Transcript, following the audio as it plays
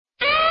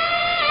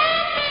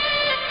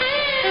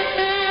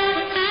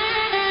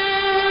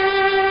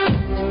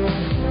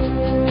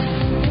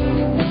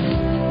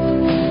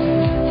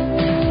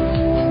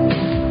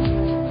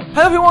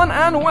everyone,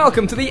 and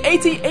welcome to the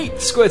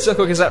 88th Squared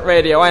Circle Gazette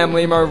Radio. I am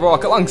Liam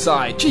O'Rourke,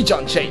 alongside G.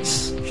 John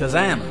Chase,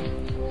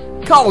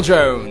 Shazam, Carl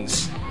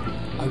Jones.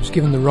 I was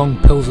given the wrong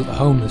pills at the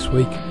home this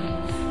week.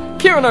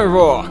 Kieran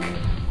O'Rourke.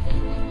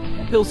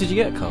 what pills did you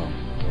get, Carl?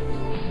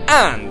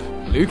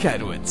 And Luke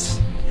Edwards.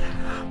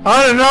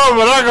 I don't know,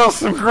 but I got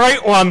some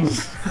great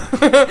ones.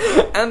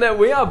 And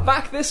we are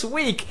back this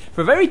week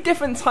for a very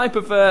different type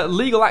of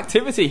legal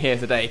activity here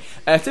today.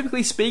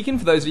 Typically speaking,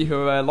 for those of you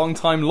who are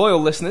long-time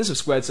loyal listeners of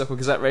Squared Circle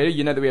Gazette Radio,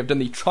 you know that we have done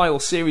the trial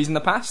series in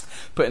the past,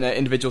 putting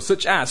individuals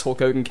such as Hulk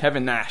Hogan,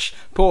 Kevin Nash,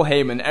 Paul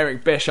Heyman,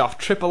 Eric Bischoff,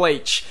 Triple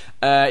H,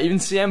 even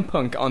CM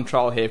Punk on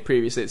trial here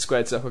previously at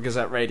Squared Circle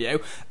Gazette Radio.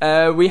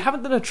 We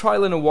haven't done a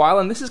trial in a while,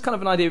 and this is kind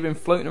of an idea we've been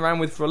floating around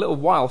with for a little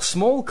while.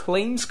 Small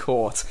Claims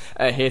Court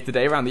here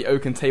today around the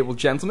Oaken Table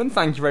Gentlemen.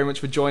 Thank you very much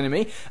for joining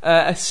me.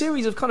 A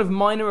series of kind of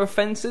minor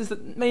offences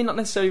that may not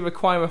necessarily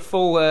require a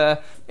full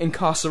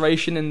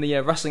incarceration in the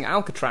wrestling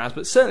Alcatraz,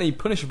 but certainly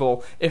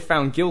punishable if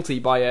found guilty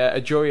by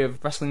a jury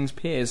of wrestling's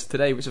peers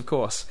today, which of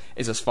course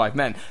is us five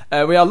men.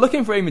 We are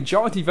looking for a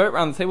majority vote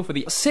around the table for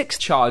the 6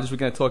 charges we're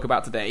going to talk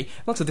about today.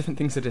 Lots of different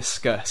things to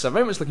discuss, so I'm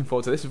very much looking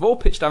forward to this. We've all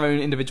pitched our own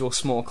individual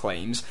small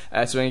claims, so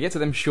we're going to get to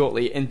them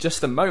shortly in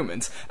just a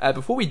moment.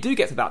 Before we do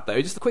get to that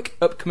though, just a quick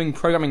upcoming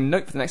programming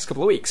note for the next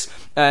couple of weeks.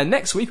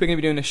 Next week we're going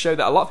to be doing a show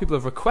that a lot of people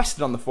have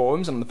requested on the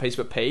forums and on the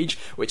Facebook page,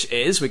 which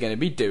is we're going to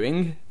be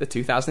doing the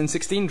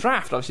 2016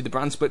 draft. Obviously the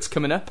brand split's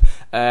coming up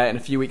in a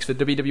few weeks for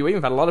WWE.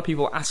 We've had a lot of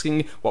people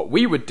asking what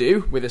we would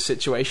do with this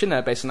situation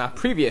based on our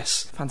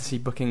previous fantasy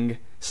booking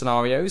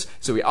scenarios,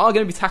 so we are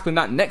going to be tackling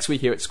that next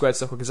week here at Squared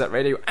Circle Gazette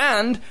Radio,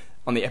 and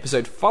on the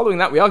episode following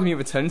that, we are going to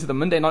be returning to the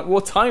Monday Night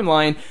War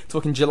timeline,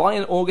 talking July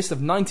and August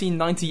of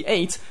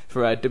 1998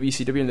 for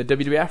WCW and the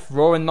WWF,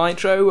 Raw and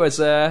Nitro, as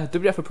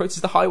WWF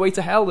approaches the highway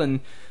to hell, and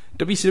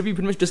WCW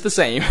pretty much does the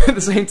same at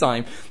the same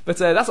time. But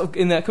that's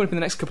coming up in the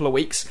next couple of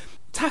weeks.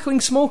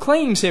 Tackling small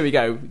claims, here we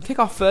go. Kick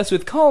off first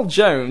with Carl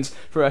Jones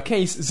for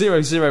case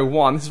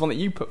 001. This is one that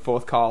you put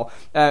forth, Carl.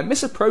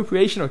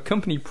 Misappropriation of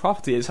company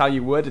property is how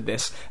you worded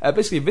this.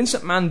 Basically, Vince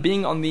McMahon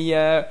being on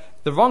the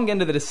wrong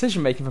end of the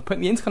decision making for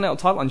putting the Intercontinental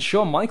title on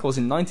Shawn Michaels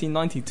in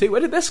 1992.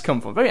 Where did this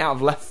come from? Very out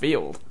of left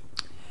field.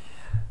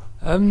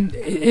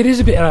 It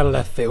is a bit out of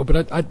left field,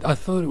 but I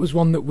thought it was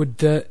one that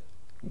would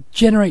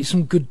generate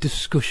some good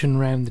discussion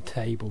round the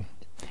table.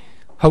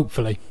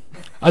 Hopefully.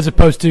 As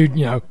opposed to,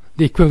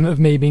 the equivalent of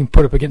me being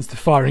put up against the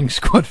firing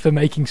squad for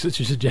making such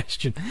a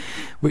suggestion,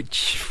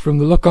 which, from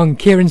the look on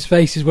Kieran's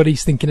face, is what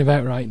he's thinking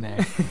about right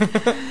now.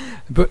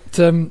 But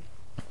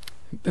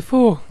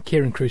before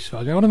Kieran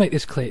crucifies me, I want to make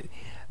this clear.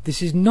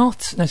 This is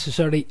not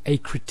necessarily a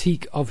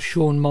critique of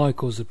Shawn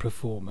Michaels, the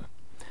performer.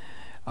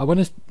 I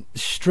want to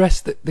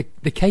stress that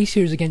the case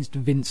here is against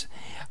Vince,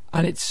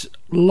 and it's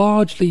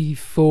largely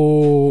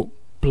for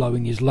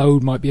blowing his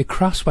load, might be a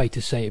crass way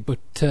to say it,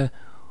 but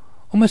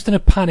almost in a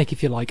panic,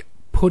 if you like,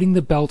 putting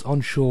the belt on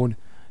Shawn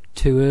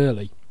too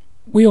early.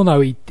 We all know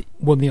he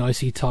won the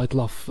IC title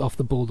off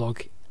the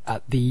Bulldog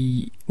at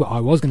the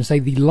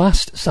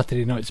last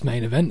Saturday night's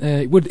main event.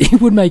 It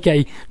would make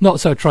a not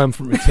so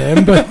triumphant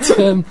return,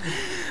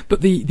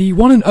 but the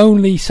one and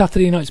only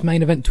Saturday night's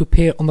main event to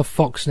appear on the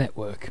Fox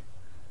network.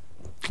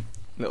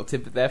 Little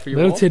tidbit there for you.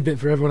 Little tidbit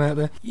for everyone out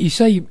there. You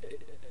say,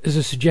 as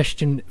a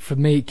suggestion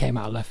from me, it came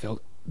out of left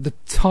field. The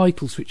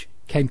title switch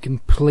came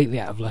completely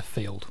out of left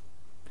field.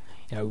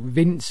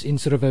 Vince, in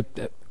sort of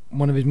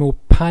one of his more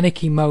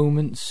panicky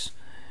moments,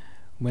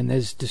 when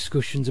there's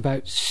discussions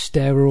about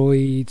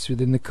steroids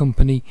within the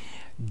company,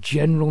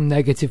 general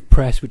negative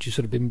press, which has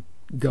sort of been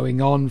going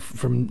on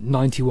from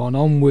 91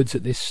 onwards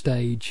at this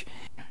stage,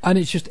 and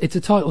it's a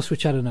title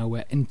switch out of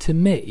nowhere. And to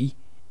me,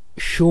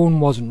 Shawn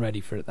wasn't ready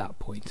for it at that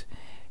point.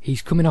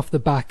 He's coming off the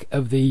back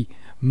of the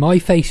 "my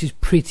face is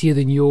prettier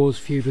than yours"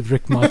 feud with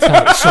Rick Martel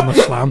at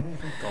SummerSlam.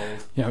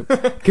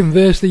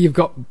 Conversely, you've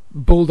got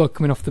Bulldog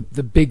coming off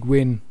the big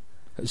win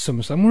at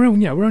SummerSlam.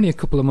 We're only a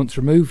couple of months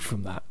removed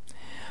from that.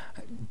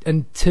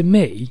 And to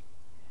me,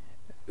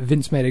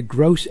 Vince made a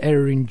gross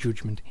error in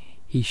judgment.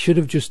 He should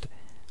have just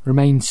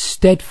remained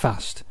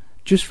steadfast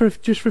just for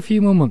a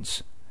few more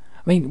months.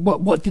 I mean,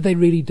 what did they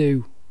really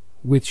do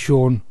with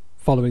Shawn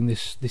following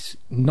this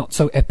not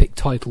so epic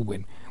title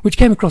win, which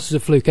came across as a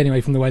fluke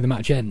anyway from the way the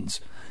match ends?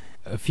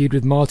 A feud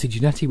with Marty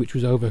Jannetty, which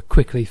was over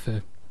quickly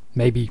for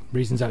maybe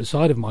reasons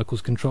outside of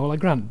Michael's control, I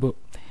grant, but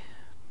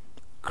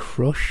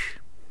crush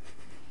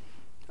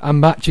a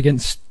match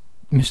against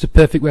Mr.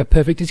 Perfect, where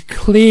Perfect is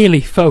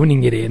clearly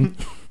phoning it in,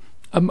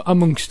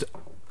 amongst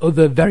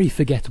other very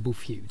forgettable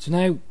feuds.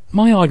 Now,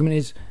 my argument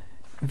is,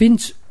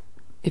 Vince,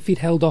 if he'd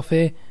held off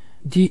here,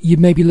 you'd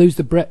maybe lose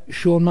the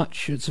Bret-Shawn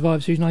match at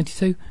Survivor Series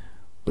 92,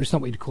 but it's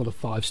not what you'd call a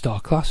 5-star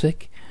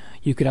classic.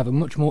 You could have a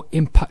much more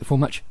impactful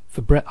match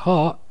for Bret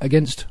Hart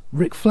against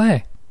Ric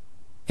Flair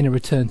in a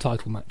return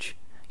title match,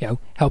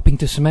 helping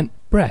to cement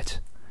Bret.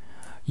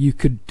 You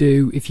could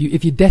do, if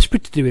you're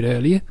desperate to do it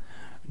earlier,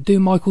 do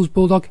Michael's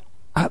Bulldog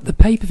at the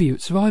pay-per-view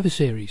at Survivor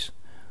Series.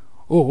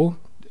 Or,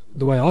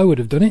 the way I would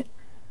have done it,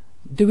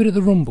 do it at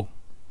the Rumble.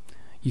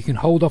 you can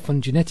hold off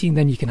on Jannetty, and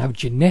then you can have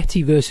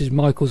Jannetty versus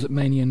Michaels at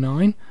Mania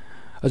 9,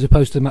 as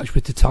opposed to the match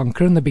with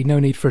Tatanka, and there'd be no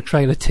need for a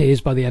trail of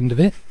tears by the end of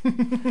it.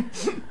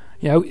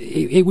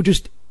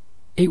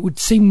 It would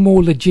seem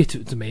more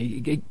legitimate to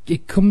me.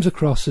 It comes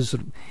across as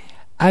sort of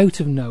out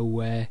of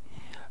nowhere,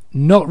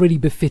 not really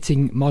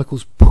befitting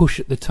Michaels' push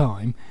at the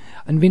time,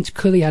 and Vince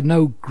clearly had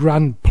no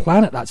grand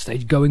plan at that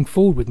stage going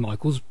forward with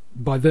Michaels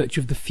by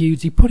virtue of the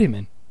feuds he put him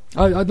in.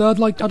 I'd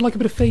like a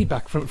bit of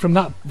feedback from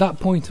that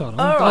point on.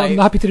 I'm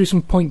happy to do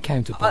some point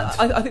counterpoint.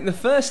 I think the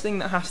first thing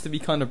that has to be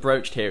kind of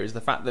broached here is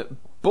the fact that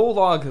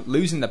Bulldog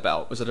losing the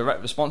belt was a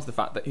direct response to the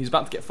fact that he was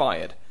about to get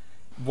fired.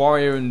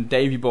 Warrior and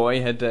Davey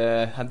Boy had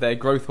their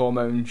growth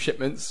hormone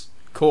shipments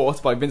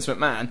caught by Vince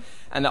McMahon,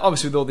 and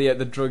obviously with all the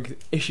drug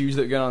issues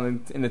that were going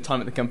on in the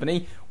time at the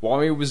company,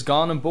 Warrior was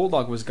gone and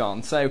Bulldog was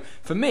gone. So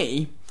for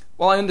me,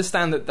 well, I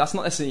understand that that's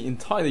not necessarily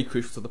entirely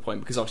crucial to the point,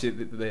 because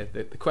obviously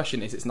the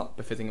question is it's not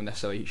befitting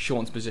necessarily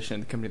Shawn's position in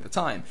the company at the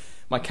time.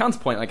 My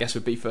counterpoint, I guess,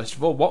 would be, first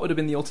of all, what would have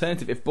been the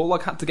alternative? If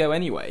Bulldog had to go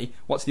anyway,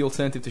 what's the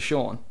alternative to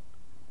Shawn?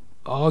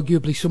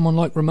 Arguably someone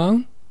like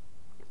Ramon.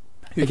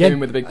 Who came in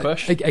with a big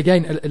push?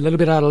 Again, a little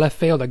bit out of left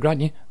field, I grant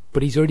you,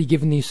 but he's already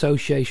given the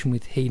association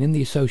with Heenan,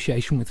 the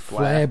association with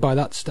Flair by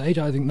that stage.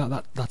 I think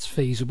that's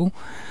feasible.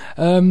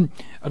 And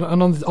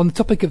on the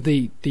topic of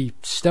the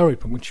steroid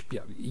point, which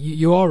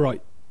you are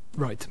right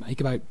to make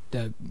about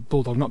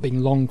Bulldog not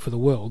being long for the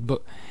world,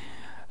 but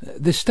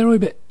the steroid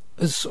bit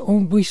has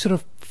always sort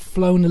of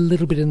flown a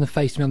little bit in the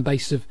face to me on the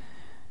basis of,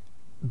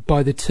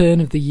 by the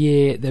turn of the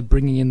year, they're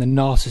bringing in the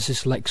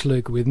narcissist Lex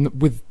Luger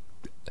with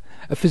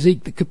a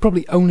physique that could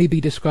probably only be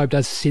described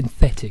as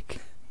synthetic.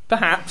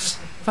 Perhaps,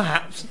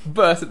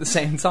 but at the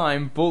same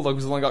time, Bulldog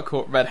was the one who got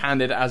caught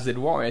red-handed, as did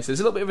Warrior. So there's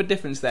a little bit of a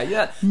difference there.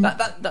 Yeah,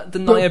 that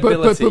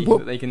deniability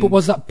that they can. But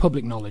was that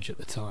public knowledge at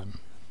the time?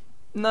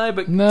 No,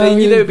 but they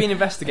knew they were being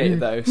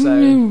investigated, though.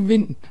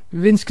 So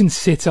Vince can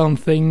sit on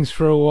things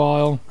for a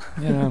while.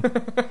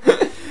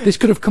 This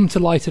could have come to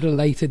light at a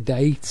later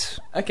date.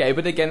 Okay,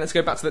 but again, let's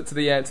go back to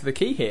the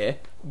key here.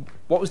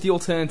 What was the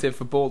alternative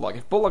for Bulldog?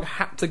 If Bulldog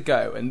had to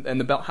go and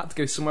the belt had to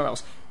go somewhere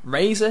else,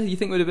 Razor, you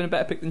think would have been a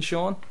better pick than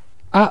Shawn?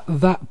 At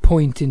that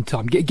point in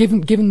time,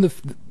 given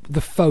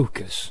the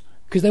focus,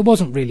 because there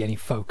wasn't really any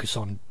focus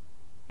on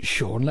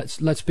Shawn.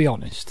 Let's be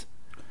honest.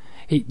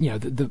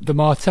 The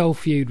Martel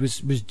feud was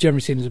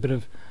generally seen as a bit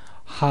of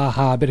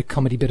a bit of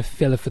comedy, bit of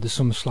filler for the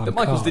SummerSlam. But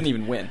Michaels didn't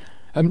even win.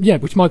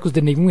 Which Michaels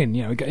didn't even win.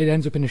 It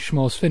ends up in a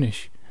schmoz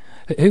finish.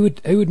 Who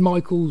would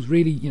Michaels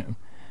really?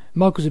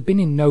 Michaels had been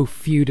in no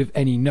feud of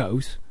any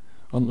note,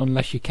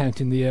 unless you're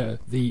counting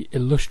the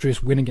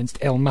illustrious win against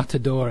El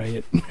Matador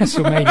at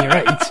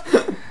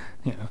WrestleMania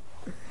 8.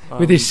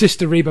 With his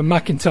sister Reba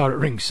McIntyre at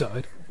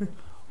ringside.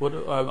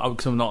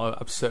 Because I'm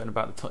not certain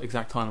about the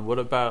exact time. What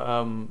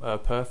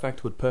about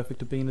Perfect? Would Perfect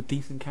have been a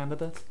decent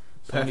candidate?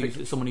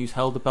 Someone who's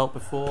held the belt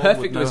before.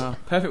 Perfect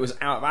was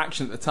out of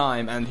action at the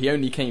time, and he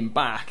only came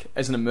back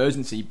as an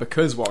emergency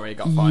because Warrior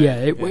got fired. Yeah,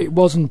 it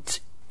wasn't.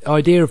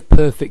 Idea of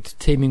Perfect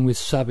teaming with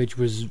Savage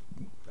was,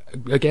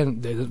 again,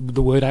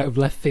 the word out of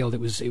left field.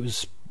 It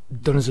was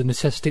done as a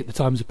necessity at the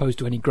time, as opposed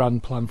to any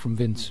grand plan from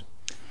Vince.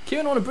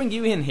 Kieran, I want to bring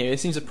you in here. It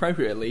seems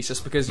appropriate, at least,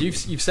 just because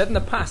you've said in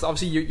the past,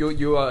 obviously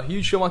you're a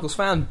huge Shawn Michaels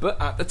fan,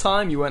 but at the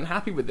time you weren't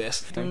happy with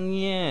this.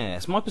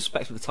 Yes, my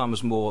perspective at the time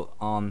was more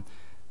on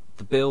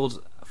the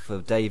build for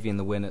Davey and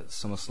the win at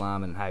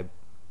SummerSlam and how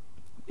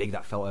big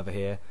that felt over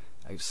here.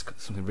 It was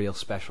something real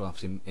special,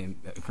 obviously in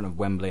front of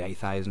Wembley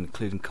 8,000,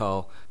 including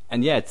Carl.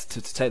 And yeah,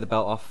 to take the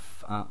belt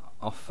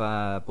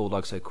off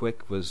Bulldog so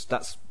quick was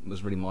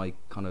really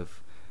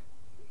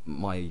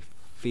my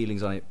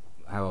feelings on it,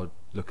 how I'd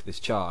look at this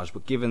charge.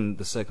 But given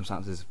the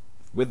circumstances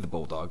with the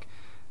Bulldog,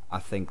 I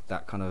think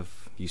that kind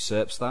of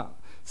usurps that.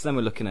 So then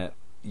we're looking at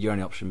your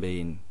only option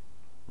being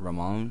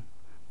Ramon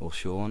or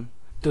Shawn.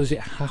 Does it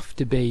have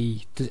to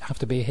be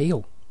a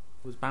heel?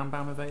 Was Bam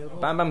Bam available?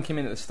 Bam Bam came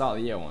in at the start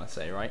of the year, I want to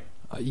say, right?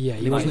 Yeah,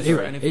 he wasn't.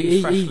 And if he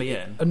was freshly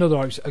in.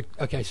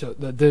 Okay, so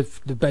the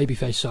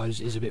babyface side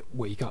is a bit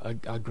weak.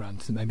 I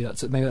grant. Maybe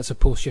that's a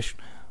poor suggestion.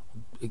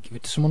 Give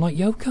it to someone like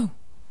Yoko.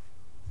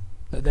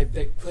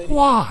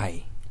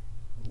 Why?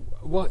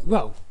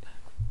 Well,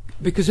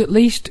 because at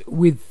least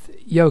with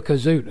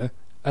Yokozuna,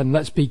 and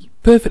let's be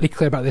perfectly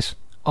clear about this,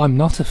 I'm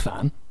not a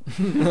fan.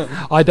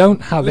 I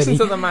don't have Listen any.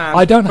 to the man.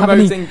 I don't have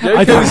any.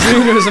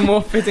 Yokozuna is a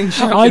more fitting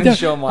champion than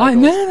Shawn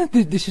Michaels. No,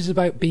 this is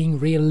about being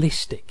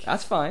realistic.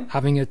 That's fine.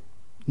 Having a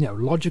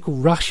logical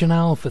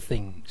rationale for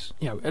things.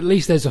 At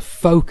least there's a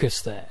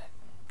focus there.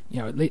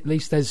 At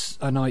least there's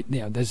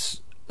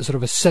there's a sort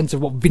of a sense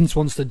of what Vince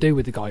wants to do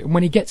with the guy. And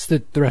when he gets the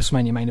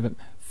WrestleMania main event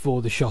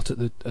for the shot at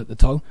the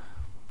title,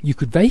 you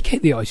could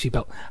vacate the IC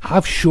belt,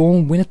 have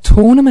Shawn win a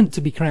tournament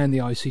to be crowned the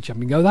IC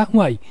champion, go that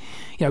way.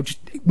 Just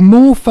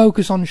more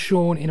focus on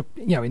Shawn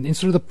in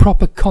sort of the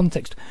proper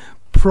context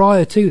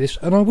prior to this,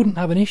 and I wouldn't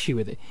have an issue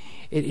with it.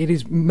 It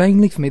is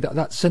mainly for me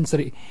that sense that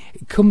it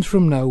comes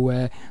from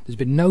nowhere. There's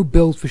been no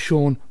build for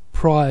Shawn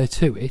prior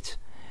to it,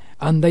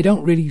 and they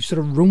don't really sort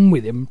of run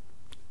with him.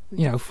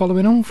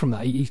 Following on from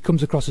that, he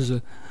comes across as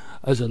a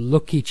as a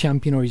lucky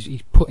champion, or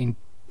he's put in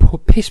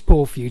piss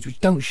poor feuds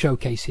which don't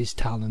showcase his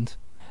talent.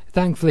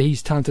 Thankfully,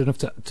 he's talented enough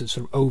to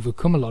sort of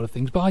overcome a lot of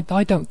things, but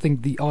I don't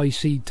think the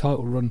IC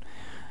title run,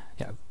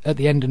 you know, at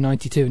the end of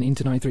 92 and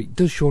into 93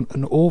 does Shawn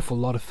an awful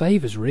lot of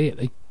favours,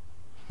 really.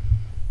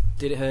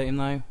 Did it hurt him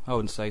though? I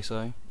wouldn't say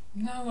so.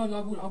 No, I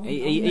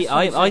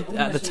wouldn't.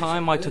 At the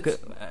time, I took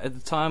it. At the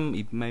time,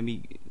 he made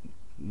me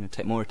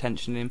take more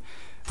attention to him.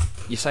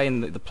 You're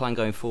saying that the plan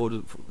going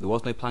forward, there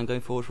was no plan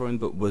going forward for him,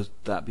 but would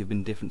that have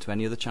been different to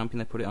any other champion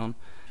they put it on?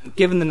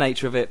 Given the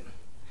nature of it,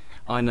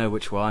 I know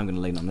which way I'm going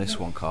to lean on this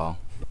one, Carl.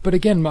 But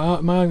again, my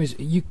aim is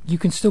you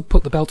can still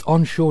put the belt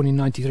on Shawn in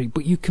 93,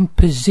 but you can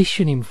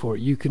position him for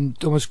it. You can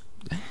almost,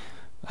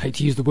 I hate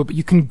to use the word, but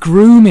you can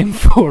groom him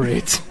for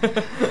it.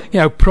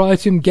 Prior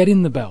to him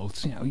getting the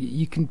belt,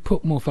 you can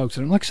put more focus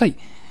on him. Like I say,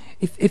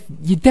 if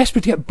you're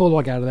desperate to get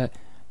Bulldog out of there,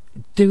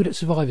 do it at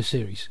Survivor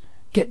Series.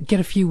 Get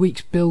a few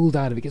weeks build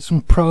out of it. Get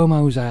some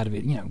promos out of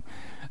it.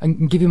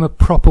 And give him a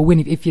proper win.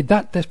 If you're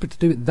that desperate to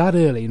do it that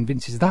early, and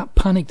Vince is that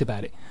panicked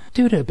about it,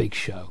 do it at a big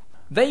show.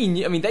 They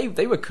knew,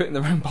 they were cutting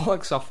their own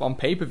bollocks off on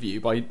pay-per-view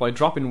by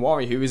dropping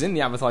Warrior, who was in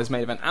the advertised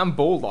main event, and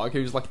Bulldog,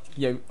 who's like,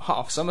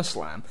 half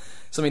SummerSlam.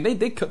 So, they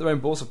did cut their own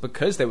balls off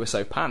because they were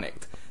so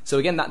panicked. So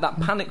again, that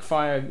panic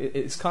fire,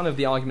 it's kind of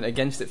the argument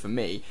against it for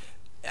me.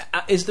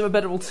 Is there a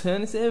better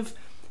alternative?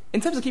 In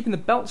terms of keeping the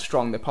belt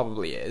strong, there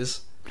probably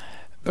is.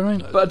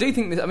 But I do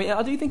think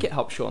I do think it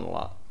helps Shawn a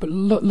lot. But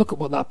look at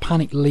what that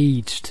panic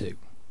leads to.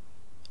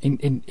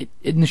 In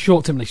the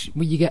short term,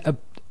 where you get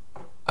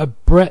a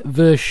Bret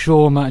versus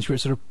Shawn match where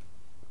it's sort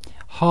of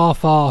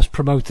half-arsed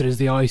promoted as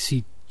the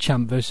IC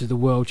champ versus the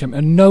world champ,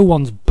 and no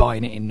one's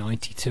buying it in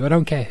 92. I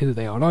don't care who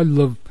they are, and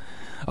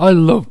I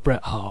love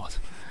Bret Hart,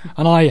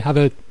 and I have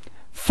a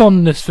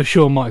fondness for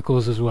Shawn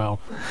Michaels as well.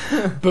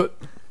 But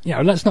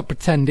let's not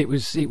pretend it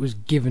was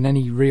given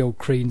any real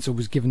credence or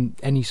was given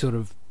any sort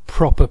of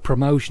proper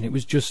promotion. It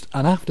was just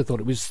an afterthought.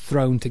 It was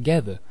thrown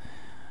together.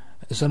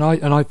 So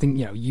I think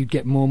you'd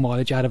get more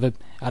mileage out of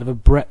a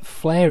Bret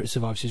Flair at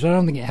Survivor Series. So I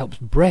don't think it helps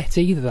Bret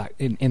either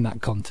in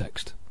that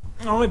context.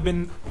 I've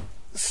been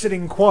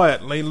sitting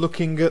quietly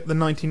looking at the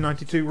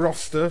 1992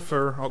 roster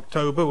for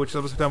October, which is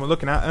obviously the time we're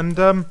looking at, and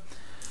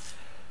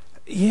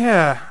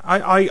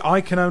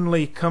I can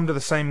only come to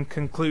the same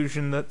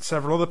conclusion that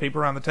several other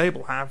people around the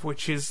table have,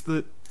 which is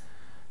that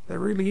there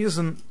really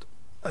isn't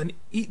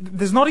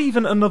there's not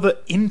even another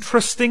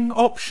interesting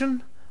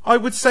option. I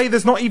would say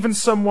there's not even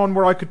someone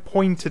where I could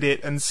point at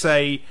it and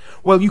say,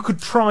 well, you could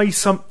try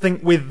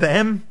something with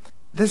them.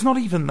 There's not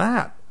even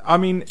that. I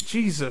mean,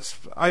 Jesus,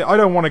 I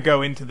don't want to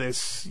go into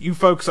this. You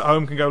folks at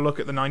home can go look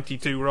at the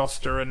 92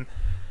 roster, and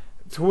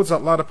towards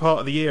that latter part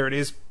of the year, it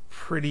is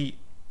pretty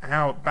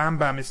out. Bam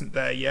Bam isn't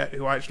there yet,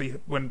 who actually,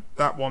 when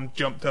that one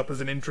jumped up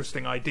as an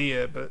interesting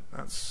idea, but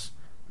that's...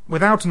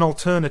 Without an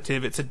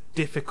alternative, it's a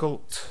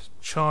difficult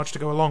charge to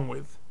go along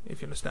with,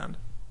 if you understand.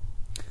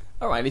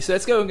 Alrighty, so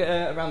let's go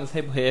around the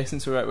table here,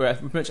 since we're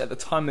pretty much at the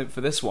time limit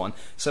for this one.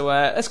 So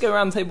let's go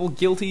around the table,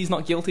 guilties,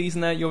 not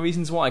guilties, and your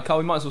reasons why. Carl,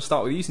 we might as well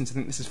start with you, since I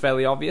think this is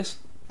fairly obvious.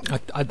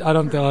 I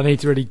don't think I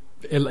need to really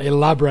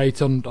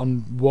elaborate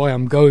on why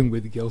I'm going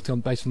with guilty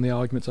based on the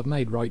arguments I've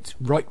made, right,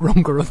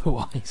 wrong, or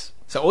otherwise.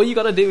 So all you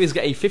got to do is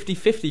get a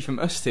 50-50 from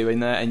us two,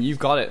 and you've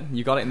got it.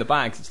 You got it in the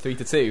bag. It's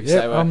 3-2.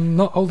 Yeah, so, I'm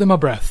not holding my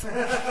breath.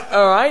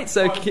 All right,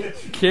 so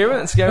Kieran,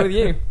 let's go with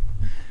you.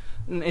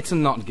 It's a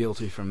not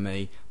guilty from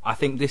me. I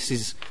think this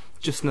is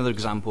just another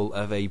example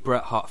of a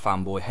Bret Hart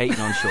fanboy hating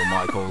on Shawn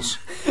Michaels.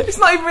 It's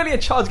not even really a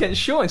charge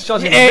against Shawn. It's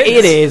charging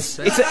It is.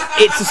 It's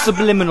a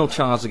subliminal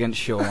charge against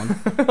Shawn.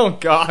 Oh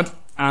God.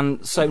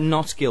 And so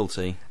not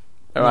guilty.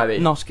 Alrighty.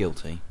 Not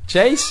guilty.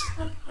 Chase.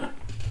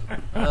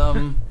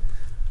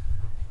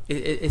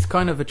 It's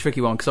kind of a tricky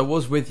one, because I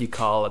was with you,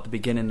 Carl, at the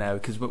beginning there,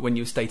 because when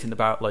you were stating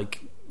about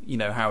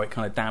how it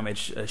kind of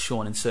damaged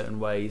Shawn in certain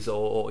ways,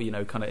 or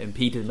kind of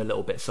impeded him a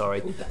little bit.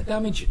 Sorry,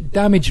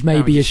 damage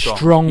may be a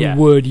strong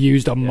word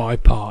used on my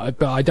part,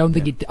 but I don't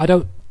think I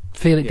don't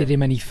feel it did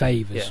him any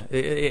favours. Yeah,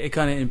 it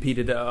kind of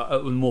impeded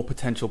more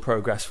potential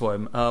progress for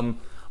him.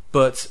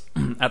 But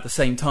at the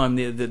same time,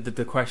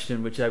 the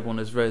question which everyone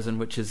has risen,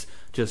 which is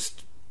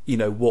just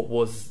what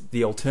was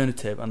the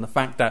alternative, and the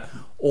fact that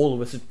all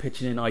of us are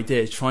pitching in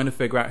ideas, trying to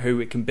figure out who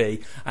it can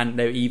be, and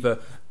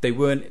they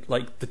weren't,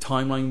 like, the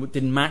timeline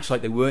didn't match,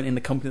 like they weren't in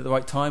the company at the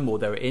right time, or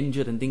they were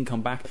injured and didn't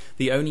come back.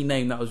 The only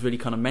name that was really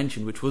kind of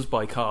mentioned, which was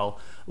by Carl,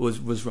 was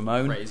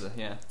Ramon. Razor,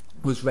 yeah.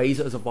 Was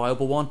Razor as a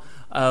viable one,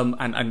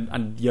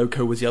 and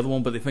Yoko was the other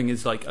one. But the thing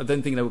is, like, I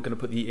don't think they were going to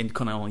put the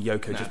Intercontinental on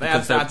Yoko, just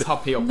because they had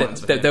top heel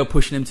plans. They were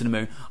pushing him to the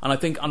moon. And I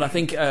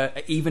think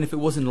even if it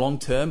was in long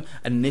term,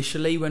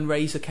 initially when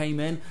Razor came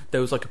in,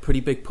 there was like a pretty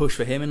big push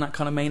for him in that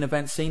kind of main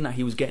event scene, that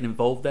he was getting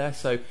involved there.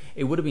 So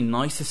it would have been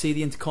nice to see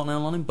the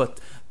Intercontinental on him,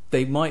 but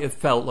they might have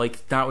felt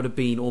like that would have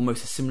been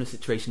almost a similar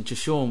situation to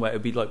Shawn, where it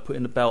would be like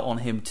putting the belt on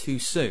him too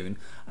soon,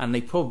 and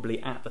they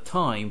probably at the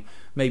time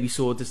maybe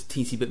saw this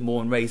teensy bit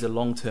more in Razor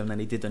long term than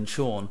he did on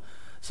Shawn.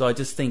 So I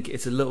just think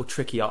it's a little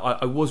tricky.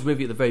 I was with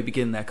you at the very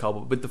beginning there, Carl,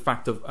 but with the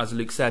fact of, as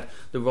Luke said,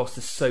 the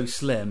roster's so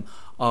slim,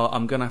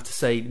 I'm going to have to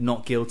say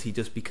not guilty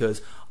just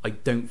because I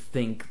don't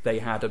think they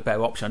had a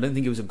better option. I don't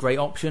think it was a great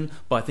option,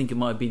 but I think it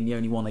might have been the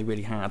only one they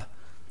really had.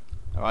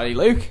 Alrighty,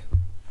 Luke.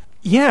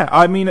 Yeah,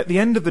 I mean, at the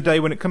end of the day,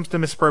 when it comes to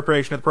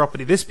misappropriation of the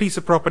property, this piece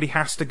of property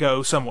has to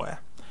go somewhere.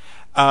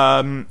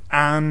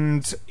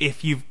 And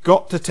if you've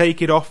got to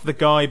take it off the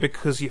guy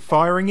because you're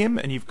firing him,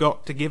 and you've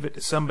got to give it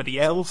to somebody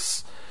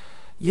else,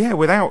 yeah,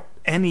 without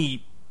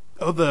any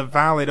other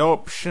valid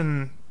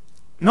option,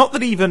 not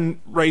that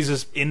even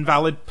Razor's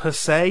invalid per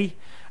se.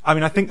 I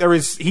mean, I think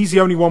he's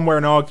the only one where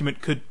an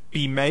argument could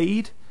be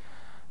made,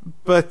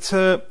 but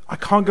I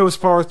can't go as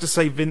far as to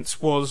say Vince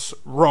was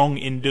wrong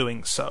in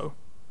doing so.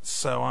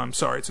 So I'm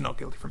sorry, it's not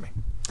guilty for me.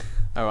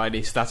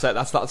 Alrighty, so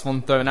that's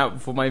one thrown out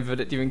before my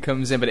verdict even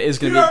comes in, but it is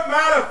going to You be... don't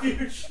matter,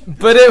 Fuchs!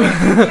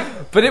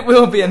 But it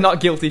will be a not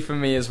guilty for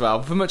me as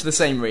well, for much the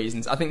same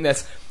reasons. I think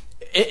that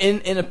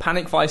in a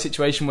panic fire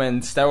situation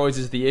when steroids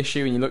is the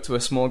issue, and you look to a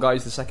small guy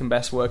who's the second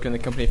best worker in the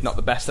company, if not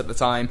the best at the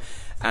time,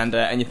 and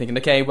you're thinking,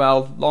 okay,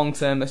 well, long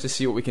term, let's just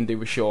see what we can do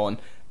with Shawn.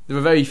 There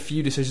were very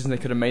few decisions they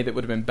could have made that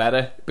would have been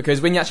better, because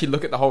when you actually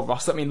look at the whole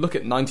roster, I mean, look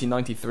at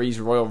 1993's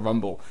Royal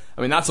Rumble.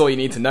 I mean, that's all you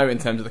need to know in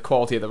terms of the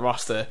quality of the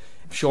roster.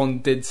 Shawn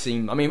did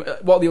seem... I mean,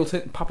 what the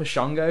alternate... Papa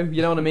Shango,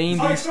 you know what I mean?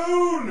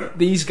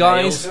 These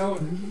guys...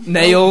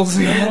 Nails.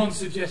 Someone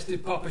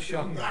suggested Papa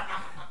Shango.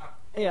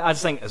 Yeah, I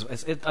just think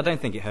I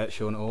don't think it hurt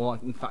Shawn at all.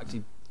 In fact,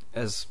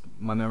 as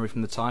my memory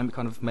from the time, it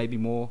kind of maybe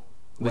more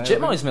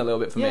Legitimised me a little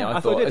bit for me, I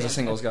thought, as a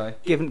singles guy.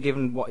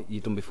 Given what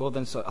you'd done before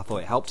then, so I thought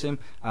it helped him.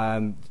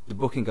 The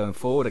booking going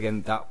forward,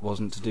 again, that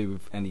wasn't to do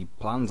with any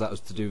plans, that was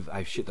to do with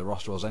how shit the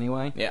roster was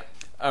anyway. Yeah.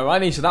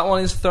 Alrighty, so that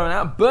one is thrown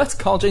out, but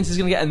Carl James is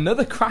going to get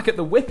another crack at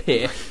the whip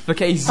here for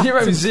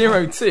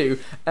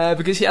K002,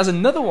 because he has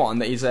another one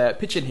that he's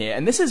pitching here,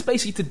 and this is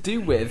basically to do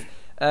with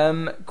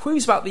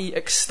queries about the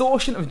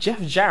extortion of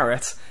Jeff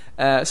Jarrett,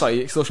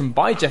 extortion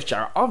by Jeff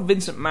Jarrett of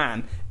Vince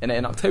McMahon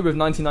in October of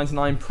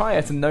 1999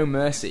 prior to No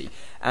Mercy.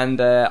 And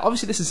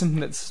obviously this is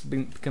something that's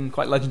become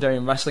quite legendary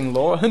in wrestling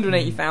lore.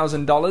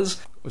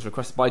 $180,000 was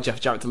requested by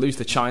Jeff Jarrett to lose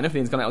to China for the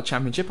Intercontinental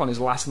Championship on his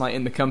last night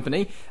in the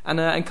company.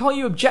 And Carl,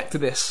 you object to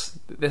this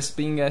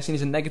being seen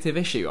as a negative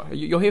issue.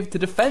 You're here to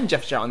defend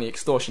Jeff Jarrett on the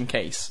extortion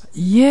case.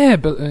 Yeah,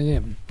 but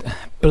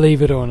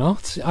believe it or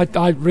not,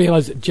 I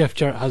realise that Jeff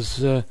Jarrett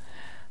has a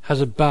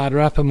bad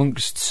rap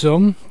amongst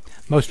some,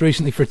 most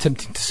recently for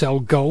attempting to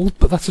sell gold,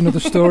 but that's another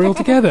story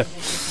altogether.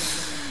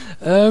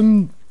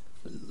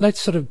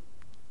 Let's sort of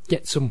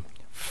get some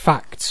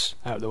facts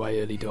out of the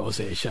way early doors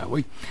here, shall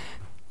we?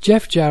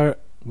 Jeff Jarrett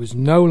was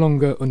no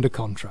longer under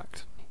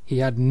contract. He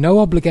had no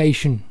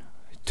obligation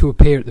to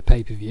appear at the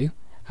pay-per-view,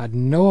 had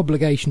no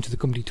obligation to the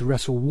company to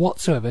wrestle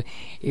whatsoever.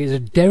 It is a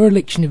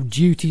dereliction of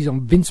duties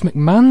on Vince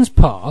McMahon's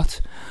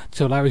part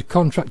to allow his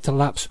contract to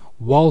lapse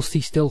whilst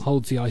he still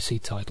holds the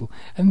IC title,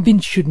 and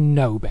Vince should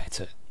know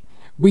better.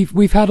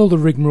 We've had all the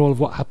rigmarole of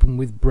what happened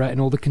with Brett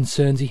and all the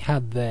concerns he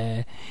had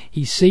there.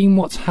 He's seen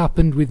what's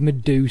happened with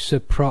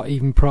Medusa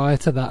even prior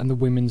to that and the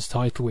women's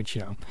title, which,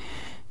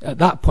 at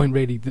that point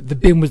really the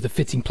bin was the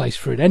fitting place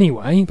for it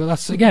anyway, but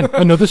that's again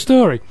another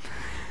story.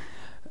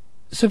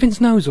 So Vince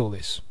knows all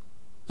this.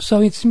 So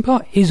it's in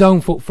part his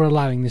own fault for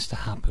allowing this to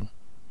happen.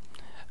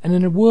 And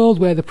in a world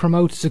where the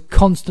promoters are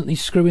constantly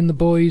screwing the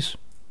boys,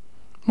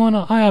 why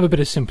not? I have a bit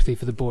of sympathy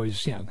for the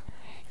boys,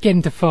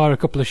 getting to fire a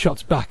couple of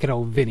shots back at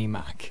old Vinnie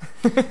Mac.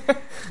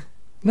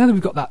 Now that we've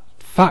got that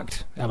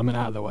fact element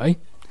out of the way,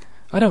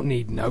 I don't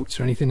need notes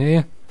or anything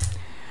here.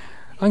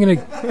 I'm going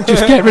to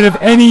just get rid of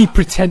any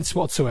pretense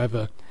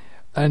whatsoever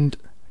and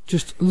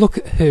just look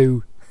at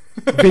who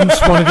Vince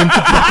wanted him to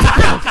drop the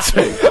belt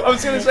to. I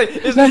was going to say,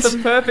 isn't this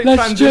the perfect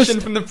transition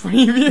from the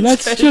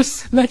previous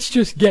case? Let's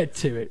just get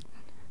to it.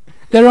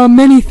 There are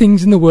many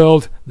things in the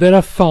world that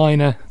are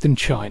finer than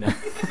China.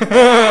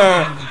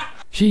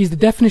 She's the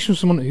definition of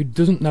someone who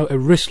doesn't know a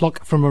wrist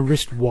lock from a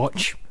wrist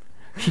watch.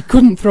 She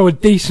couldn't throw a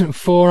decent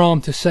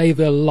forearm to save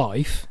her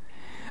life.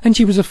 And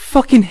she was a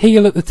fucking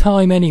heel at the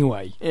time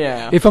anyway.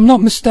 Yeah. If I'm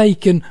not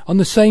mistaken, on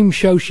the same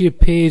show she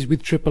appears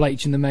with Triple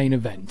H in the main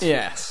event.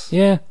 Yes.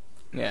 Yeah?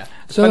 Yeah.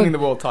 Defending the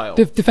world title.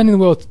 Defending the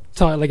world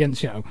title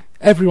against,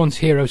 everyone's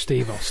hero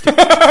Steve Austin.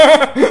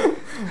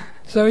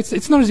 So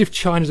it's not as if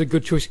China's a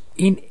good choice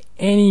in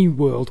any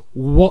world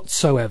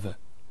whatsoever.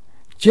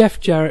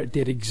 Jeff Jarrett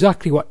did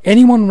exactly what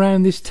anyone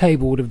round this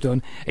table would have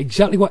done,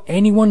 exactly what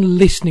anyone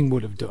listening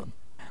would have done.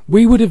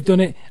 We would have done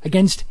it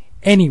against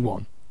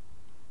anyone.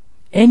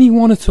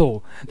 Anyone at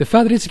all. The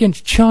fact that it's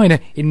against China,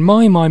 in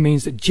my mind,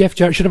 means that Jeff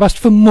Jarrett should have asked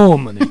for more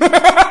money.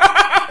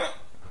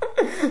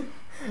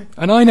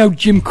 And I know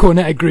Jim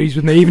Cornette agrees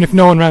with me, even if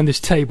no one round this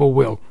table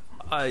will.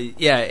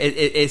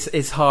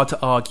 It's hard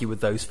to argue with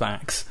those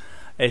facts.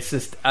 It's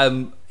just,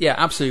 Yeah,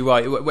 absolutely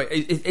right.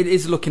 It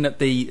is looking at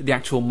the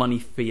actual money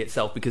fee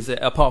itself, because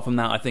apart from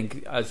that, I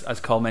think, as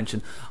Carl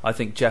mentioned, I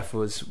think Jeff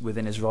was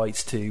within his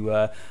rights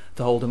to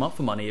hold him up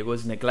for money. It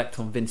was neglect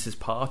on Vince's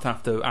part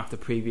after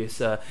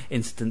previous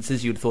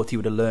instances. You'd thought he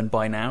would have learned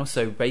by now.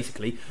 So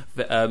basically,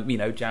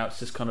 Jarrett's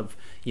just kind of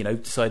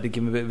decided to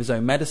give him a bit of his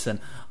own medicine.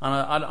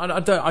 And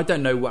I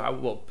don't know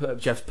what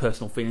Jeff's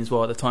personal feelings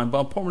were at the time, but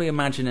I'm probably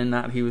imagining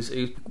that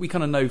we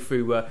kind of know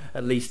through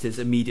at least his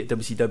immediate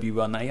WCW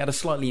run that he had a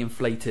slightly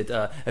inflated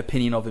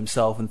opinion of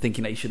himself, and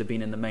thinking that he should have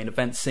been in the main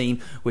event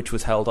scene, which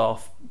was held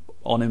off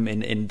on him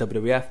in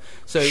WWF.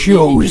 So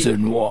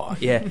chosen one.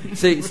 Yeah,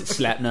 so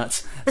slap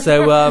nuts.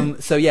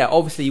 So yeah,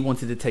 obviously he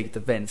wanted to take it to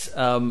Vince.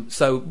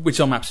 Which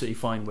I'm absolutely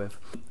fine with.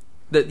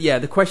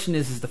 The question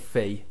is the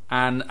fee,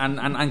 and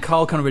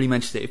Carl kind of really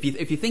mentioned it.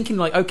 If you're thinking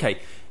like, okay,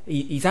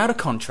 he's out of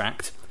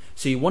contract,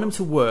 so you want him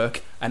to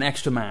work an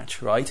extra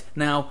match, right?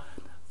 Now,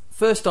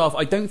 first off,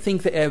 I don't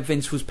think that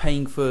Vince was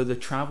paying for the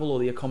travel or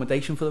the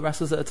accommodation for the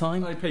wrestlers at the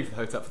time. He paid for the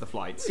hotel for the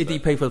flights. He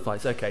paid for the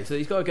flights, okay. So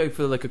he's got to go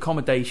for like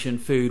accommodation,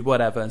 food,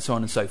 whatever, and so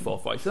on and so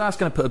forth, right? So that's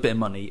going to put a bit of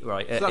money,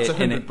 right? So that's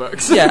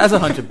 $100. Yeah, that's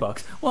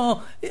 $100.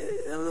 Well,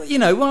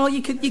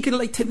 you could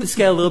like tip the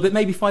scale a little bit,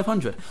 maybe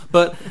 500.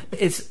 But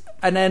it's.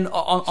 And then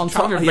on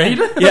top of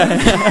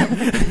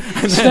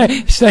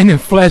staying in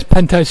Flair's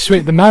penthouse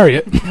suite at the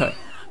Marriott.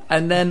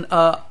 And then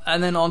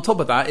on top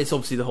of that, it's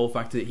obviously the whole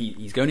fact that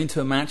he's going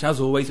into a match. As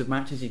always with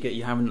matches,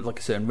 you're having like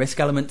a certain risk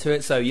element to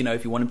it. So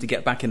if you want him to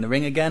get back in the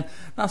ring again,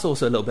 that's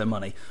also a little bit of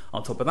money.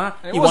 On top of that,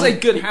 it was a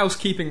good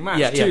housekeeping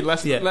match too.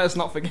 Let's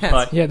not forget.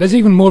 Right. Yeah, there's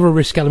even more of a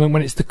risk element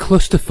when it's the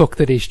clusterfuck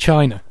that is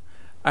China.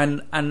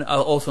 And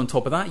also on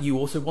top of that, you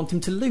also want him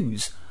to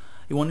lose.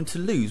 You want him to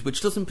lose, which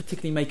doesn't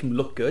particularly make him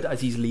look good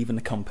as he's leaving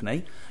the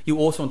company. You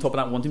also, on top of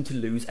that, want him to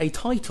lose a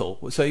title.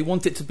 So you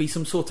want it to be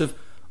some sort of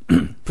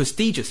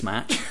prestigious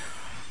match.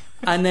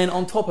 And then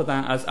on top of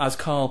that, as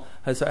Carl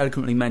has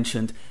eloquently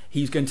mentioned,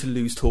 he's going to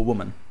lose to a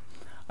woman.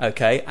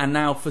 Okay? And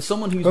now for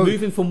someone who's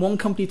moving from one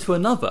company to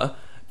another,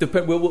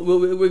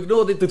 we'll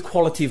ignore the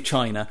quality of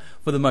China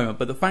for the moment,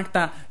 but the fact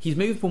that he's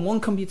moving from one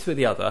company to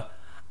the other,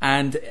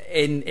 and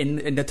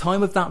in the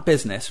time of that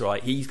business,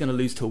 right, he's going to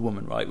lose to a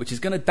woman, right, which is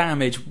going to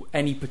damage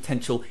any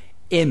potential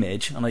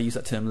image, and I use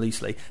that term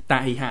loosely,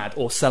 that he had,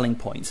 or selling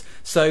points.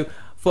 So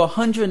for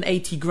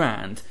 180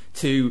 grand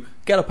to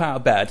get up out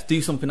of bed,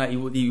 do something that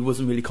he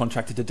wasn't really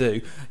contracted to do,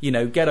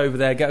 get over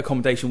there, get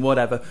accommodation,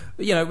 whatever,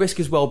 risk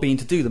his well-being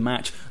to do the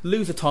match,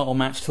 lose a title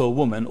match to a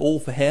woman, all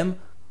for him.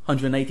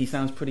 180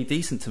 sounds pretty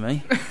decent to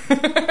me.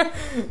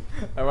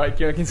 All right,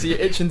 Kieran, I can see you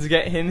itching to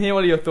get in here.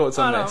 What are your thoughts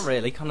on this? Not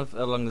really, kind of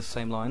along the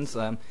same lines.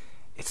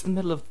 It's the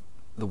middle of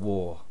the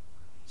war,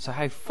 so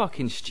how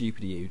fucking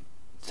stupid are you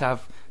to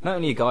have not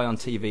only a guy on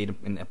TV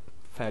in a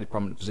fairly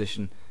prominent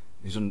position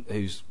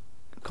whose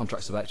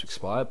contract's about to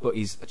expire, but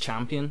he's a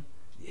champion.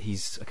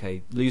 He's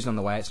losing on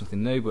the way out, it's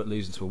nothing new, but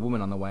losing to a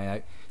woman on the way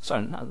out.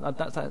 Sorry,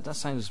 that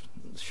sounds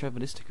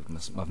chauvinistic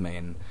of me,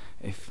 and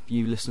if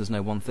you listeners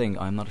know one thing,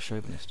 I'm not a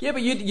chauvinist. Yeah,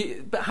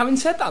 but having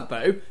said that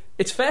though,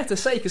 it's fair to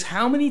say, because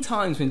how many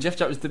times when Jeff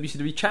Jarrett was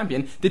WCW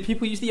champion did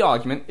people use the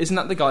argument, isn't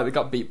that the guy that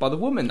got beat by the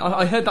woman?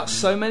 I heard that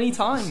so many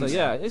times. So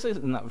yeah,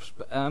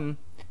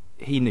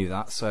 he knew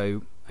that,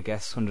 so I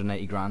guess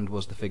 180 grand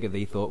was the figure that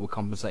he thought would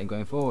compensate him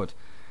going forward.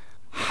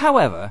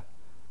 However,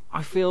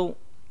 I feel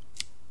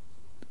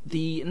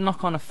the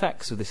knock-on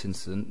effects of this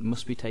incident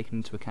must be taken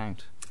into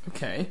account.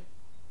 Okay.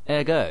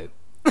 Ergo.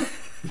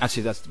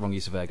 Actually, that's the wrong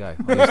use of ergo.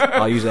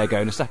 I'll use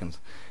ergo in a second.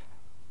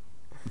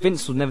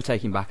 Vince will never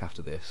take him back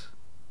after this.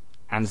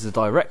 And as a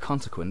direct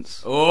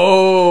consequence...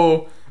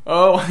 Oh,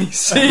 I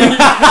see.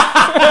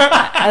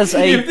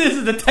 This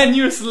is a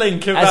tenuous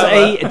link. As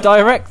a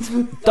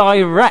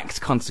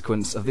direct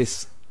consequence of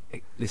this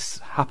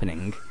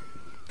happening,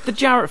 the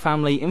Jarrett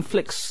family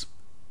inflicts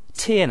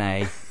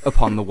TNA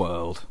upon the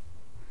world.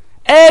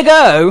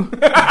 Ergo,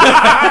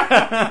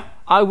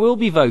 I will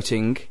be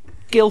voting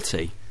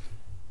guilty.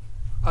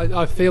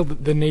 I feel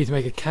that the need to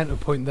make a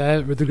counterpoint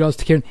there with regards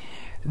to Kieran.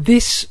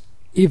 This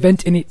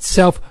event in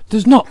itself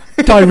does not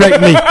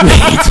directly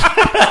lead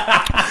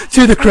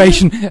to the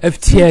creation of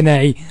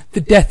TNA.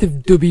 The death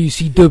of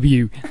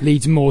WCW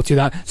leads more to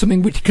that.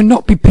 Something which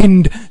cannot be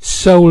pinned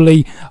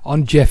solely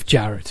on Jeff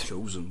Jarrett.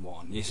 Chosen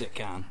one. Yes, it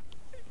can.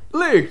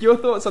 Luke, your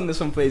thoughts on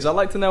this one, please. I'd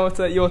like to know what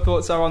your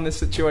thoughts are on this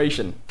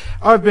situation.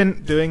 I've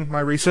been doing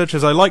my research,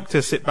 as I like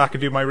to sit back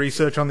and do my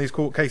research on these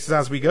court cases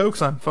as we go,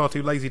 because I'm far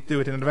too lazy to do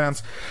it in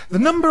advance. The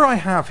number I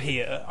have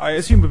here, I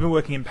assume we've been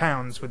working in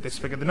pounds with this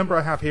figure, the number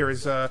I have here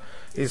is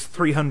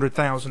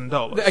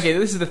 $300,000. Okay,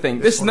 this is the thing.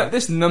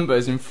 This number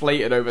is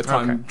inflated over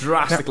time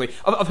drastically.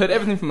 Now, I've heard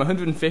everything from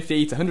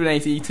 150 to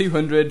 180,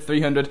 200,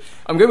 300.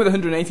 I'm going with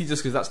 180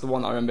 just because that's the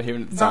one I remember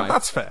hearing at the time.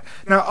 That's fair.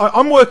 Now,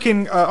 I'm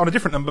working on a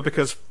different number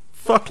because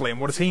Fuck Liam,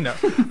 what does he know?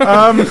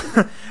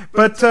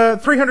 But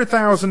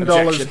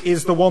 $300,000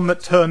 is the one that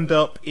turned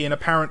up in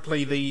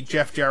apparently the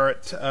Jeff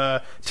Jarrett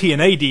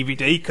TNA DVD,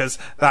 because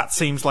that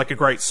seems like a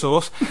great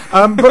source.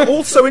 But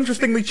also,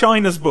 interestingly,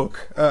 China's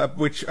book,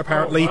 which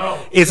apparently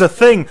is a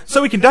thing.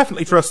 So we can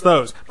definitely trust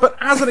those. But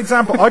as an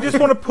example, I just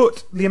want to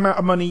put the amount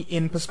of money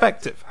in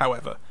perspective,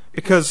 however.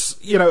 Because,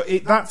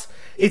 because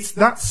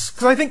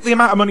I think the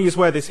amount of money is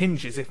where this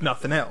hinges, if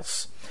nothing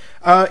else.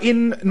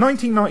 In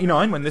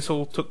 1999, when this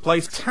all took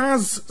place,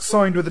 Taz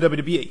signed with the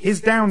WWE. His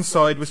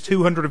downside was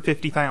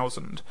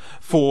 $250,000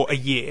 for a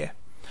year.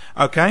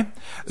 Okay?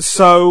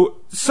 So,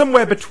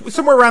 somewhere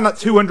around that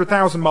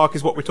 200,000 mark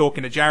is what we're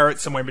talking to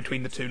Jarrett, somewhere in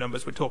between the two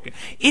numbers we're talking.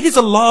 It is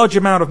a large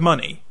amount of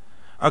money.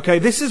 Okay?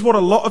 This is what a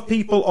lot of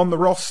people on the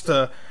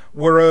roster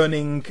were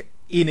earning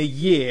in a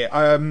year.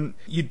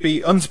 You'd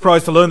be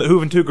unsurprised to learn that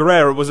Juventud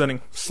Guerrera was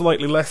earning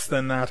slightly less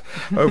than that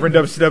over in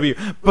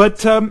WCW.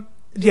 But,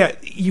 yeah,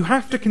 you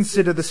have to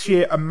consider the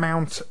sheer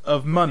amount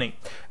of money.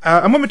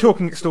 And when we're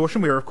talking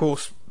extortion, we are, of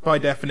course, by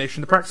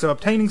definition, the practice of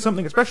obtaining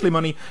something, especially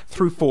money,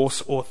 through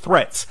force or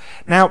threats.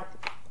 Now,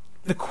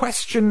 the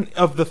question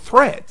of the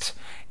threat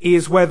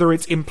is whether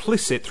it's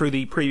implicit through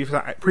the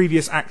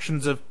previous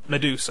actions of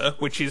Medusa,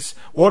 which is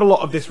what a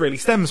lot of this really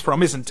stems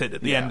from, isn't it,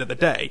 at the end of the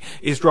day,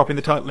 is dropping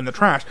the title in the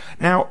trash.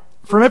 Now,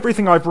 from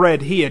everything I've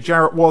read here,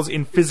 Jarrett was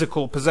in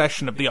physical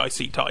possession of the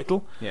IC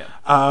title. Yeah.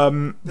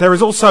 There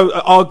is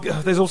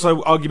there's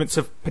also arguments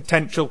of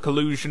potential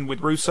collusion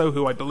with Russo,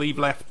 who I believe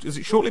left. Is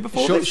it shortly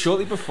before this?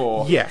 Shortly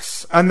before.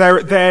 Yes, and there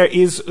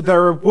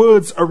are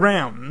words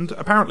around,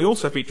 apparently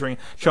also featuring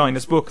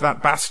China's book,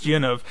 that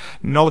bastion of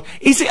knowledge.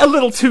 Is it a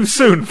little too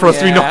soon for us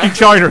to be knocking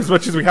China as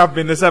much as we have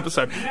been this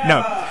episode?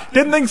 No,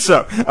 didn't think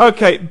so.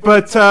 Okay,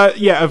 but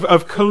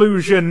of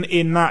collusion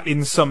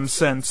in some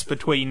sense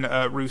between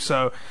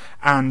Russo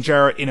and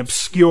Jarrett in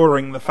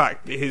obscuring the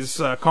fact that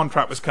his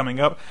contract was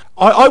coming up.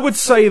 I would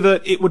say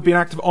that it would be an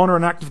act of honour,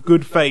 an act of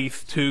good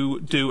faith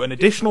to do an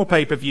additional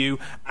pay-per-view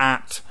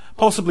at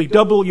possibly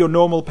double your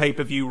normal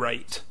pay-per-view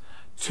rate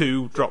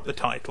to drop the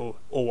title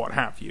or what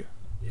have you.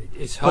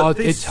 It's hard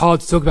to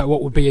talk about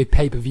what would be a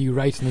pay-per-view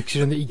rate and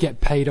considering that you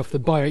get paid off the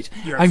buy rate.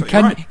 And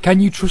can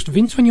you trust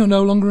Vince when you're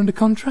no longer under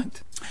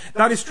contract?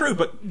 That is true,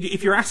 but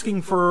if you're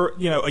asking for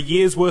a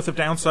year's worth of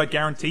downside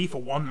guarantee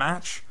for one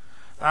match,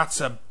 that's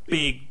a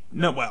big...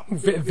 No, well...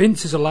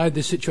 Vince has allowed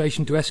this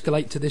situation to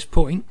escalate to this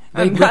point.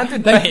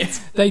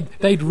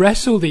 They'd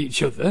wrestled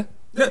each other.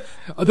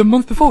 The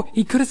month before,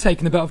 he could have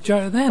taken the belt off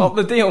Jarrett then. Well,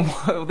 the deal...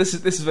 This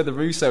is where the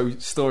Russo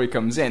story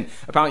comes in.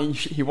 Apparently,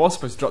 he was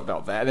supposed to drop the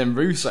belt there, and then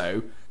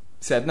Russo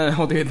said, no,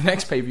 I'll do it the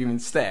next pay-per-view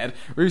instead.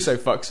 Russo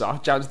fucks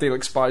off. Jarrett's deal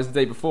expires the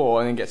day before,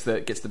 and then gets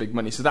the big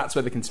money. So that's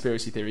where the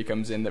conspiracy theory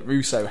comes in, that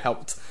Russo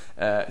helped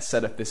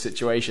set up this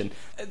situation.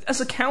 As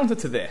a counter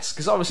to this,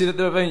 because obviously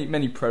there are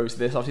many pros to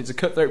this. Obviously, it's a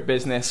cutthroat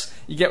business.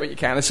 You get what you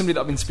can. As somebody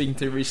that I've been speaking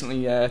to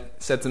recently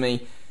said to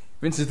me,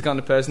 Vince is the kind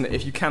of person that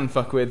if you can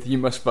fuck with, you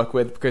must fuck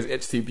with because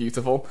it's too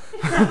beautiful.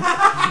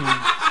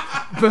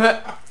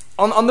 But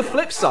on the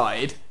flip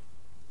side,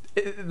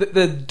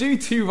 the do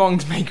two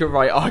wrongs make a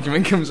right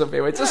argument comes up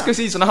here. Just because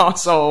he's an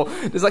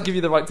arsehole, does that give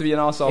you the right to be an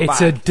arsehole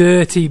back? It's a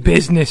dirty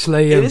business,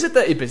 Liam. It is a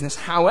dirty business.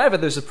 However,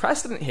 there's a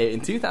precedent here in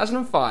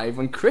 2005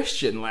 when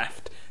Christian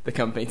left the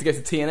company to go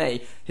to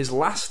TNA. His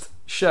last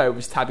show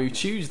was Taboo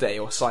Tuesday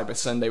or Cyber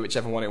Sunday,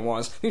 whichever one it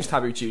was. I think it was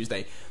Taboo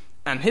Tuesday.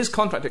 And his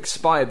contract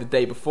expired the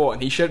day before,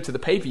 and he showed up to the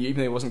pay-per-view even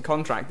though he wasn't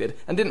contracted,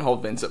 and didn't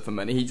hold Vince up for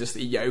money. He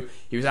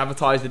was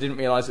advertised, they didn't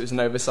realise it was an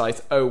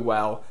oversight. Oh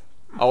well,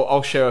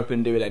 I'll show up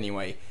and do it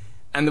anyway.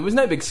 And there was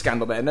no big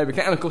scandal there, and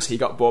of course he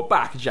got brought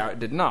back. Jarrett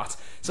did not.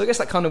 So I guess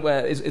that kind of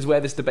is where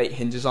this debate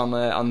hinges on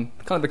kind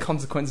of the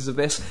consequences of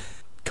this.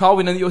 Carl,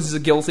 we know that yours is a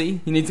guilty.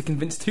 You need to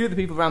convince two of the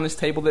people around this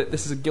table that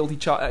this is a guilty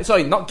charge.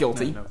 Sorry, not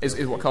guilty,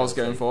 is what Carl's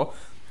going for.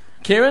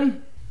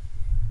 Kieran,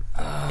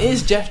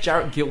 is Jeff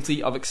Jarrett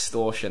guilty of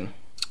extortion?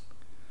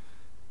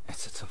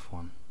 It's a tough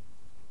one.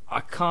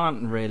 I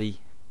can't really...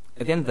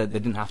 At the end of the day, they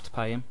didn't have to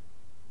pay him.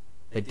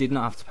 They did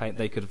not have to pay...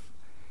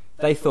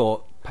 They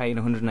thought paying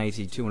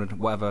 180, 200,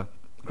 whatever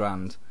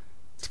grand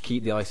to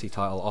keep the IC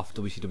title off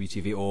WCW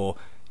TV or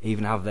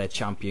even have their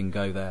champion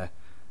go there,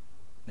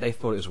 they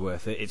thought it was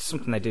worth it. It's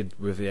something they did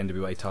with the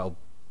NWA title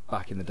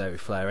back in the day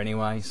with Flair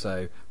anyway,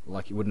 so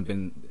like it wouldn't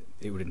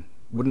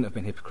have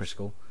been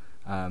hypocritical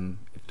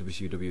if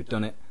WCW had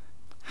done it.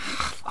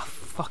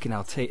 Fucking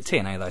hell,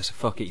 TNA though, so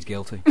fuck it, he's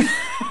guilty.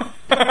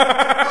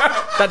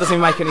 That doesn't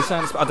even make any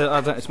sense, but I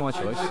don't, it's my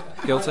choice.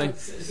 Guilty.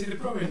 See, the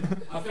problem is,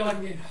 I feel like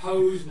I'm getting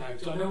hosed now,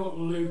 because I know what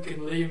Luke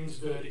and Liam's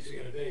verdicts are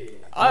going to be.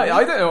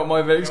 I don't know what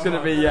my verdict's going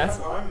to be yet.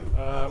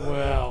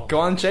 Well... Go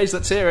on, Chase,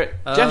 let's hear it.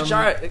 Jeff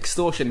Jarrett,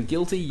 extortion,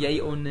 guilty,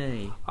 yay or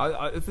nay?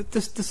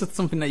 This is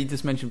something that you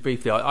just mentioned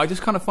briefly. I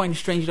just kind of find it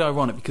strangely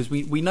ironic, because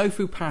we know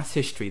through past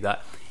history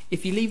that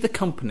if you leave the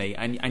company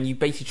and you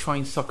basically try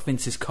and suck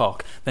Vince's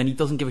cock, then he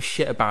doesn't give a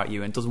shit about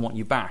you and doesn't want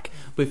you back.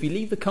 But if you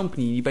leave the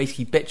company and you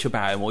basically bitch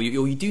about him or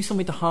you do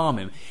something to harm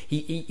him,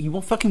 he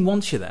fucking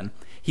wants you then.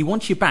 He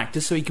wants you back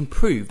just so he can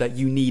prove that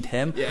you need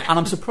him. Yeah. And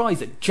I'm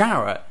surprised that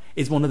Jarrett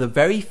is one of the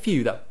very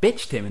few that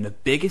bitched him in the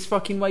biggest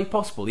fucking way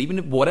possible, even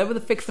if, whatever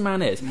the fix the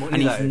man is, and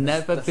he's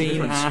never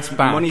been asked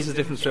back. Money's the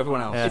difference to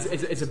everyone else. Yeah.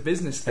 It's a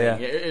business thing.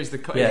 Yeah. It is the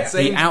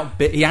He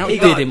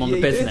outdid him on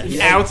the business.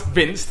 He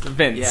out-Vinced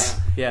Vince.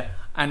 Yeah.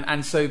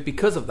 And so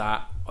because of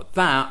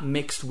that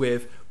mixed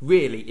with,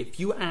 really, if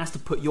you were asked to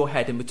put your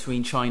head in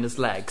between China's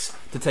legs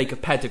to take a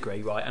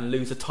pedigree, right, and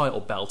lose a title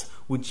belt,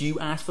 would you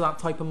ask for that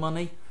type of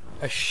money?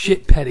 A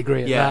shit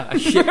pedigree at that. A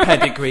shit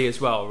pedigree as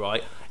well,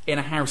 right? In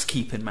a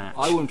housekeeping match.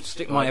 I wouldn't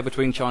stick my head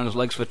between China's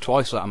legs for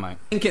twice that amount.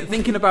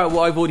 Thinking about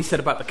what I've already said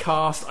about the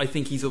cast, I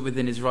think he's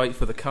within his right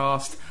for the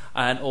cast,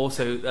 and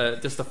also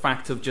just the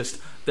fact of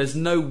there's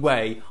no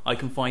way I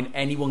can find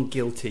anyone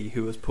guilty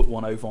who has put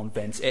one over on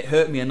Vince. It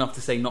hurt me enough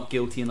to say not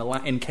guilty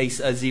in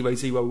case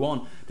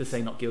 001 to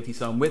say not guilty,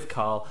 so I'm with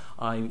Carl.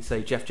 I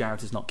say Jeff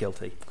Jarrett is not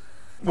guilty.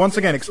 Once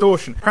again,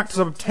 extortion. Practice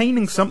of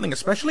obtaining something,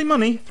 especially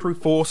money, through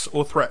force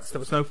or threats. There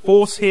was no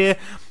force here.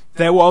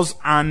 There was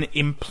an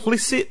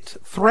implicit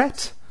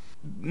threat,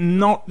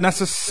 not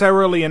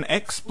necessarily an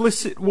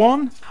explicit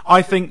one.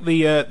 I think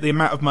the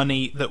amount of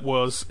money that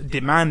was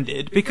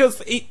demanded,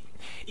 because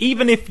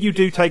even if you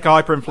do take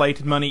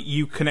hyperinflated money,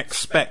 you can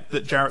expect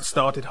that Jarrett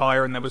started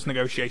higher and there was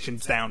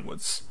negotiations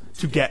downwards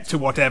to get to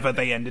whatever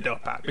they ended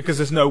up at, because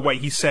there's no way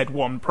he said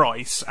one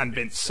price and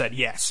Vince said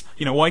yes.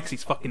 You know why? Because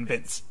he's fucking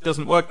Vince. It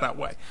doesn't work that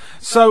way.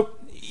 So,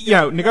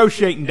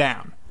 negotiating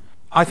down.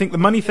 I think the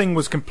money thing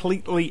was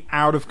completely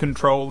out of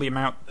control, the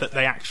amount that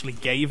they actually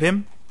gave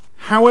him.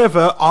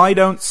 However, I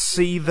don't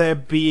see there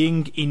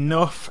being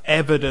enough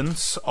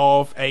evidence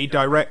of a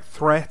direct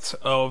threat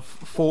of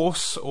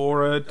force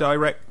or a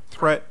direct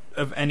threat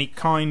of any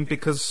kind,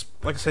 because,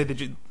 like I say,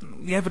 the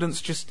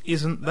evidence just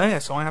isn't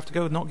there, so I have to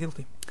go with not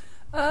guilty.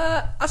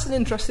 That's an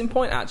interesting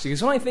point, actually,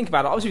 because when I think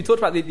about it, obviously we talked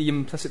about the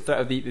implicit threat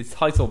of the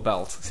title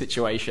belt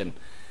situation.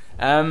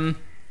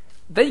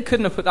 They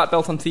couldn't have put that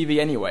belt on TV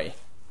anyway,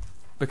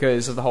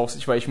 because of the whole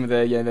situation with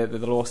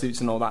the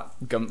lawsuits and all that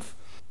gumph.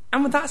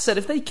 And with that said,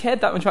 if they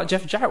cared that much about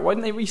Jeff Jarrett, why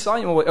didn't they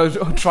re-sign him or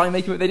try and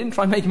make him? They didn't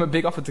try and make him a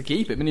big offer to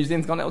keep him, and he's the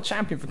Intercontinental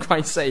Champion, for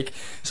Christ's sake.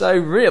 So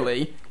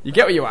really, you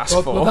get what you asked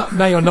for. Well, that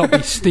may or not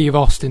be Steve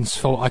Austin's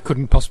fault. I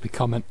couldn't possibly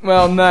comment.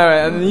 Well, no,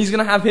 and he's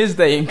going to have his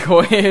day in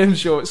court, I'm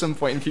sure, at some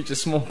point in future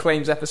Small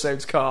Claims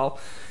episodes, Carl.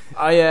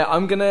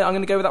 I'm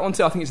gonna go with that one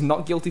too. I think it's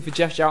not guilty for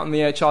Jeff Jarrett on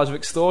the charge of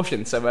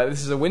extortion. So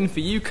this is a win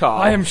for you,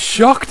 Carl. I am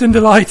shocked and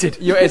delighted.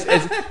 It's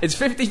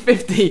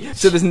 50-50.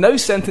 So there's no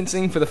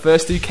sentencing for the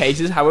first two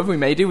cases. However, we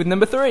may do with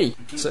number 3.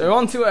 So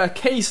on to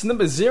case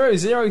number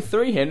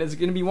 003 here. And there's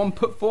going to be one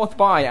put forth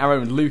by our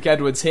own Luke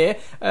Edwards here.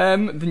 The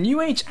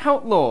New Age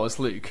Outlaws,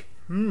 Luke.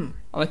 On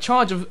a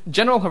charge of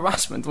general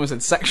harassment. I almost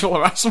said sexual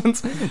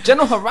harassment.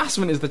 General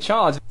harassment is the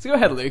charge. So go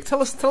ahead, Luke.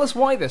 Tell us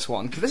why this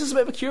one, because this is a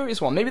bit of a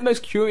curious one. Maybe the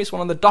most curious one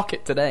on the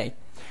docket today.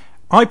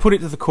 I put it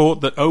to the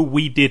court that,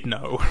 we did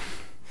know.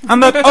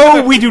 And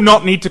that, we do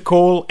not need to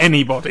call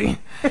anybody.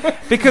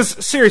 Because,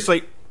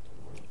 seriously,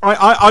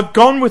 I've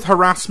gone with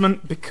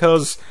harassment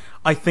because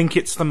I think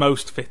it's the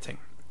most fitting.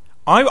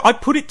 I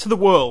put it to the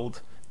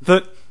world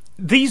that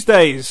these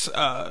days,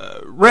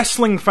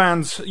 wrestling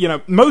fans,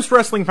 most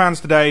wrestling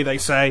fans today, they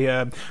say,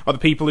 are the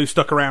people who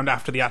stuck around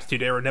after the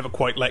Attitude Era and never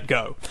quite let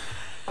go.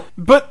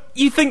 But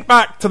you think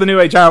back to the New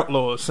Age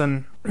Outlaws,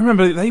 and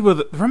remember they were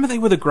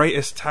the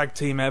greatest tag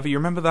team ever. You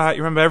remember that?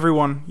 You remember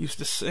everyone used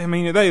to say,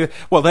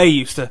 they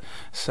used to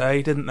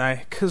say, didn't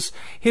they? Because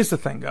here's the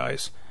thing,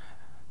 guys.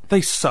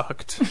 They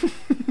sucked.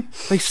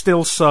 They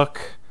still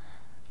suck.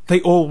 They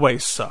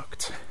always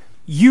sucked.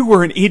 You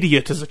were an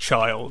idiot as a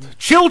child.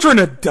 Children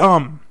are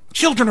dumb.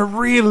 Children are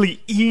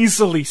really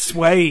easily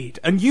swayed.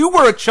 And you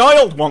were a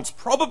child once,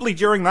 probably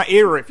during that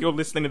era if you're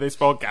listening to this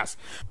podcast.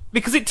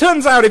 Because it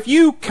turns out if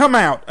you come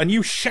out and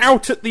you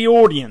shout at the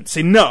audience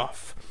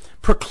enough,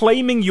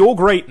 proclaiming your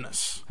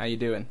greatness... How you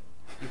doing?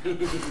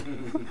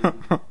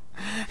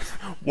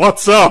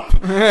 What's up?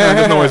 That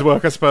doesn't always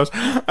work, I suppose.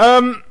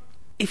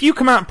 If you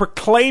come out and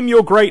proclaim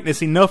your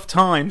greatness enough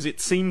times,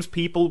 it seems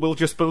people will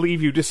just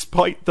believe you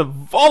despite the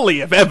volley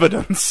of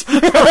evidence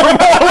from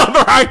all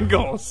other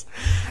angles.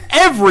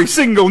 Every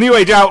single New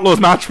Age Outlaws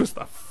match was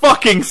the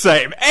fucking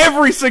same.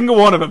 Every single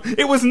one of them.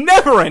 It was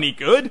never any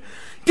good.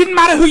 Didn't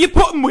matter who you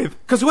put them with,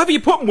 because whoever you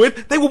put them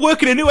with, they were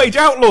working a New Age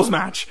Outlaws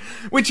match.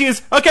 Which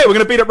is, okay, we're going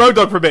to beat up Road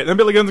Dogg for a bit, and then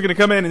Billy Gunn's going to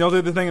come in and he'll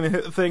do the thing and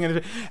hit the thing.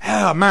 And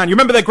oh man, you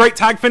remember their great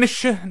tag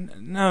finish?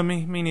 No,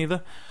 me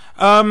neither.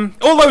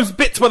 All those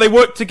bits where they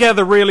worked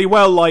together really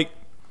well, like,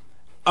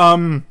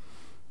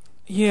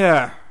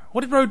 yeah.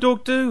 What did Road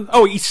Dogg do?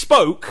 Oh, he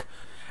spoke,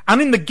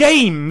 and in the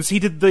games he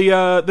did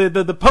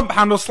the pump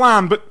handle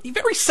slam, but he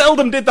very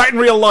seldom did that in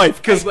real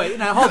life. Cause wait,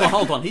 now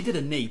hold on. He did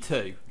a knee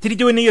too. Did he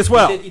do a knee as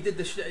well? He did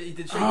the shaky He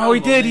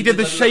did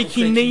the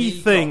shaky knee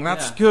thing.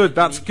 That's good.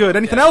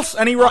 Anything else?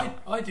 Any right?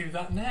 I do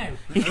that now.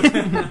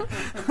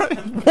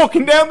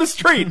 Walking down the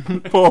street,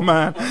 poor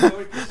man.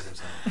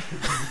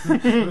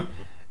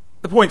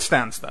 The point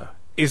stands, though,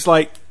 is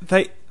like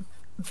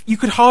you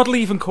could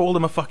hardly even call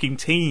them a fucking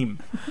team.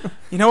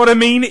 You know what I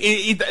mean?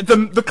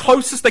 The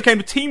closest they came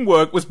to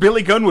teamwork was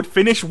Billy Gunn would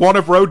finish one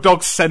of Road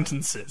Dogg's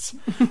sentences.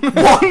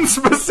 One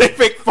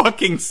specific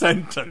fucking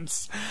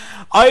sentence.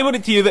 I put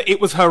it to you that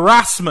it was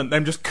harassment,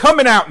 them just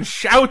coming out and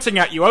shouting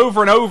at you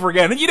over and over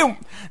again. And you don't...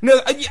 No,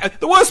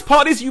 the worst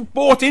part is you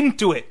bought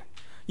into it.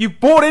 You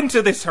bought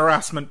into this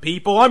harassment,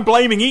 people. I'm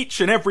blaming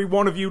each and every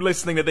one of you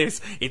listening to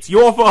this. It's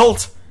your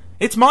fault.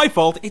 It's my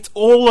fault. It's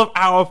all of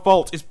our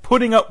fault, is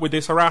putting up with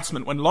this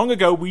harassment when long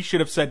ago we should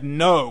have said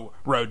no,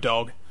 Road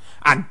Dogg.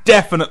 And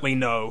definitely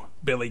no,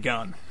 Billy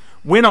Gunn.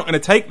 We're not going to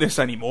take this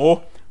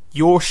anymore.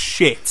 You're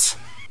shit.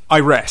 I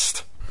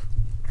rest.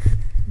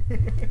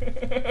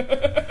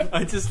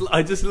 I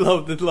just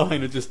love the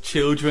line of just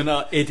children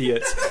are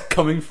idiots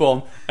coming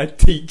from a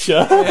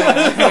teacher.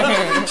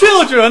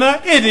 Children are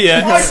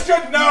idiots. I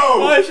should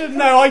know. I should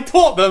know. I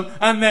taught them,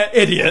 and they're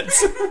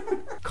idiots.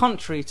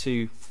 Contrary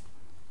to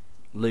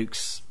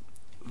Luke's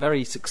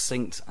very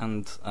succinct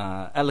and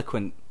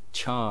eloquent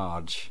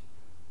charge,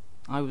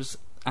 I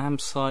am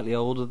slightly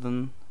older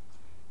than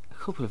a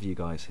couple of you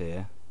guys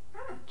here,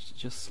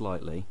 just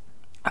slightly,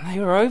 and they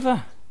were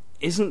over.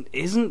 Isn't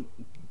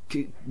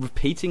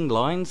repeating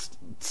lines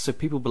so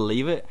people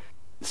believe it,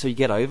 so you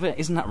get over it?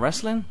 Isn't that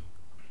wrestling?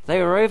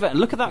 They were over, and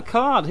look at that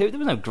card. There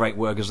was no great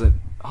workers,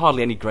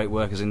 hardly any great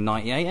workers in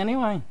 '98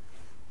 anyway.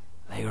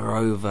 They were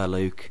over,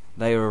 Luke.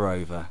 They were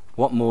over.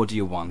 What more do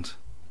you want?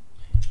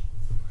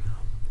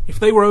 If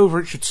they were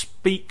over, it should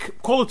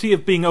speak... Quality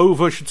of being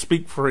over should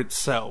speak for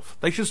itself.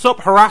 They should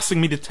stop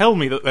harassing me to tell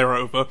me that they're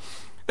over.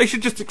 They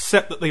should just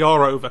accept that they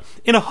are over,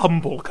 in a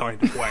humble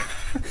kind of way.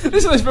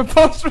 This is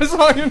preposterous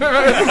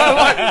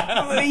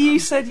argument. You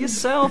said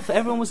yourself,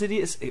 everyone was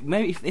idiots.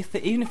 Maybe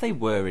even if they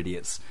were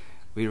idiots,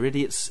 we were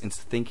idiots into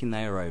thinking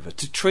they were over.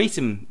 To treat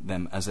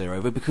them as they're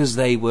over because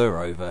they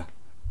were over.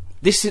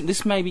 This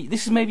is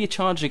maybe a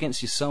charge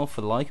against yourself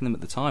for liking them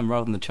at the time,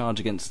 rather than a charge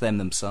against them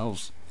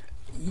themselves.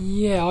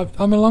 Yeah,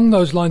 I'm along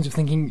those lines of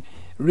thinking,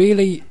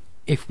 really,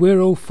 if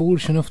we're all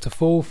foolish enough to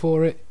fall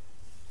for it,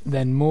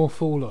 then more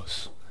fool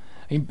us.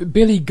 I mean,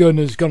 Billy Gunn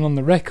has gone on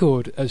the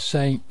record as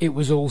saying it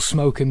was all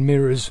smoke and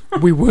mirrors,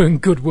 we weren't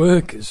good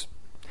workers.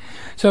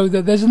 So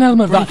there's an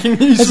element of that.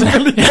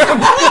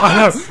 I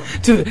know,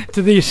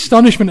 to the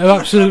astonishment of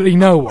absolutely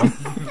no one,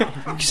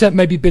 except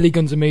maybe Billy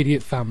Gunn's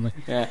immediate family.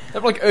 Yeah,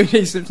 they're like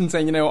O.J. Simpson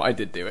saying, you know what, I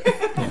did do it.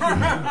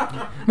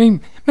 Yeah. I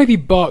mean, maybe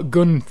Bart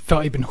Gunn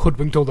felt he'd been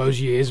hoodwinked all those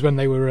years when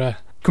they were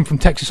come from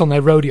Texas on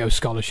their rodeo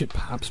scholarship,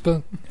 perhaps.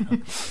 But, but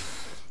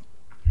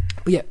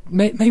yeah,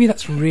 maybe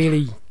that's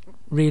really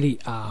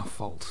our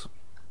fault,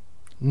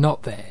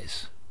 not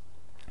theirs.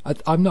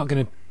 I'm not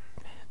going to...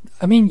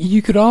 I mean,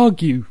 you could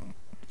argue,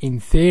 in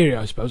theory,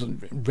 I suppose,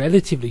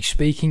 relatively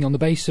speaking, on the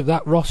basis of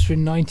that roster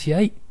in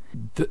 '98,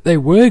 that they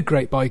were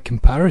great by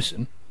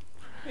comparison.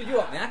 You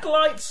want the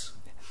Acolytes?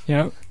 You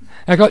know,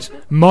 Acolytes,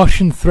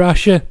 Martian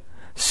Thrasher,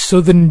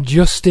 Southern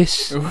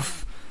Justice,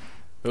 Oof.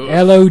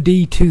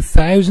 LOD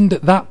 2000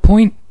 at that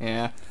point.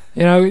 Yeah.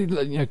 You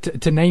know,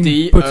 to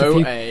name but a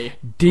few.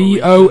 DOA.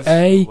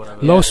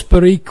 DOA, Los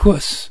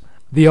Periquas,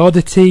 The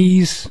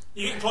Oddities.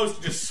 You get close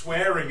to just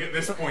swearing at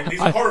this point.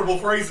 These are horrible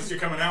phrases you're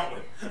coming out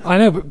with. I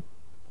know, but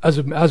as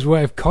a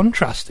way of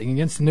contrasting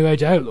against the New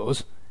Age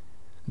Outlaws,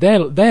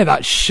 they're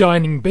that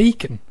shining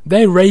beacon.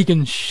 They're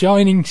Reagan's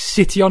shining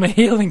city on a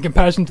hill in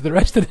comparison to the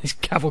rest of this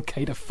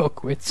cavalcade of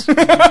fuckwits.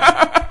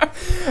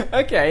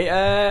 Okay,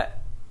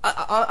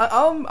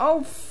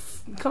 I'll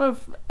kind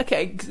of...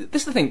 Okay,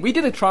 this is the thing. We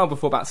did a trial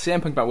before about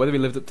CM Punk, about whether he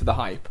lived up to the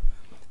hype.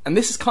 And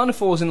this kind of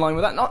falls in line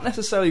with that. Not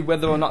necessarily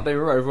whether or not they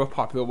were over or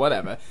popular or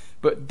whatever,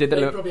 but did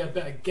they live... probably had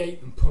better gait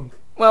than Punk.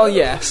 Well,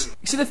 yes.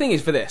 See, the thing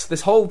is, for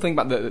this whole thing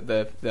about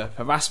the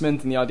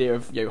harassment and the idea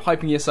of, you know,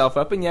 hyping yourself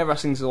up, and yeah,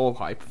 wrestling's all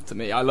hype to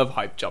me. I love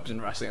hype jobs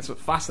in wrestling. That's what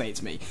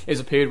fascinates me. It was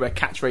a period where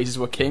catchphrases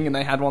were king, and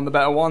they had one of the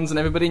better ones, and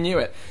everybody knew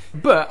it.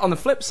 But on the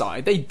flip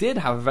side, they did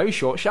have a very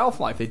short shelf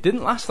life. They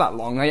didn't last that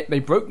long. They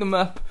broke them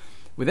up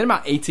within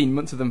about 18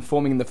 months of them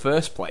forming in the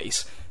first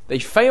place. They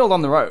failed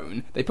on their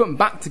own. They put them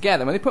back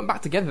together. When they put them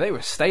back together, they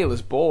were stale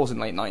as balls in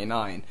late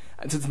 '99,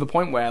 to the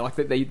point where like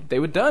they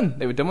were done.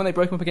 They were done when they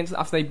broke them up against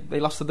after they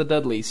lost to the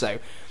Dudleys. So,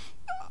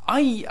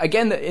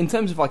 again, in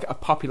terms of like a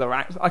popular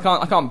act, I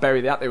can't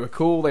bury that. They were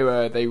cool. They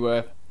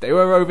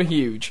were over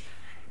huge.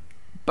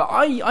 But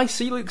I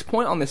see Luke's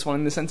point on this one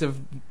in the sense of,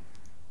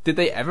 did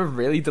they ever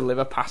really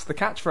deliver past the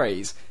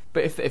catchphrase?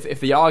 But if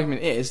the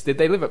argument is, did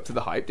they live up to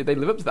the hype? Did they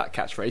live up to that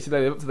catchphrase? Did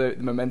they live up to the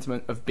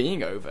momentum of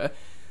being over?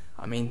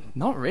 I mean,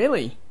 not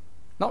really.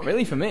 Not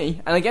really for me.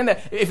 And again,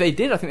 if they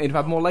did, I think they'd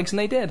have had more legs than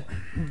they did.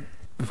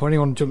 Before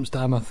anyone jumps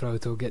down my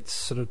throat or gets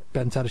sort of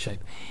bent out of shape,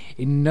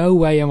 in no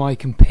way am I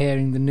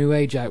comparing the New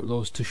Age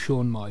Outlaws to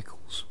Shawn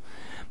Michaels.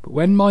 But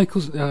when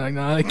Michaels...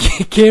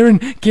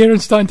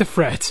 Kieran's starting to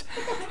fret.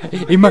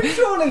 He might hit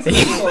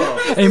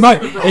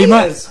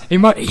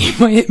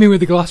me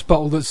with the glass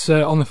bottle that's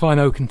on the fine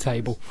oaken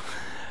table.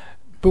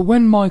 But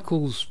when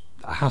Michaels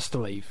has to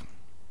leave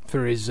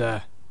for his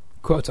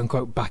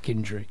quote-unquote back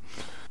injury,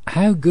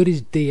 how good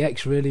is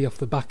DX really off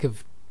the back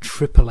of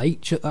Triple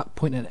H at that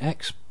point and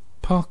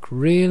X-Pac,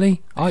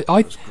 really. I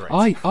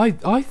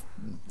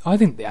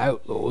think the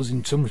Outlaws,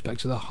 in some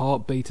respects, are the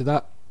heartbeat of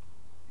that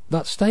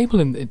stable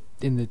in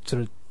the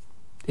sort of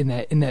in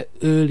their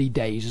early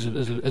days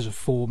as a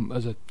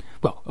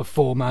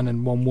four-man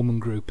and one-woman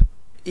group.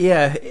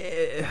 Yeah,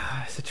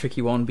 it's a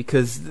tricky one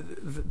because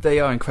they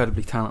are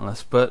incredibly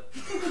talentless, but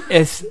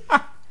it's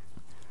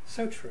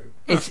so true.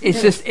 It's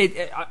just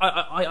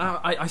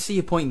I see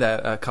your point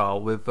there,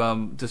 Carl. With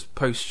just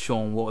post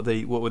Shawn, what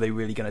were they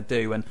really going to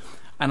do? And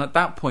at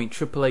that point,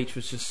 Triple H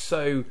was just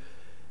so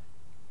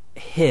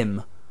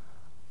him,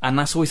 and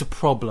that's always a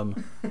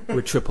problem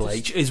with Triple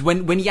H. Is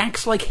when he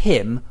acts like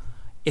him,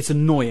 it's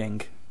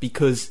annoying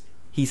because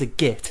he's a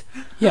git.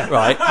 Yeah,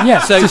 right.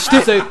 Yeah. To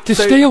steal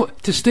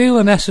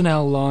an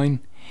SNL line,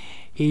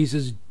 he's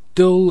as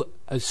dull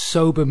as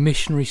sober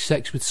missionary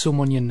sex with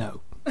someone you know.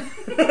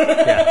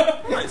 Yeah.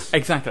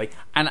 Exactly,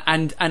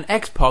 and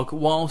X-Pac,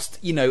 whilst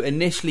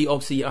initially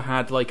obviously I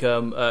had like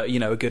a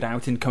good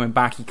outing coming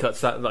back, he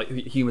cuts that like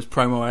humorous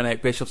promo on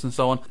Eric Bischoff's and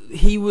so on.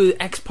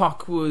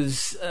 X-Pac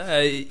was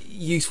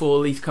useful,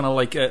 at least kind of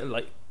like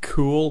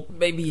cool.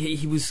 Maybe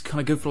he was kind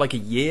of good for like a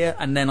year,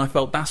 and then I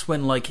felt that's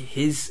when like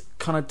his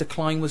kind of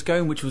decline was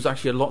going, which was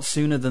actually a lot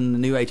sooner than the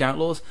New Age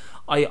Outlaws.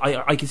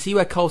 I can see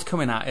where Carl's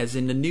coming at, as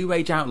in the New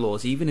Age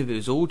Outlaws, even if it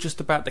was all just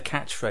about the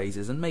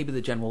catchphrases and maybe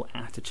the general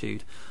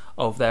attitude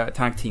of their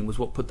tag team was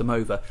what put them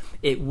over,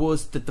 it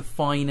was the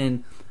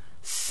defining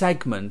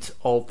segment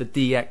of the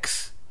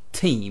DX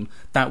team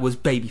that was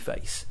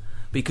babyface,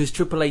 because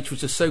Triple H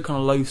was just so kind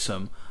of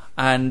loathsome.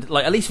 And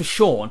like, at least for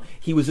Shawn,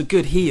 he was a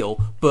good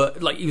heel,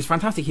 but like he was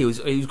fantastic. He was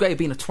great at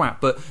being a twat,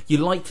 but you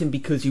liked him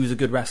because he was a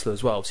good wrestler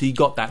as well. So you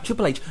got that.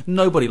 Triple H,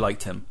 nobody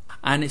liked him,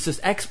 and it's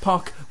just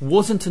X-Pac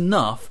wasn't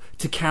enough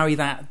to carry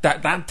that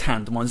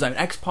tandem on his own.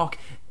 X-Pac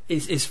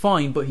is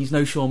fine, but he's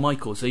no Shawn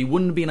Michaels, so he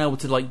wouldn't have been able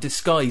to like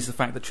disguise the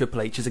fact that Triple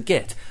H is a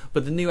git.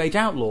 But the New Age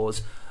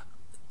Outlaws,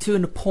 to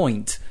a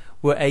point,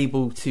 were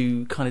able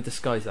to kind of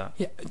disguise that.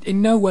 Yeah, in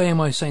no way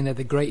am I saying they're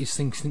the greatest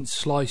thing since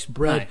sliced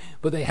bread, No.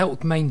 but they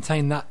helped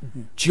maintain that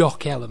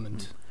jock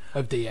element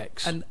of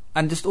DX.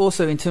 And just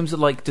also in terms of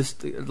like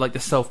just like the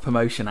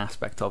self-promotion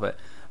aspect of it,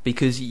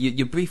 because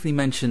you briefly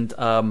mentioned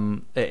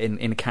in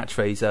a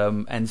catchphrase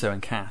Enzo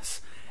and Cass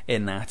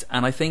in that,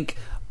 and I think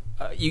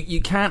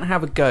you can't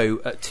have a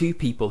go at two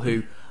people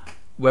who,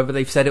 whether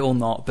they've said it or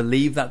not,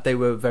 believe that they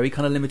were very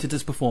kind of limited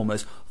as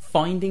performers,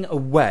 finding a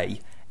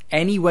way,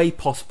 any way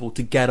possible,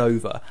 to get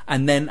over,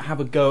 and then have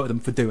a go at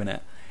them for doing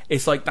it.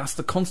 It's like that's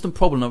the constant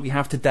problem that we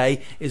have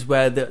today, is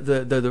where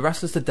the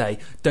wrestlers today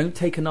don't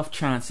take enough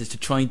chances to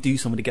try and do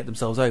something to get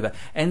themselves over.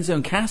 Enzo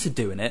and Cass are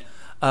doing it,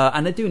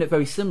 and they're doing it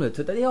very similar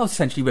to. They are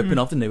essentially ripping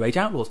off the New Age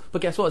Outlaws.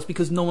 But guess what? It's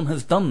because no one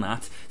has done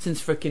that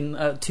since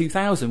frickin'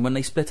 2000 when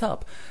they split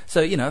up.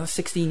 So that's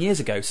 16 years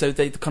ago. So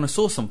they kind of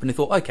saw something. They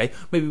thought, okay,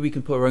 maybe we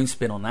can put our own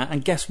spin on that.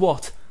 And guess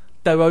what?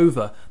 They're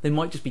over. They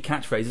might just be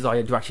catchphrases.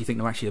 I do actually think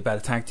they're actually a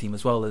better tag team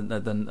as well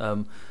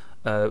than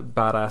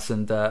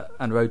Badass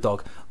and Road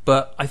Dogg.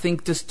 But I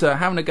think just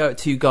having a go at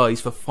two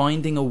guys for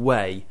finding a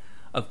way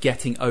of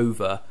getting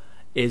over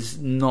is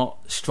not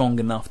strong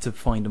enough to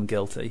find them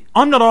guilty.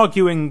 I'm not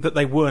arguing that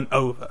they weren't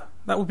over.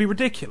 That would be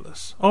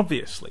ridiculous,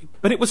 obviously.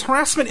 But it was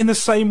harassment in the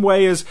same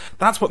way as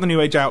that's what the New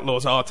Age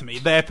Outlaws are to me.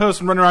 They're a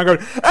person running around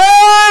going,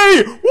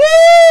 "Hey!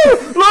 Woo!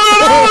 Look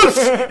at us!"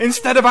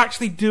 instead of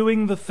actually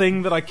doing the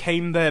thing that I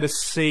came there to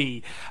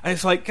see. And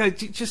it's like,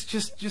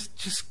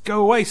 just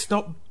go away.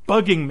 Stop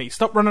bugging me.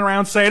 Stop running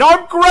around saying,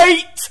 "I'm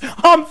great!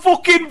 I'm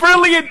fucking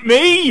brilliant,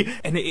 me!"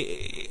 And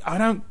I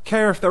don't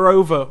care if they're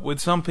over with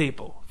some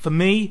people. For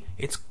me,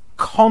 it's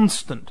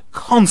constant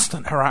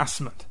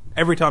harassment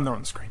every time they're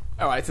on the screen.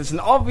 Alright, so it's an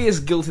obvious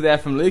guilty there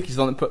from Luke. He's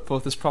the one that put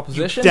forth this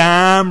proposition.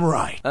 Damn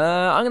right.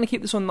 I'm going to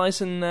keep this one nice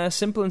and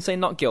simple and say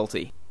not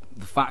guilty.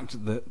 The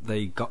fact that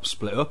they got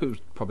split up, it was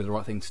probably the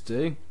right thing to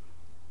do.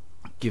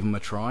 Give them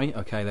a try.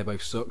 Okay, they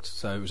both sucked,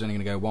 so it was only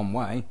going to go one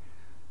way.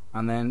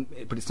 And then,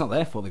 but it's not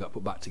their fault they got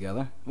put back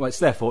together. Well, it's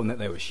their fault in that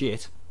they were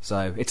shit.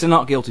 So it's a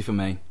not guilty for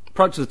me.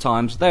 Product of the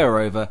times, they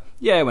were over.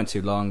 Yeah, it went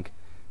too long.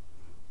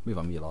 Move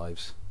on with your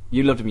lives.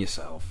 You loved them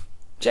yourself.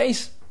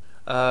 Jace?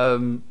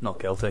 Not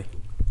guilty.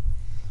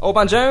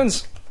 Orban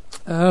Jones?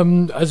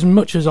 As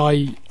much as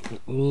I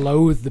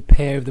loathe the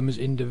pair of them as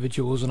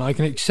individuals, and I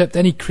can accept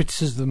any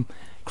criticism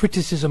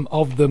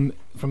of them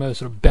from a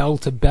sort of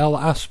bell-to-bell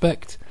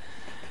aspect,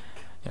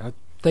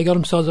 they got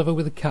themselves over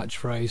with a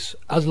catchphrase,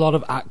 as a lot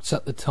of acts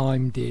at the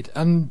time did.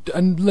 And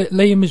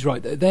Liam is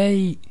right.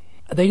 They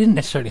didn't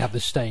necessarily have the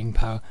staying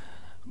power,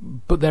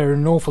 but there are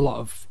an awful lot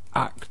of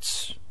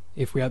acts.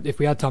 If we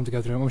had time to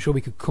go through them, I'm sure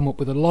we could come up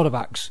with a lot of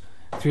acts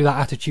through that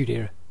Attitude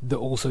Era that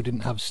also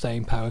didn't have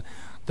staying power,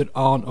 that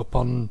aren't up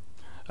on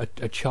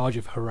a charge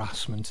of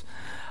harassment.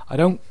 I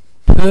don't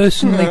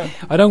personally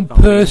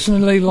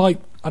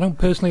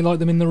like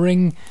them in the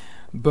ring,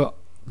 but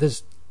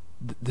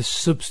the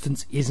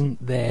substance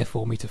isn't there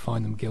for me to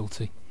find them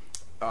guilty.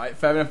 Alright,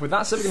 fair enough with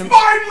that. So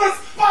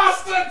Mindless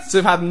bastards! So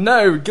we've had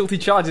no guilty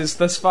charges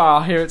thus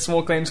far here at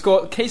Small Claims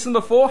Court. Case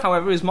number 4,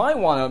 however, is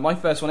my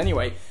first one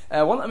anyway.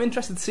 one that I'm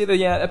interested to see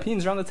the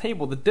opinions around the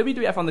table. The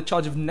WWF on the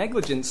charge of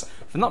negligence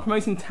for not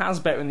promoting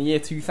Taz better in the year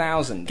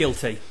 2000.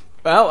 Guilty.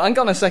 Well, hang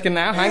on a second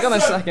now. Hang on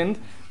a second.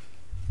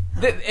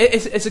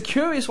 It's a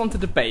curious one to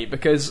debate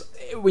because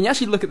when you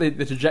actually look at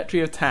the trajectory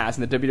of Taz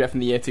and the WWF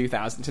in the year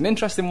 2000, it's an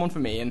interesting one for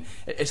me, and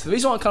it's the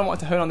reason why I kind of wanted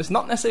to hone on this.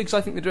 Not necessarily because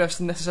I think the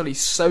WWF's necessarily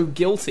so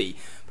guilty,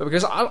 but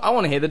because I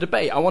want to hear the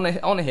debate. I want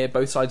to hear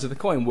both sides of the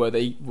coin. Were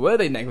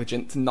they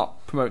negligent to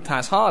not promote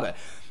Taz harder?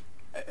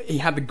 He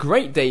had the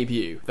great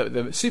debut,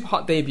 the super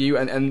hot debut,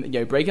 and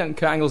breaking out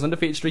Kurt Angle's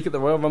undefeated streak at the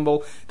Royal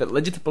Rumble that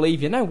led you to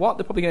believe, you know what,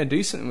 they're probably going to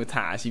do something with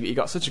Taz. He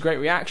got such a great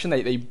reaction.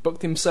 They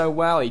booked him so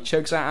well. He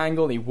chokes out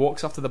Angle and he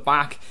walks off to the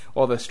back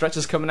while the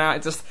stretcher's coming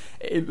out.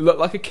 It looked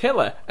like a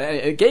killer, and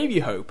it gave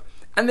you hope.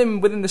 And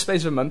then within the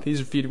space of a month,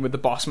 he's feuding with the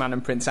Boss Man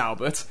and Prince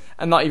Albert,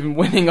 and not even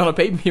winning on a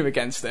pay-per-view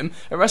against them.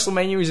 At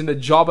WrestleMania, he's in the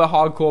Jobber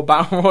Hardcore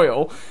Battle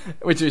Royal,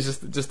 which is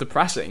just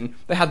depressing.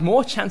 They had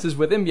more chances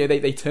with him.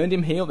 They turned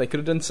him heel. They could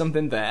have done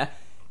something there.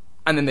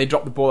 And then they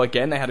dropped the ball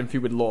again. They had him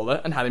feud with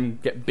Lawler and had him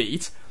get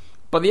beat.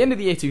 By the end of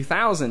the year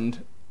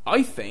 2000,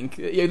 I think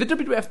the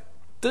WWF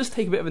does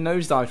take a bit of a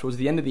nosedive towards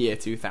the end of the year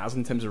 2000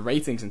 in terms of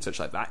ratings and such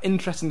like that.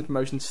 Interest in the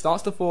promotion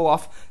starts to fall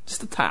off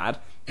just a tad.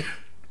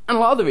 And a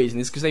lot of the reason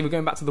is because they were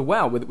going back to the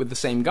well with the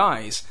same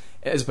guys,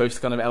 as opposed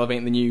to kind of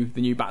elevating the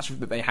new batch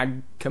that they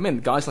had come in.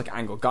 Guys like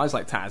Angle, guys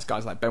like Taz,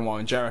 guys like Benoit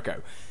and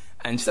Jericho.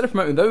 And instead of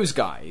promoting those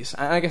guys,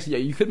 and I guess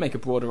you could make a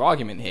broader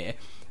argument here,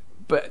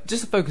 but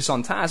just to focus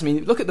on Taz, I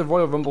mean, look at the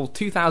Royal Rumble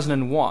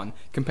 2001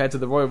 compared to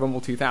the Royal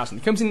Rumble 2000.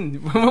 He comes in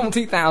Royal Rumble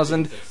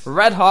 2000,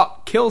 red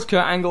hot, kills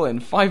Kurt Angle in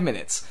 5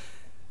 minutes.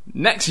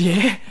 Next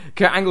year,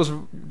 Kurt Angle's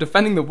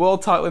defending the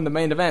world title in the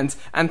main event,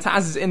 and Taz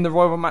is in the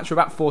Royal Rumble match for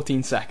about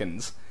 14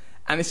 seconds.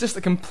 And it's just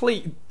a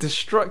complete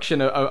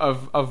destruction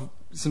of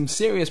some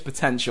serious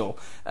potential.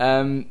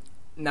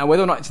 Now,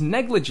 whether or not it's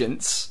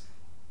negligence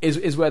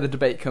is where the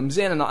debate comes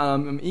in, and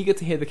I'm eager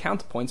to hear the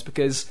counterpoints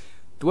because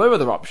there were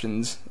other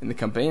options in the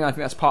company, and I think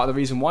that's part of the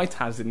reason why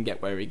Taz didn't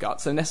get where he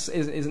got. So it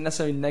isn't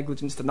necessarily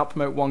negligence to not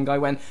promote one guy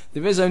when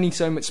there is only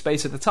so much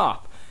space at the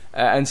top.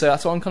 And so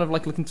that's why I'm kind of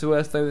like looking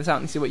to throw this out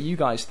and see what you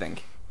guys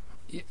think.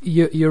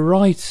 You're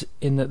right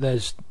in that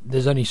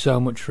there's only so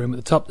much room at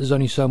the top. There's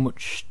only so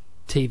much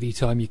TV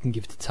time you can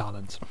give to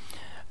talent,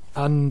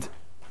 and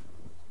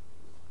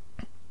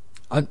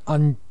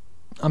I'm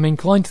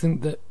inclined to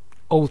think that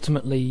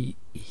ultimately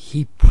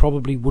he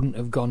probably wouldn't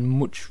have gone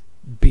much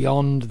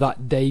beyond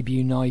that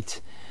debut night,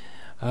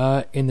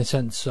 in the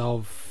sense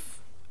of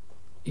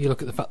you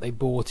look at the fact they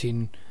brought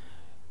in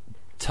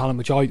talent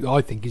which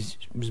I think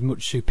was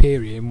much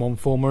superior in one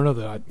form or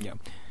another.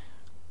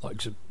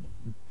 Like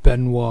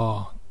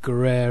Benoit,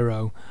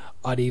 Guerrero.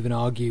 I'd even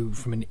argue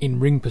from an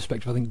in-ring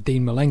perspective, I think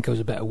Dean Malenko's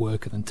a better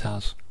worker than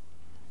Taz.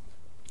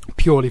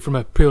 Purely from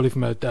a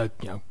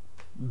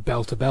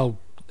bell-to-bell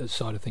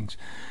side of things.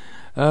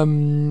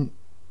 Then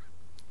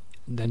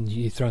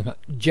you throw that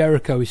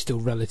Jericho is still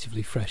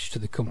relatively fresh to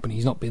the company.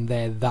 He's not been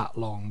there that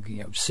long,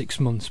 6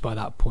 months by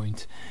that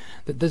point.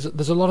 There's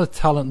a lot of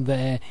talent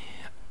there,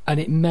 and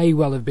it may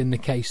well have been the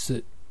case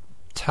that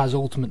Taz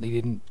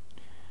ultimately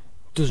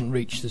doesn't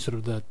reach the sort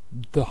of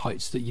the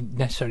heights that you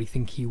necessarily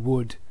think he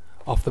would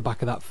off the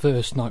back of that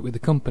first night with the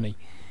company.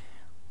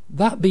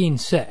 That being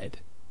said,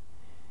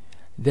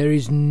 there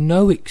is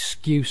no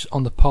excuse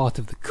on the part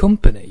of the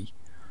company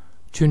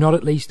to not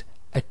at least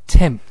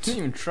attempt Didn't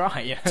even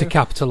try to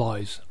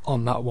capitalise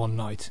on that one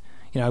night.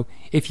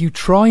 If you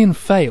try and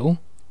fail,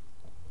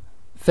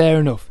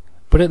 fair enough,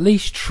 but at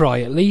least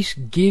try. At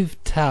least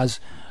give Taz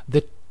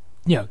the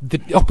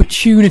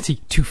opportunity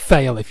to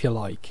fail, if you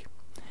like.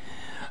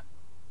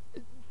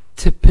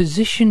 To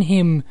position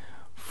him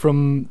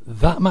from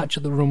that match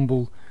at the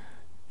Rumble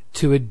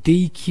to a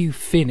DQ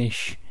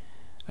finish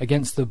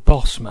against the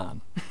Boss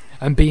Man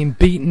and being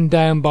beaten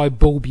down by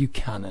Bull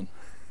Buchanan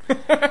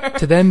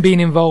to then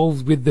being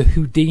involved with the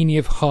Houdini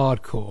of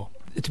hardcore.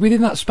 It's within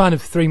that span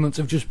of 3 months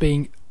of just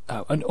being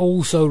and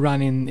also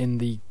ran in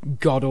the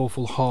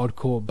god-awful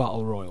hardcore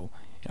battle royal.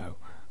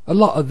 A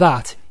lot of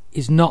that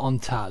is not on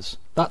Taz.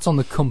 That's on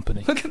the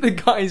company. Look at the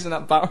guys in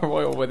that battle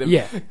royal with him.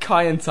 Yeah.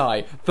 Kai and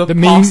Tai, the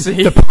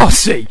posse. The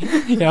posse.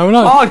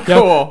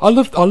 Hardcore.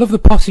 I love the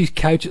posse's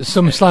couch at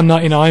SummerSlam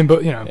 99,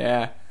 but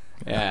Yeah.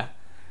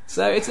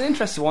 So it's an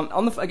interesting one.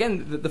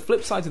 The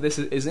flip side of this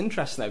is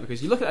interesting though,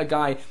 because you look at a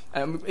guy.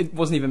 It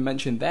wasn't even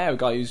mentioned there. A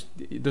guy who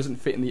doesn't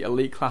fit in the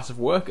elite class of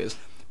workers.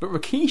 But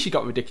Rikishi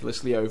got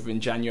ridiculously over in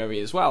January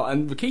as well.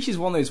 And Rikishi's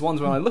one of those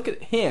ones when I look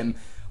at him,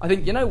 I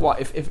think, you know what,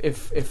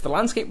 if the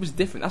landscape was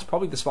different, that's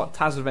probably the spot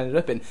Taz would have ended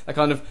up in. That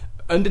kind of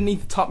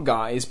underneath the top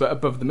guys, but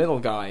above the middle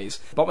guys.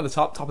 Bottom of the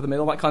top of the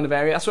middle, that kind of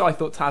area. That's where I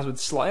thought Taz would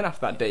slot in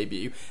after that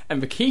debut. And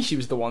Rikishi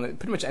was the one that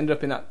pretty much ended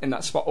up in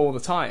that spot all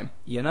the time.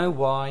 You know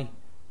why?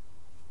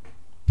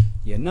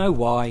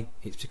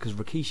 It's because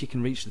Rikishi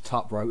can reach the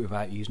top rope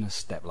without using a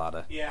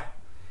stepladder. Yeah.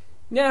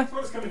 Yeah. That's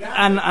what it's coming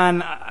down to.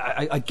 And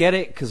I get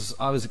it, because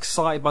I was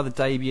excited by the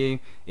debut.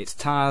 It's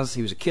Taz,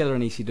 he was a killer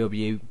in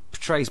ECW,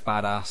 portrays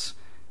badass,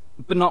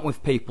 but not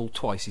with people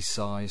twice his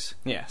size.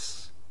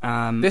 Yes.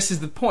 This is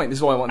the point. This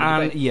is why I want to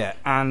and debate. yeah,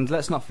 and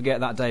let's not forget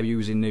that debut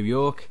was in New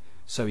York,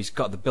 so he's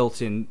got the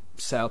built-in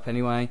setup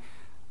anyway.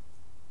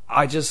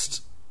 Was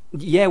he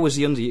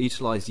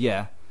underutilized?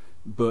 Yeah,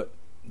 but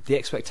the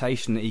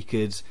expectation that he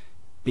could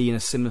be in a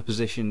similar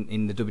position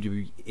in the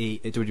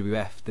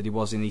WWF that he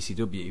was in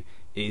ECW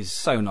is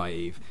so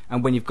naive.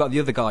 And when you've got the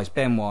other guys,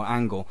 Benoit,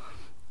 Angle,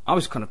 it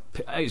was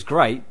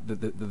great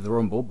the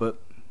Rumble,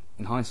 but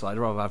in hindsight, I'd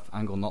rather have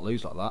Angle not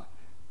lose like that.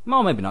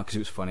 Well, maybe not because it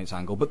was funny, it's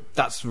Angle, but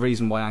that's the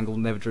reason why Angle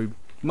never drew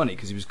money,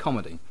 because he was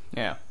comedy.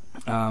 Yeah.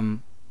 The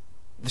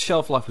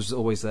shelf life was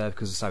always there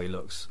because of how he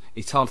looks.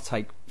 It's hard to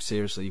take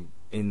seriously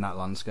in that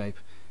landscape,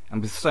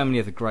 and with so many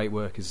other great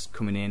workers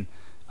coming in,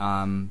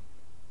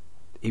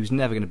 he was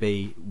never going to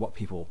be what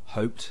people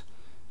hoped.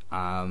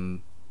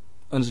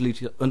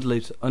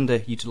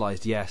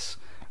 Underutilized, yes.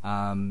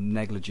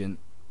 Negligent,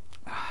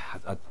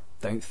 I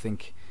don't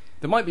think.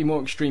 There might be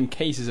more extreme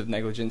cases of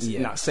negligence in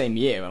Yeah. that same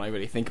year when I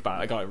really think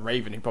about it. A guy like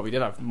Raven, who probably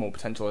did have more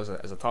potential as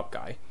a top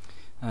guy.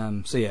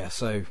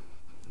 So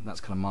that's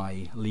kind of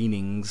my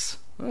leanings.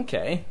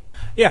 Okay.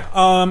 Yeah,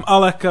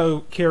 I'll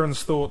echo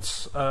Kieran's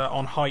thoughts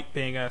on height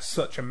being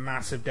such a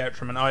massive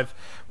detriment. I've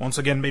once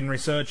again been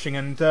researching,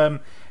 and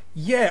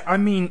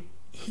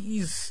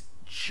he's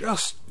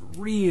just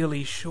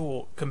really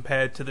short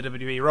compared to the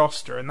WWE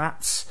roster, and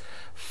that's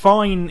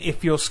fine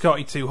if you're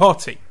Scotty 2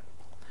 Hotty,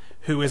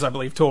 who is, I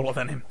believe, taller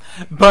than him.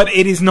 But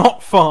it is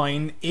not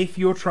fine if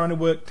you're trying to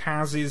work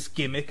Taz's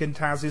gimmick and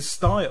Taz's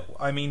style.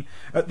 I mean,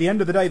 at the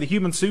end of the day, the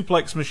Human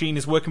Suplex Machine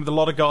is working with a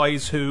lot of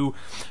guys who,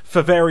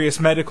 for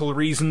various medical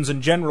reasons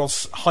and general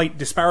height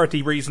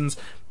disparity reasons,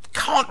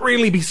 can't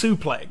really be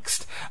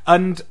suplexed.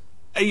 And,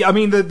 I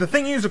mean, the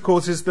thing is, of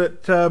course, is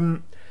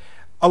that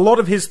a lot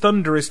of his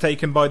thunder is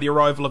taken by the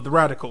arrival of the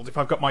Radicals, if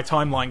I've got my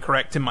timeline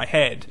correct in my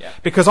head. Yeah.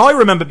 Because I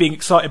remember being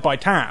excited by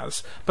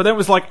Taz, but then it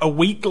was like a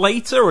week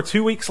later or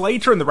 2 weeks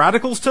later and the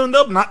Radicals turned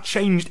up, and that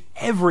changed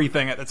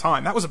everything at the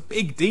time. That was a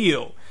big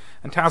deal.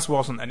 And Taz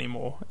wasn't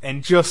anymore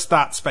in just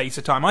that space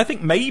of time. I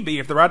think maybe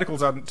if the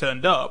Radicals hadn't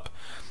turned up,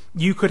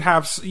 you could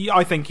have,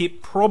 I think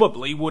it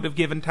probably would have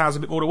given Taz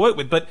a bit more to work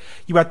with, but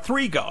you had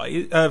 4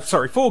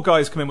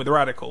 guys come in with the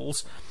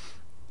Radicals.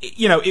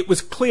 You know, it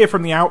was clear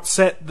from the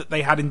outset that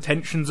they had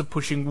intentions of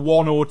pushing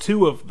 1 or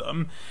 2 of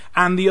them,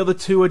 and the other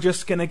 2 are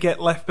just going to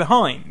get left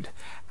behind.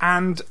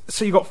 And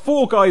so you've got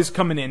 4 guys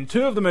coming in,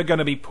 2 of them are going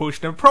to be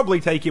pushed, and probably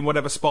taking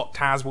whatever spot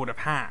Taz would have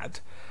had.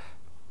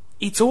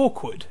 It's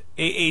awkward.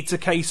 It's a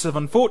case of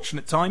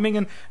unfortunate timing,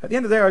 and at the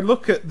end of the day, I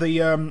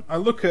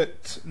look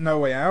at No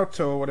Way Out,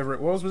 or whatever it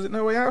was. Was it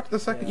No Way Out? The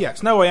second? Yeah,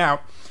 it's No Way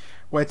Out,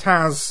 where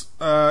Taz,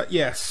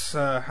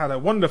 had a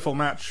wonderful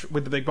match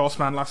with the Big Boss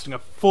Man lasting a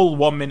full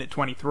 1 minute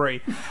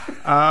 23.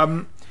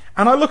 And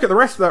I look at the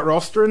rest of that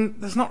roster,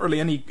 and there's not really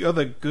any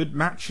other good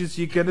matches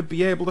you're going to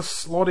be able to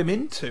slot him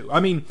into. I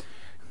mean,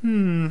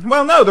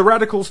 well, no, the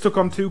Radicals took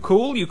on Too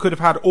Cool. You could have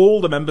had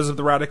all the members of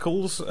the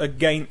Radicals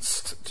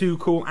against Too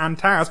Cool and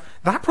Taz.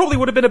 That probably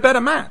would have been a better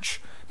match.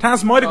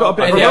 Taz might have got a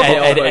bit of a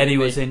rubber. Eddie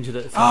was injured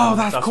at the time.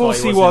 Oh, of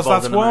course he was.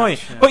 That's why.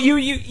 Match, yeah. But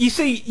you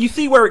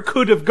see where it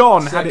could have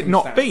gone had it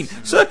not been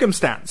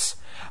circumstance.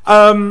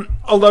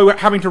 Although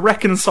having to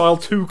reconcile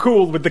Too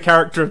Cool with the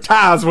character of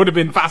Taz would have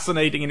been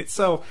fascinating in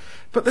itself.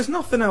 But there's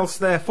nothing else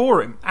there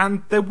for him,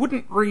 and there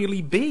wouldn't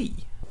really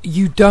be.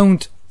 You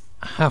don't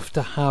have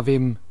to have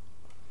him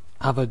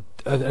have an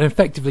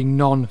effectively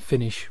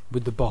non-finish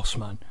with the Boss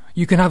Man.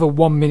 You can have a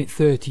 1 minute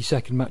 30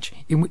 second match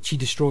in which he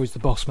destroys the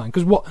Boss Man.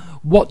 Because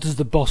what does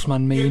the Boss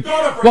Man mean?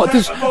 What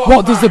does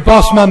the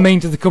Boss Man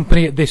mean to the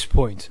company at this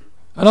point?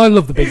 And I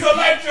love the big. He's a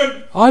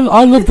legend. I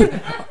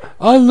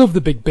love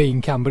the Big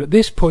Bean Can, but at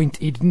this point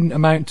he didn't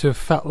amount to a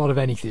fat lot of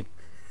anything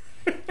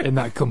in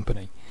that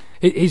company.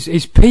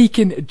 His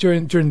peaking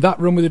during that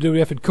run with the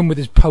WWF had come with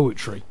his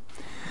poetry.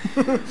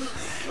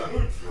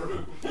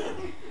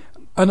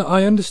 And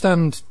I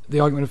understand the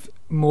argument of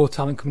more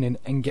talent coming in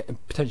and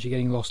potentially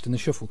getting lost in the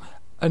shuffle.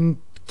 And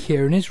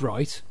Kieran is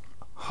right.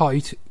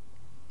 Height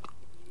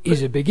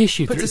is a big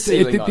issue. Put a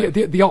ceiling on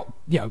it. The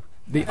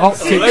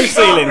optics.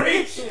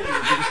 Ceiling.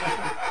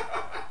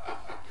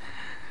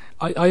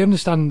 I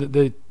understand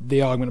that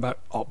the argument about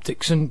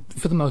optics, and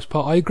for the most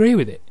part, I agree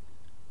with it.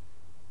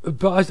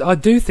 But I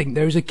do think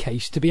there is a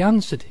case to be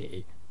answered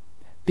here,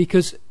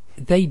 because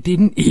they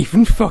didn't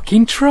even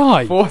fucking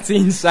try.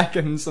 14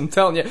 seconds, I'm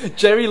telling you.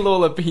 Jerry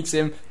Lawler beats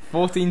him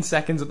 14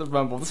 seconds at the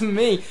Rumble. To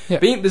me, Yeah.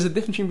 there's a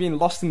difference between being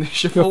lost in the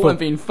shuffle Shuffle. and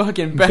being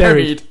fucking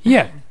buried.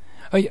 Yeah.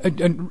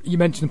 And you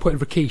mentioned the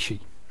point of Rikishi.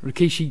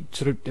 Rikishi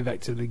sort of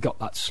effectively got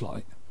that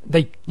slot.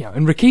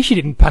 And Rikishi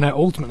didn't pan out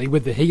ultimately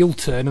with the heel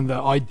turn and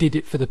the I did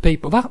it for the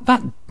people.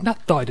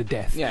 That died a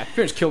death. Yeah,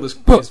 pretty much killed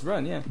his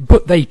run, yeah.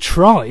 But they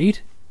tried.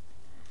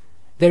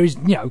 There is,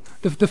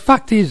 the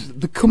fact is,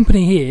 the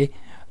company here,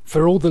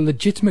 for all the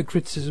legitimate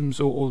criticisms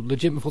or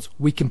legitimate faults,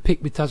 we can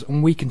pick with Taz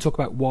and we can talk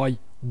about why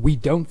we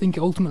don't think it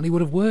ultimately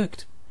would have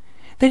worked.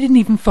 They didn't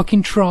even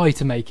fucking try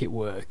to make it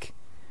work.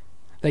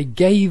 They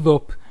gave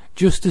up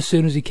just as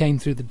soon as he came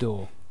through the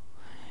door.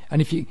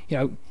 And if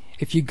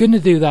you're going to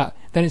do that,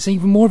 then it's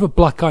even more of a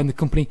black eye in the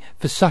company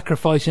for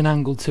sacrificing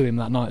Angle to him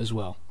that night as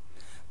well.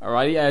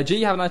 Alrighty, G,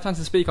 you haven't had time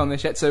to speak on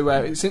this yet, so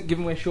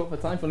given we're short for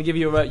time, I want to give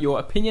you your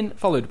opinion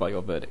followed by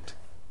your verdict.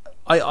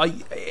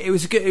 It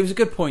was a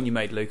good point you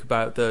made, Luke,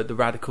 about the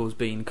Radicals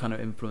being kind of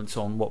influence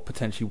on what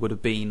potentially would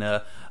have been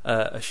not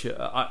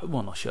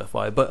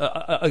surefire, but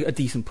a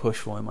decent push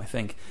for him. I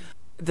think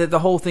the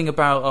whole thing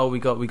about we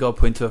got to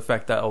put into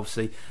effect that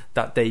obviously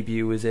that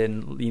debut is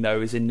in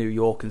New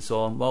York and so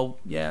on. Well,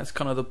 yeah, it's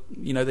kind of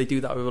they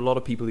do that with a lot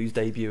of people who's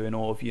debuting,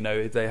 or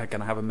if they're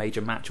going to have a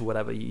major match or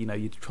whatever,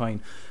 you try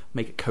and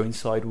make it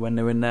coincide when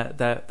they're in their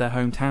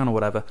hometown or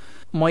whatever.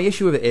 My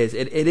issue with it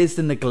is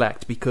the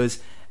neglect,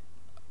 because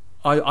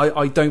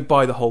I don't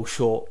buy the whole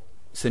short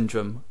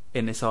syndrome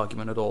in this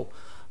argument at all,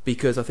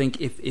 because I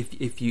think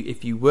if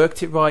you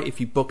worked it right,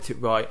 if you booked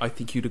it right, I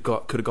think could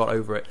have got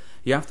over it.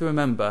 You have to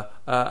remember,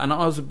 and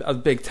I was a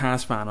big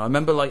Taz fan. I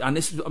remember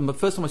the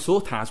first time I saw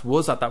Taz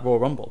was at that Royal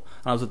Rumble,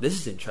 and I was like, this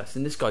is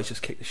interesting. This guy's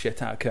just kicked the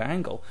shit out of Kurt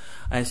Angle,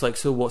 and it's like,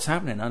 so what's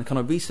happening? And I kind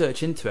of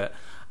research into it,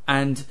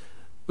 and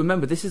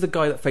remember, this is the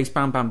guy that faced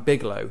Bam Bam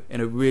Bigelow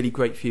in a really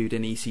great feud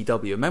in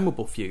ECW, a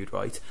memorable feud,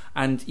 right?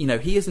 And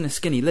he isn't a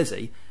skinny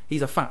Lizzie.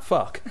 He's a fat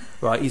fuck,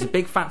 right? He's a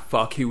big fat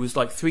fuck who was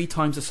like 3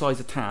 times the size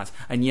of Taz,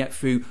 and yet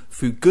through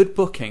good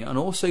booking and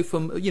also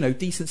from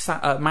decent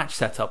match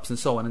setups and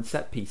so on and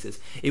set pieces,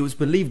 it was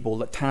believable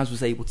that Taz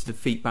was able to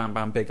defeat Bam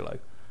Bam Bigelow.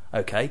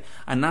 Okay,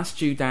 and that's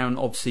due down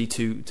obviously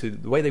to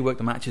the way they work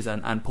the matches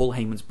and Paul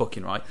Heyman's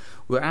booking, right?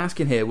 We're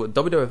asking here, what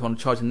WWF on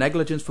charge of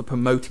negligence for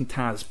promoting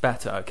Taz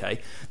better,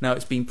 okay? Now,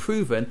 it's been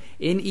proven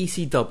in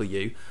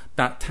ECW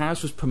that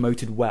Taz was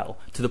promoted well,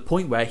 to the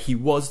point where he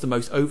was the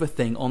most over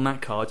thing on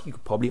that card. You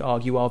could probably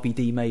argue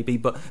RVD maybe,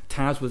 but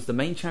Taz was the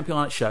main champion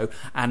on that show,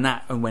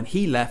 and when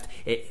he left,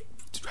 it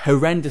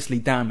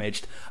horrendously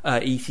damaged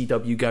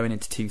ECW going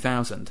into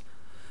 2000.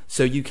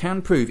 So you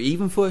can prove,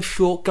 even for a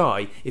short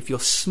guy, if you're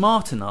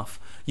smart enough,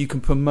 you can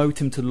promote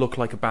him to look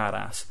like a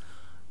badass.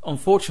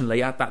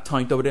 Unfortunately, at that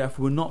time, WWF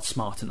were not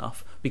smart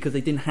enough, because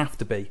they didn't have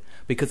to be.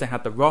 Because they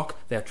had The Rock,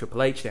 they had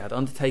Triple H, they had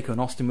Undertaker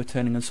and Austin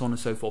returning and so on and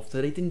so forth. So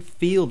they didn't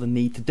feel the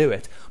need to do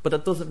it. But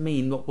that doesn't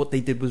mean that what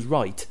they did was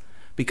right.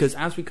 Because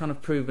as we kind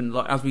of proven,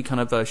 as we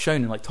kind of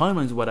shown in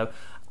timelines or whatever,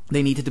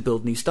 they needed to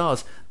build new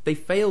stars. They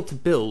failed to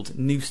build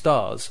new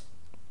stars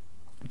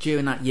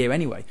during that year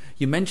anyway.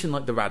 You mentioned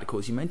the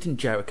Radicals, you mentioned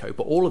Jericho,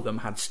 but all of them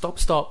had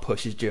stop-start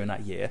pushes during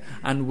that year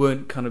and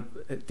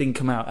didn't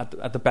come out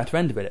at the better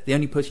end of it. The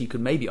only person you could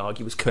maybe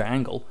argue was Kurt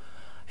Angle,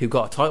 who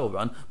got a title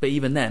run, but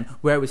even then,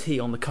 where was he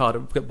on the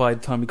card by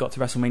the time we got to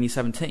WrestleMania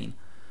 17?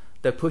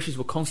 Their pushes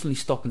were constantly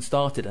stop and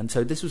started, and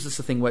so this was just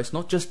a thing where it's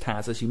not just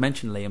Taz, as you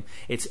mentioned, Liam,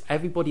 it's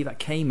everybody that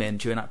came in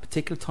during that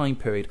particular time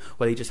period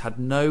where they just had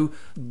no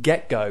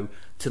get-go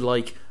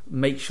to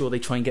make sure they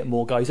try and get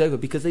more guys over,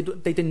 because they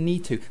didn't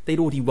need to. They'd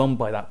already won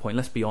by that point,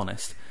 let's be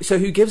honest. So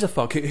who gives a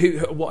fuck?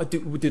 What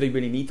do they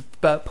really need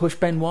to push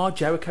Benoit,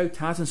 Jericho,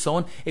 Taz and so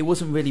on? It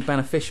wasn't really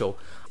beneficial.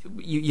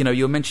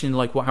 You're mentioning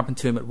what happened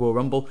to him at Royal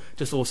Rumble,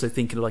 just also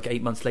thinking of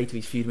 8 months later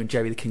he's feuding with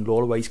Jerry the King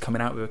Lawler, where he's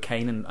coming out with a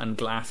cane and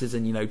glasses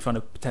and trying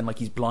to pretend like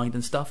he's blind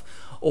and stuff.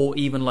 Or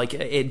even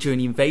during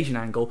the Invasion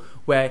angle,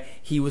 where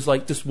he was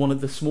just one of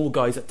the small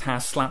guys that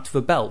Taz slapped for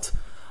the belt.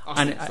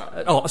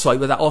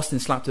 That Austin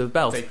slapped to the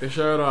belt. Take the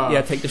shirt off.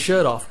 Yeah, take the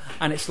shirt off.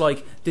 And it's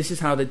this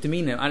is how they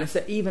demean him. And it's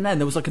that even then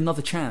there was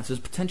another chance. There's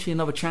potentially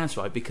another chance,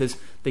 right? Because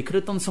they could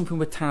have done something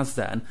with Taz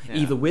then,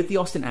 either with the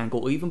Austin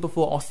angle, or even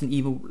before Austin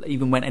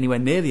even went anywhere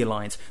near the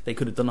alliance. They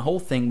could have done a whole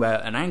thing where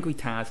an angry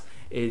Taz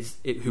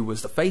who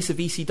was the face of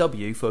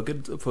ECW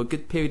for a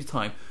good period of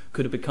time,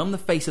 could have become the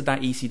face of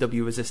that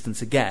ECW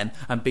resistance again,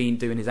 and been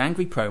doing his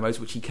angry promos,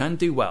 which he can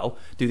do well,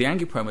 do the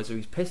angry promos where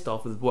he's pissed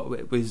off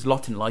with his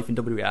lot in life in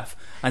WWF,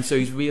 and so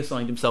he's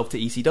reassigned himself to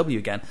ECW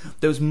again.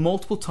 There was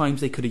multiple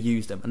times they could have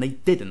used him, and they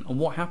didn't. And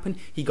what happened?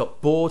 He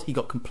got bored, he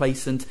got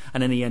complacent,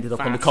 and then he ended up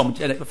on the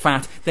commentary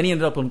Then he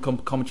ended up on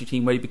the commentary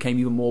team, where he became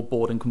even more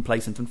bored and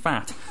complacent and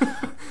fat.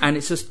 And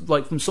it's just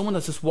from someone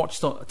that's just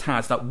watched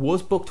Taz, that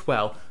was booked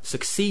well,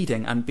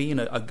 succeeding and being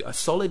a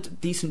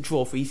solid, decent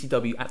draw for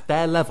ECW at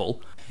their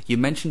level. You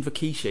mentioned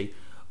Rikishi.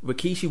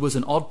 Rikishi was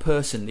an odd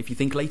person. If you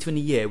think later in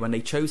the year, when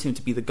they chose him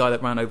to be the guy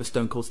that ran over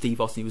Stone Cold Steve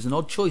Austin, he was an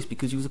odd choice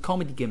because he was a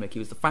comedy gimmick. He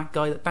was the fat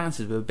guy that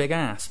dances with a big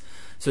ass.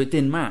 So it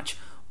didn't match.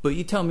 But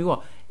you tell me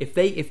what, if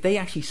they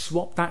actually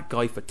swapped that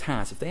guy for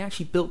Taz, if they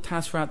actually built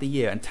Taz throughout the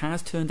year, and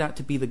Taz turned out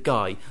to be the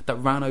guy that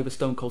ran over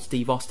Stone Cold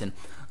Steve Austin,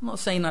 I'm not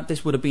saying that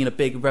this would have been a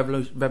big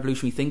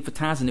revolutionary thing for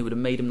Taz and it would have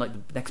made him the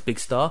next big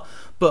star,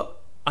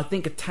 but I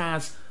think a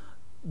Taz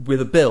with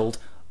a build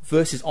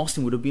versus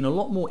Austin would have been a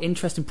lot more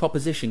interesting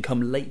proposition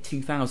come late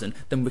 2000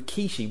 than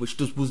Rikishi, which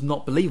just was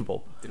not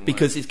believable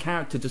because his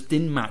character just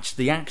didn't match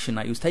the action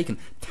that he was taking.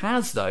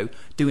 Taz, though,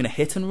 doing a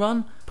hit and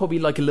run, probably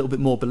a little bit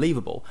more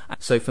believable.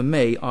 So for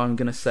me, I'm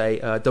going to say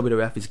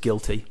WWF is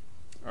guilty.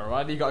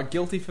 Alright, you got a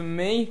guilty for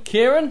me.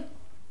 Kieran?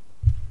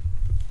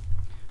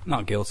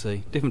 Not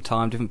guilty. Different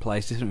time, different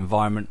place, different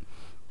environment,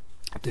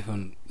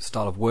 different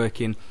style of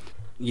working.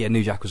 Yeah,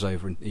 New Jack was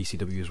over in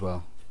ECW as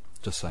well.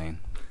 Just saying.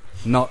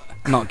 Not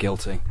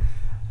guilty.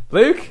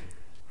 Luke?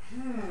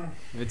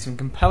 With some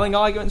compelling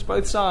arguments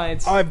both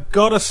sides. I've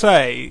got to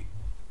say,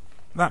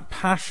 that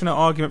passionate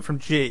argument from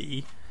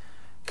G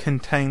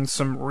contains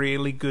some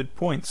really good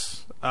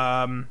points.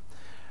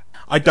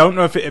 I don't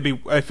know if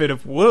it'd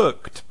have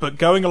worked, but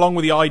going along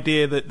with the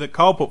idea that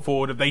Carl put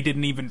forward if they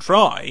didn't even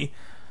try,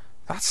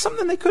 that's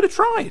something they could have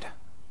tried.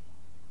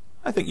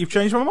 I think you've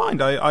changed my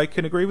mind. I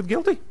can agree with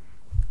guilty.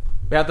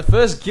 We had the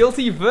first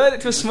guilty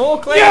verdict for small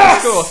claims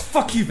Yes! score.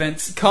 Fuck you,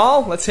 Vince.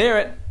 Carl, let's hear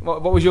it.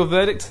 What was your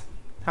verdict?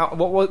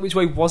 Which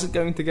way was it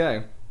going to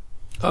go?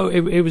 Oh,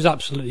 it was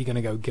absolutely going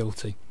to go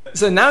guilty.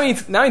 So now you need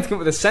to come up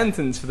with a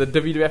sentence for the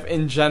WWF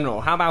in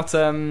general. How about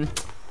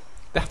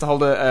they have to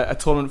hold a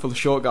tournament full of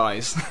short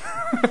guys?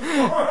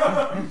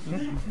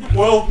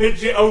 World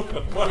Midget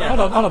Open. Hold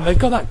on, they've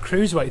got that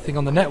cruiserweight thing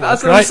on the network,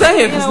 That's what right? I'm saying.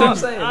 You That's know what I'm what?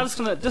 saying. I'm just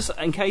gonna, just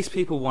in case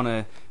people want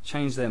to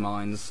change their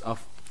minds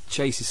off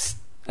Chase's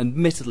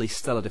admittedly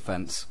stellar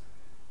defence.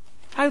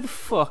 How the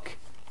fuck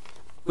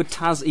would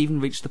Taz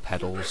even reach the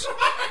pedals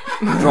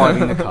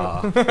driving the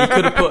car?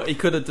 He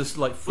could have just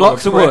like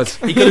Blocks of wood.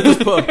 He could have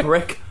just put a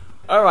brick.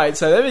 All right,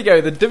 so there we go.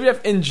 The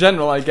WWF in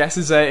general, I guess,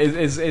 is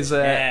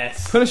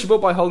Yes. punishable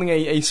by holding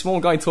a small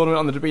guy tournament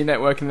on the WWE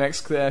Network in the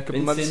next couple of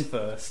Vince months. in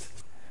first.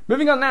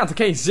 Moving on now to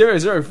case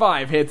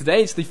 005 here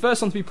today. It's the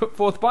first one to be put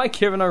forth by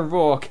Kieran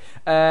O'Rourke.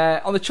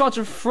 On the charge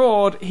of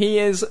fraud, he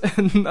is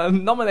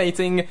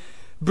nominating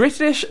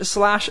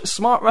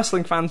British/smart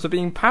wrestling fans for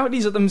being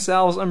parodies of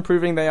themselves and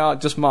proving they are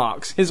just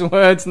marks. His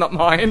words, not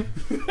mine.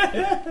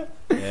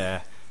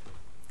 Yeah.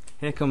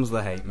 Here comes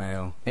the hate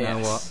mail. You know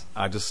Yes. what?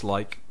 I just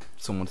like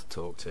someone to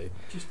talk to.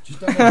 Just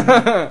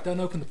don't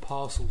open the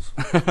parcels.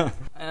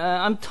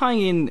 I'm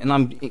tying in, and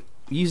I'm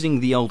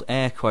using the old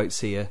air quotes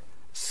here,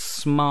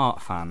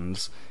 smart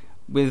fans,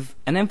 with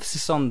an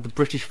emphasis on the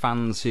British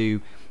fans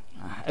who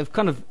have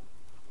kind of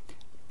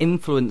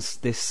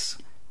influenced this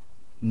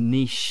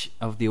niche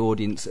of the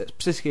audience,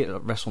 particularly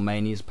at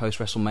WrestleManias,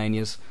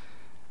 post-WrestleManias,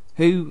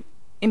 who,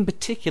 in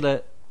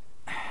particular,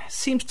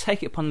 seem to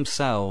take it upon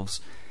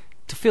themselves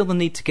to feel the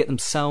need to get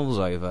themselves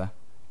over.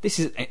 This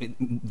is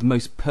the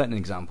most pertinent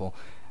example.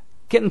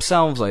 Get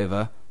themselves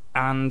over,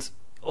 and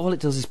all it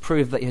does is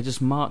prove that you're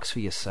just marks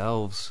for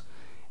yourselves.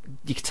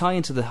 You can tie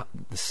into the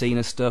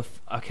Cena stuff.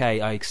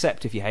 Okay, I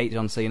accept if you hate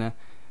John Cena,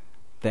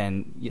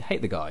 then you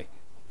hate the guy.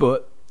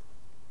 But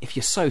if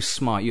you're so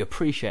smart, you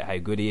appreciate how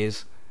good he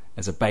is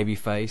as a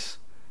babyface.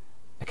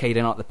 Okay, you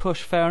don't like the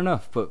push, fair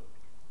enough, but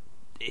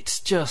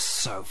it's just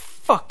so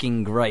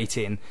fucking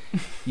grating.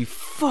 You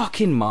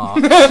fucking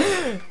marks.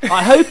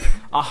 I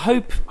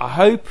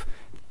hope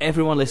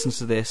everyone listens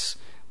to this.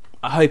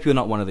 I hope you're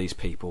not one of these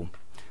people.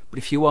 But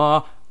if you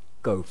are,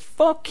 go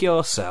fuck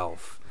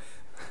yourself.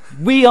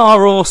 We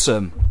are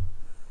awesome.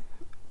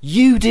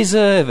 You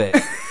deserve it.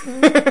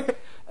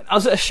 I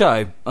was at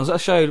a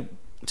show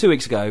 2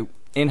 weeks ago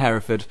in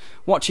Hereford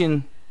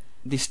watching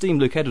the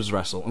esteemed Luke Edwards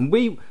wrestle, and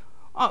we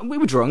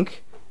were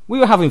drunk. We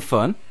were having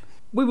fun.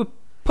 We were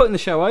putting the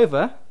show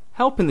over,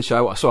 helping the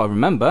show. So I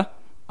remember.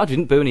 I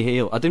didn't boo any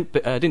heel. I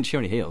didn't cheer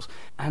any heels.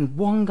 And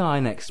one guy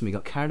next to me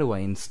got carried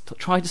away and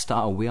tried to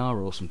start a "We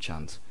Are Awesome"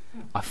 chant.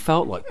 I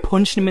felt like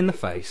punching him in the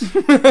face.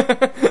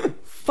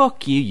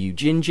 Fuck you, you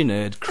ginger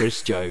nerd,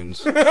 Chris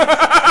Jones.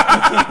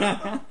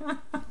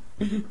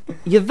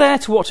 You're there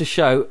to watch a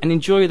show and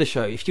enjoy the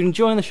show. If you're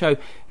enjoying the show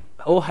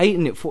or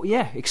hating it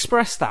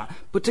express that.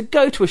 But to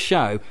go to a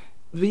show,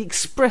 the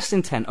express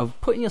intent of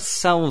putting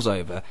yourselves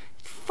over,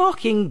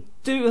 fucking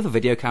do it with a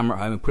video camera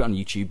at home and put it on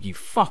YouTube, you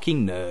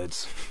fucking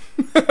nerds.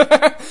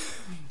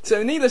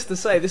 So needless to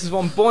say, this is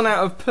one born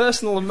out of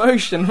personal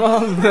emotion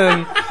rather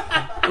than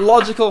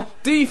logical.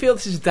 Do you feel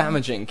this is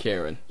damaging,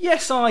 Kieran?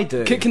 Yes, I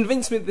do.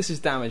 Convince me that this is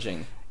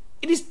damaging.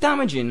 It is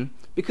damaging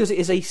because it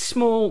is a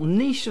small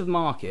niche of the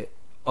market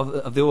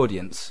of the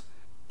audience,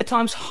 at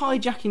times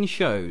hijacking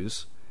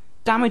shows,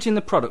 damaging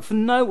the product for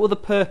no other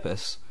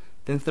purpose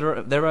than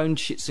for their own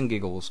shits and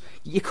giggles.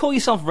 You call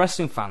yourself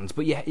wrestling fans,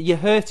 but you're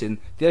hurting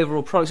the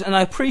overall product. And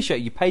I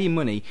appreciate you pay your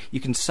money,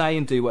 you can say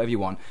and do whatever you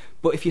want.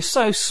 But if you're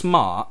so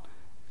smart,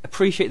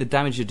 appreciate the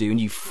damage you do,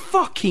 and you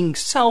fucking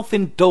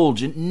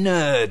self-indulgent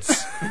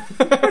nerds.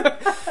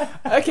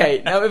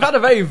 Okay, now we've had a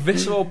very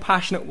visceral,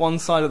 passionate one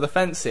side of the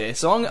fence here,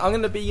 so I'm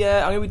going to be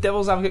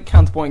devil's advocate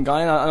counterpoint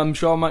guy, and I'm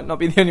sure I might not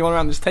be the only one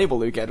around this table,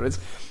 Luke Edwards.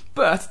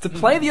 But to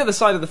play the other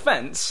side of the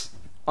fence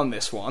on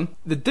this one,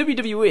 the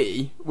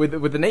WWE,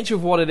 with the nature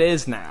of what it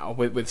is now,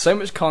 with so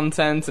much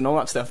content and all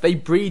that stuff, they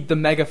breed the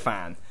mega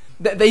fan.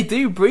 They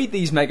do breed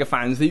these mega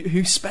fans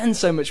who spend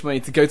so much money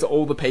to go to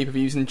all the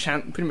pay-per-views and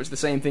chant pretty much the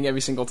same thing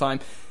every single time.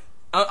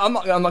 I'm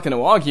not going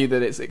to argue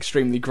that it's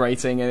extremely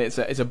grating and it's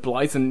a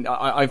blight, and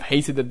I've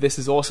hated that this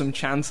is awesome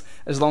chant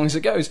as long as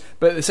it goes.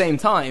 But at the same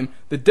time,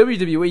 the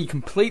WWE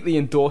completely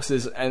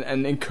endorses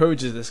and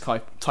encourages this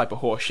type of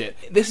horseshit.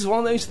 This is one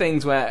of those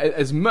things where,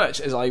 as much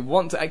as I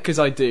want to, because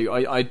I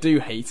do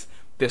hate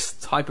this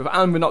type of,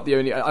 and we're not the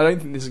only, I don't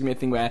think this is going to be a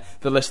thing where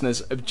the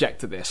listeners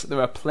object to this.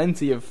 There are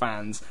plenty of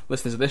fans,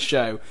 listeners of this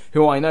show,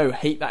 who I know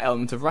hate that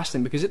element of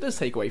wrestling because it does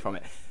take away from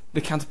it.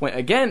 The counterpoint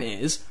again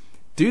is,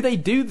 do they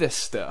do this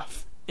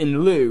stuff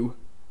in lieu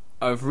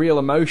of real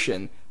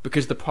emotion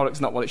because the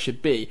product's not what it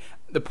should be.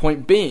 The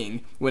point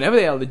being, whenever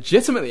they are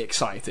legitimately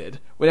excited,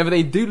 whenever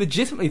they do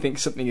legitimately think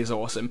something is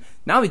awesome,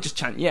 now they just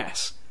chant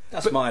yes.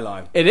 That's my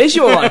line. It is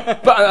your line,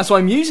 but that's why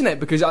I'm using it,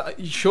 because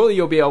surely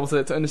you'll be able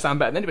to understand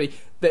better than anybody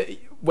that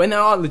when they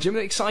are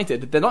legitimately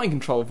excited, they're not in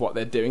control of what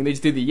they're doing. They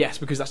just do the yes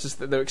because that's just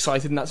that they're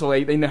excited and that's all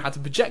they know how to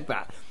project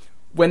that.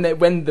 When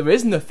there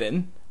is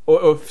nothing,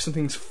 or if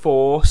something's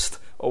forced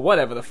or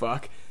whatever the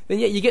fuck, then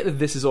yeah, you get the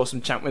 "this is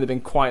awesome" chant when they've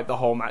been quiet the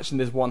whole match and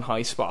there's one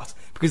high spot,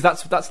 because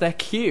that's their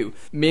cue.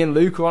 Me and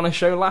Luke were on a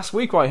show last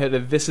week where I heard a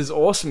 "this is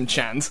awesome"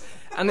 chant,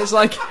 and it's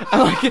like,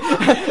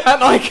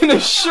 and I can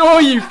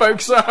assure you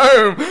folks at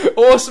home,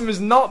 awesome is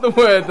not the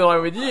word that I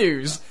would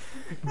use.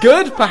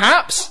 Good,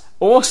 perhaps.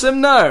 Awesome,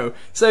 no.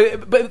 So,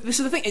 but this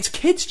is the thing, it's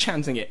kids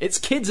chanting it. It's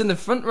kids in the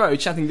front row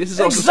chanting "this is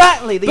awesome."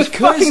 Exactly, these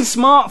Because- fucking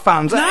smart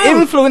fans are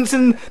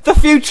influencing the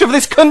future of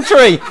this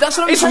country. That's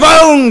what I'm It's saying.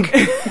 wrong.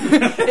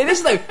 It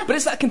is though, but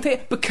it's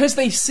that because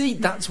they see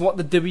that's what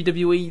the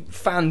WWE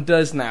fan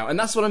does now, and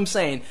that's what I'm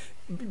saying.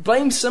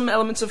 Blame some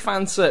elements of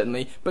fans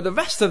certainly, but the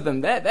rest of them,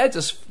 they're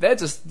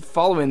just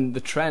following the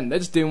trend. They're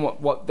just doing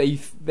what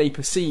they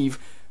perceive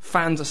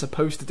fans are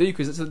supposed to do,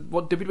 because it's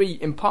what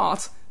WWE in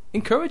part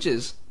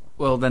encourages.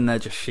 Well, then they're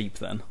just sheep.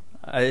 Then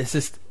it's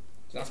just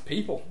That's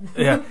people.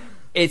 yeah.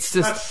 It's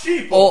just That's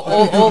sheep.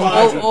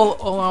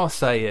 all I'll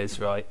say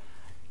is right,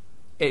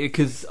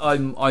 because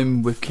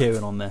I'm with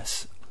Kieran on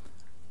this.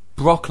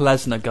 Brock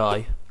Lesnar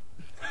guy,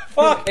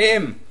 Fuck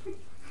him.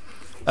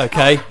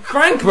 okay,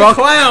 Frank Brock-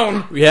 the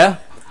Clown. yeah.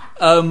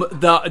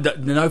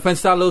 No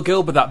offense to that little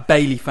girl, but that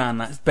Bailey fan,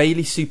 that's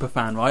Bailey super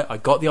fan, right? I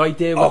got the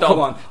idea. Oh, with come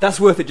on. That's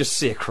worth it just to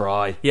see her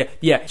cry.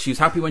 Yeah, she was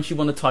happy when she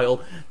won the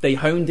title. They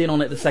honed in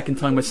on it the second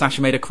time when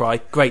Sasha made her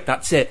cry. Great,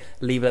 that's it.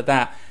 Leave it at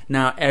that.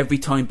 Now, every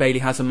time Bailey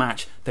has a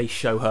match, they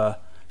show her.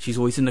 She's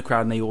always in the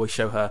crowd and they always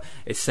show her.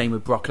 It's same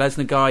with Brock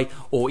Lesnar guy,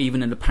 or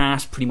even in the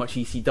past, pretty much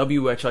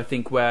ECW, which I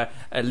think where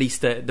at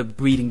least the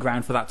breeding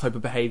ground for that type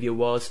of behaviour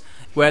was.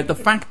 Where the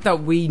fact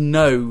that we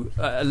know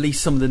at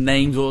least some of the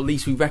names, or at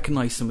least we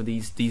recognise some of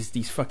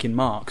these fucking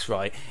marks,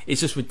 right, is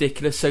just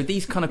ridiculous. So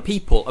these kind of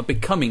people are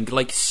becoming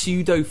like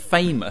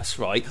pseudo-famous,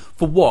 right,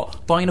 for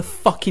what? Buying a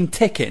fucking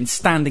ticket and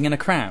standing in a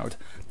crowd.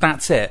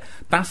 That's it.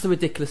 That's the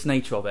ridiculous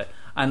nature of it.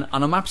 And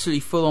I'm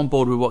absolutely full on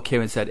board with what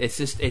Kieran said. It's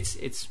just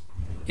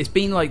it's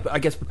been like, I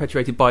guess,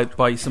 perpetuated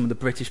by some of the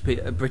British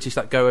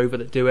that go over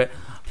that do it,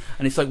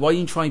 and it's like, why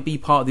don't you try and be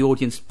part of the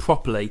audience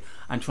properly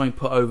and try and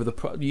put over the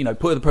product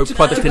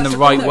in the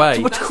right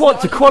way? But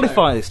to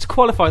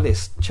qualify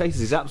this, Chase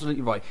is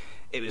absolutely right.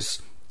 It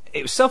was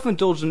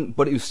self-indulgent,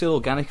 but it was still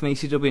organic in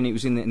ECW, and it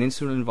was in an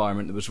insular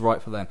environment that was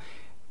right for them.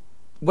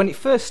 When it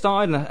first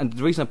started, and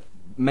the reason I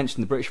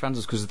mentioned the British fans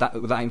was because of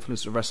that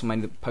influence of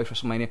WrestleMania, post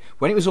WrestleMania.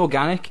 When it was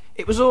organic,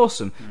 it was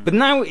awesome. But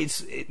now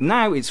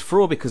it's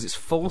fraud because it's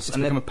false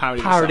and become a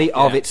a parody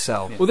of of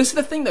itself. Well, this is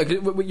the thing though,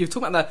 because you've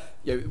talked about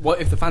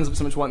what if the fans have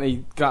so much want they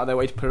go out of their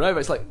way to put it over.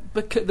 It's like,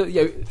 because,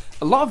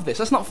 a lot of this,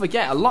 let's not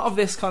forget, a lot of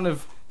this kind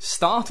of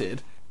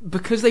started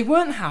because they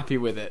weren't happy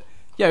with it.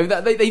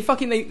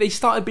 They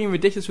started being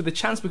ridiculous with the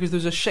chants because there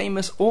was a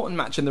Sheamus Orton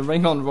match in the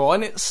ring on Raw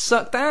and it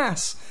sucked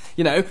ass.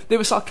 They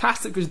were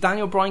sarcastic because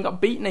Daniel Bryan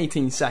got beat in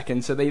 18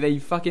 seconds, so they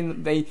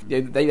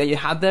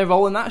had their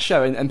role in that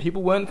show, and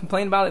people weren't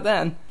complaining about it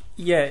then.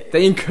 Yeah,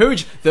 They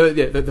encourage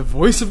the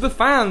voice of the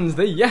fans,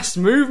 the yes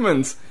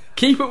movement.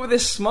 Keep up with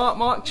this smart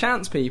mark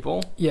chants,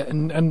 people. Yeah,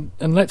 and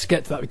let's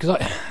get to that,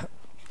 because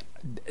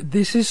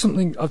this is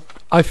something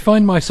I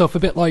find myself a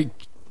bit like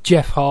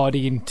Jeff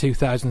Hardy in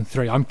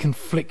 2003. I'm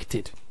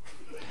conflicted.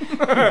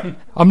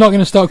 I'm not going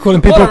to start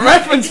calling people. What a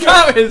reference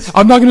that is!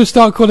 I'm not going to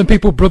start calling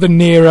people Brother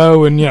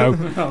Nero and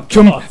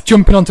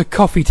jumping onto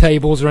coffee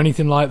tables or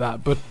anything like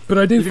that. But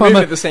I do If you find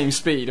move at the same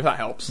speed, if that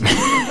helps.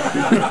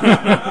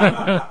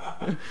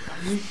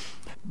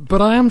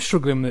 But I am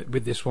struggling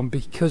with this one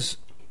because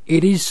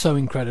it is so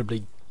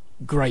incredibly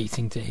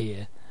grating to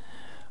hear,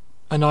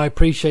 and I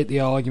appreciate the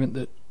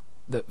argument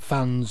that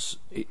fans,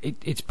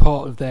 it's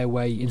part of their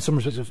way in some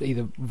respects of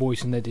either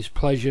voicing their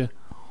displeasure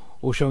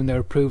or showing their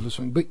approval of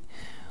something. But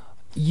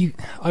I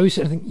always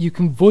say, I think you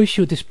can voice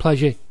your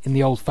displeasure in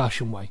the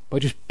old-fashioned way by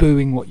just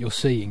booing what you're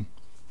seeing,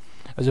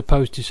 as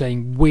opposed to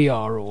saying "we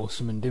are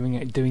awesome" and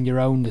doing your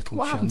own little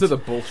What chant. happened to the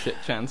bullshit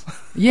chant?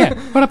 Yeah,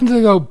 what happened to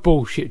the old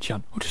bullshit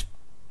chant?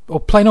 Or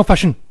plain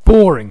old-fashioned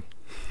boring.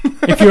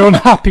 If you're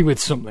unhappy with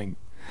something.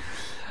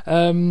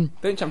 Don't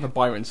chant for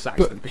Byron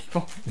Saxton,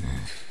 people.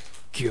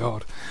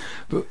 God.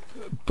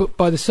 But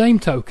by the same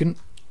token,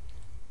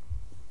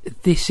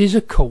 this is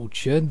a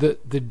culture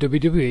that the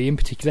WWE in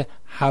particular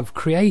have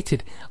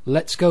created.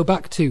 Let's go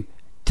back to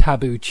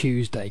Taboo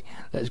Tuesday.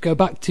 Let's go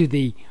back to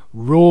the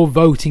Raw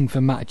voting for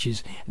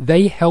matches.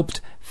 They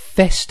helped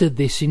fester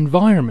this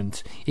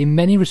environment. In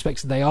many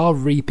respects, they are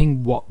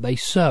reaping what they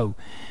sow.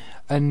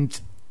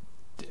 And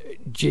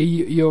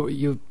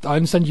I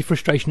understand your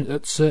frustration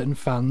at certain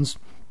fans.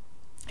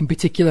 In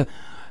particular,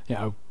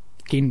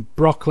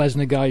 Brock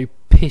Lesnar guy who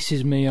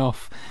pisses me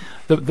off.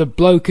 The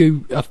bloke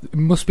who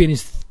must be in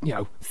his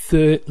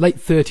late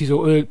 30s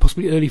or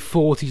possibly early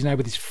 40s now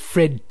with his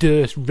Fred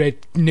Durst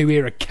red New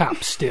Era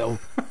cap still.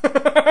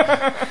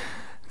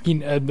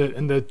 And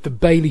the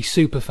Bailey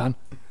superfan.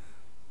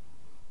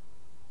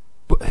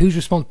 But who's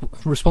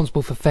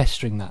responsible for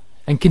festering that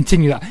and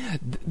continue that?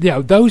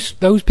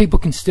 Those people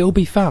can still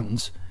be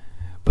fans,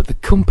 but the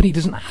company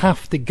doesn't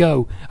have to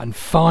go and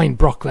find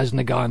Brock Lesnar,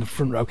 the guy in the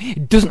front row.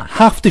 It doesn't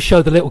have to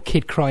show the little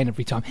kid crying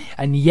every time,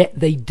 and yet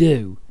they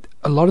do.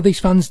 A lot of these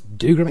fans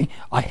do agree with me.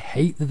 I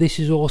hate the "This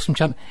is awesome"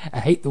 chant. I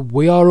hate the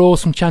 "We are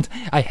awesome" chant.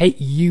 I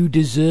hate "You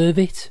deserve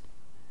it,"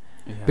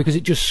 because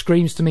it just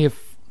screams to me of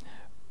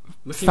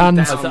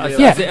fans. Fans.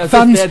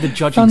 They're the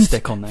judging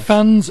stick on this.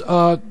 Fans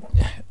are.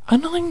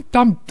 And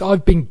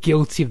I've been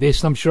guilty of this,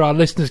 and I'm sure our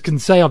listeners can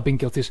say I've been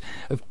guilty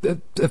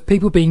of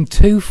people being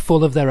too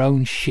full of their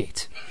own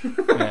shit.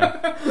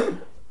 Yeah.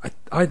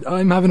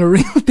 I'm having a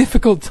real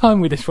difficult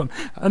time with this one,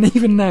 and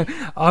even now,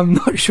 I'm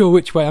not sure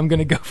which way I'm going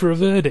to go for a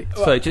verdict.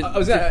 Well,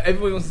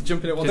 everybody wants to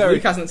jump in at once.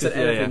 Luke hasn't said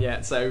anything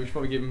yet, so we should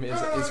probably give him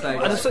his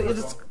fair. I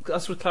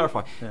just would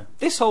clarify. Yeah.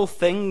 This whole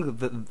thing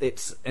that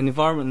it's an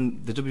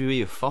environment the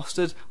WWE have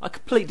fostered, I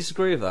completely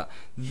disagree with that.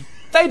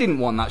 They didn't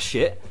want that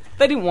shit.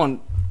 They didn't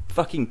want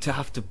fucking to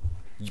have to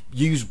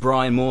use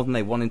Brian more than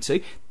they wanted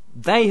to.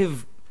 They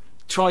have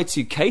tried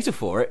to cater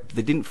for it, but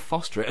they didn't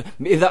foster it.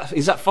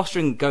 Is that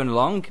fostering going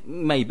along?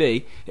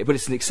 Maybe, but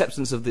it's an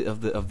acceptance of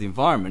the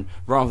environment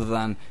rather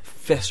than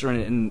festering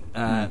it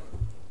and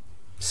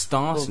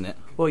starting it.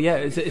 Well,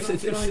 yeah.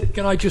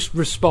 Can I just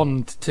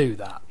respond to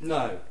that?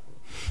 No.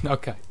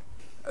 Okay.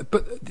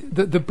 But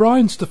the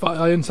Brian stuff,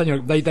 I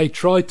understand. They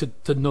tried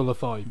to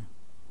nullify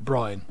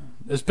Brian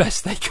as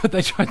best they could.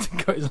 They tried to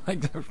cut his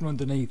legs out from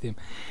underneath him,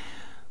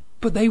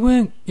 but they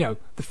weren't. The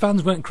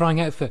fans weren't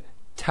crying out for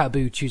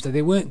Taboo Tuesday.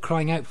 They weren't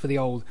crying out for the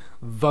old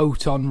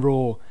vote on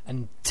Raw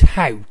and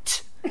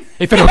tout.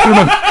 If I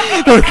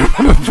don't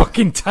remember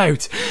fucking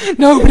tout.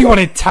 Nobody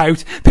wanted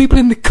tout. People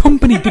in the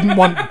company didn't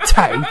want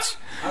tout.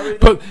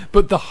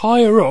 But the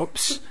higher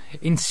ups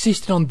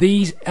insisted on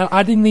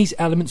adding these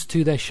elements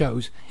to their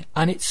shows,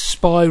 and it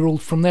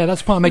spiralled from there.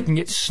 That's part of making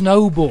it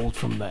snowballed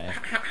from there.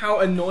 How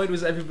annoyed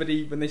was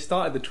everybody when they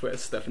started the Twitter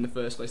stuff in the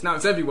first place? Now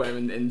it's everywhere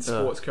in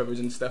sports coverage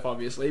and stuff,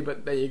 obviously,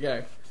 but there you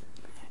go.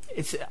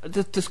 It's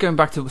just going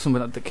back to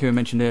something that Kieran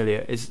mentioned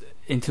earlier, is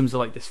in terms of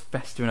like this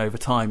festering over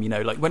time,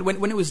 like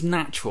when it was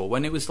natural,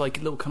 when it was like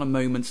little kind of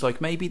moments, like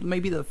maybe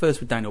the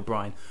first with Daniel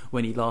Bryan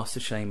when he lost to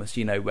Sheamus,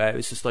 where it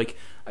was just like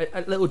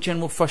a little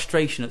general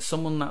frustration at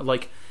someone that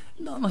like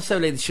not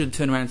necessarily they should have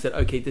turned around and said,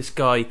 okay, this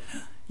guy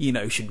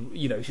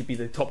should be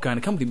the top guy in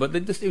the company, but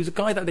it was a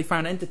guy that they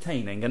found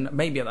entertaining, and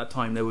maybe at that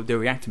time they were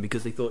reacting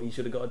because they thought he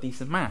should have got a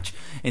decent match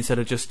instead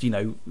of just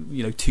 2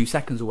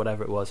 seconds or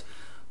whatever it was.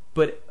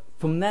 But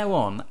from now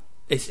on,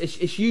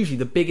 it's usually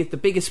the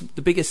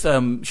biggest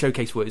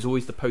showcase for it is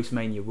always the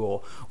post-Mania Raw,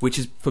 which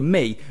is for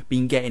me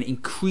been getting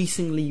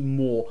increasingly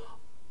more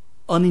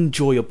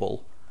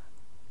unenjoyable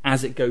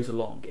as it goes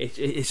along.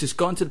 It's just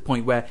gotten to the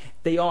point where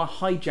they are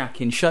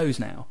hijacking shows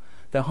now.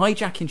 They're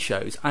hijacking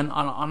shows, and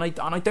I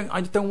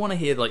don't want to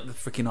hear like the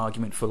freaking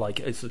argument for like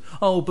it's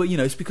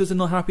it's because they're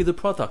not happy with the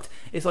product.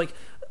 It's like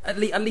at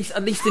least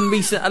in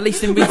recent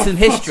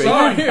history,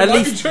 at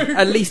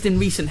least in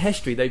recent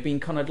history, they've been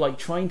kind of like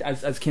trying,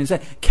 as Kim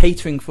said,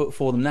 catering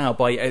for them now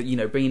by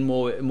bringing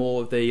more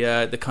of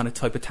the kind of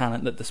type of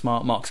talent that the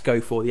smart marks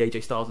go for, the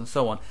AJ Styles and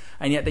so on,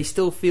 and yet they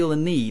still feel the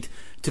need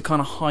to kind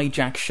of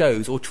hijack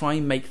shows or try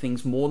and make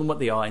things more than what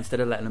they are instead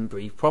of letting them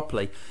breathe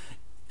properly.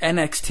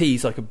 NXT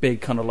is like a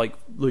big kind of like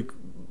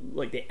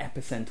the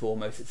epicenter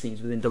almost, it seems,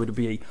 within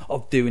WWE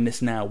of doing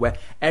this now, where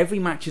every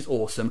match is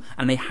awesome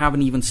and they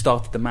haven't even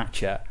started the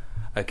match yet.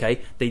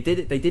 Okay, they did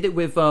it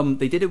with on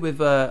the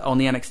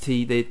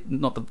NXT,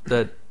 not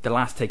the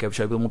last takeover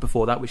show, but the one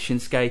before that with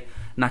Shinsuke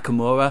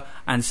Nakamura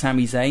and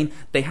Sami Zayn.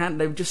 They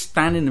were just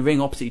standing in the ring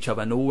opposite each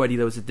other, and already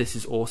there was a "This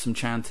is awesome"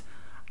 chant,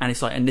 and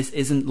it's like, and this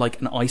isn't like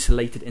an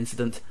isolated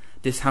incident.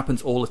 This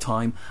happens all the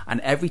time,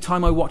 and every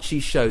time I watch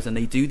these shows and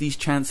they do these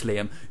chants,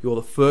 Liam, you're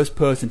the first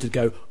person to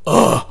go,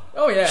 ugh!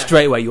 Oh yeah!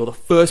 Straight away, you're the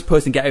first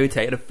person to get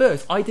irritated. At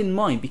first, I didn't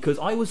mind because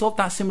I was of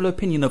that similar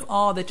opinion of,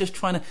 they're just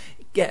trying to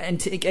get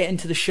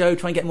into the show,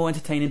 try and get more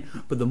entertaining.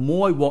 But the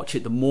more I watch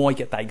it, the more I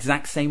get that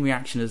exact same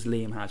reaction as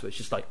Liam has, where it's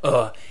just like,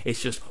 ugh!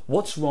 It's just,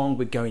 what's wrong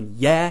with going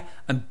yeah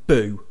and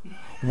boo?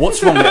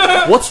 What's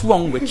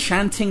wrong with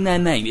chanting their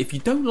name? If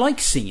you don't like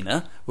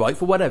Cena, right,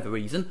 for whatever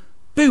reason,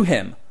 boo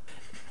him.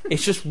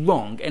 It's just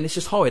wrong, and it's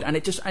just horrid, and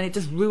it just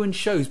ruins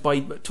shows by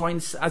trying,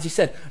 as you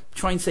said,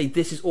 try and say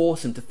this is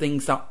awesome to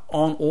things that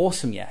aren't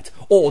awesome yet.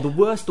 Or the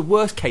worst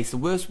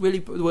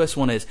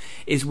one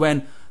is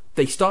when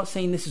they start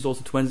saying this is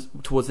awesome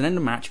towards an end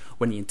of the match,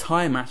 when the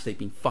entire match they've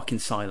been fucking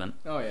silent.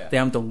 Oh yeah. They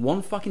haven't done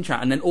one fucking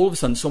chat, and then all of a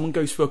sudden someone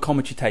goes through a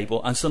commentary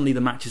table, and suddenly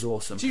the match is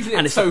awesome. It's usually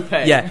and it's so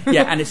paid. Yeah,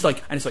 and it's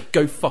like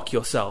go fuck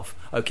yourself.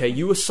 Okay,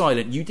 you were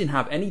silent. You didn't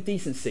have any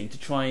decency to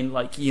try and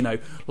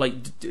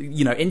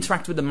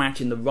interact with the match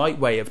in the right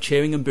way of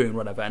cheering and booing,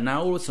 whatever. And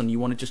now all of a sudden you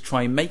want to just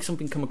try and make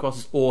something come across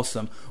as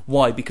awesome.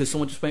 Why? Because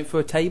someone just went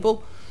through a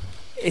table.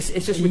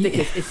 It's just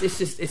ridiculous.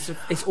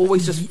 It's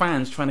always just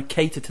fans trying to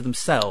cater to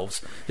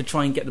themselves to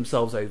try and get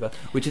themselves over,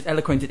 which is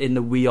eloquent in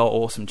the "We Are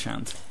Awesome"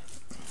 chant.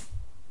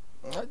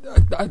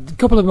 A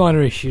couple of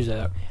minor issues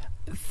there.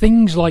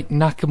 Things like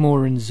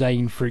Nakamura and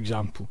Zayn, for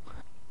example,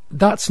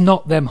 that's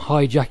not them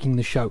hijacking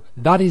the show.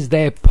 That is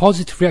their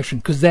positive reaction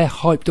because they're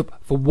hyped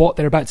up for what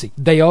they're about to see.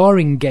 They are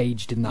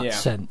engaged in that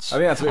sense. I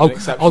think that's a bit of an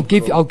exception.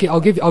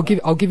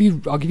 I'll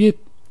give you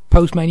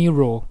Post-Mania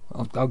Raw.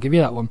 I'll give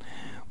you that one.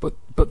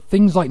 But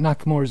things like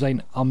Nakamura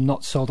Zayn, I'm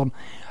not sold on,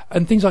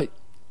 and things like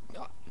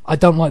I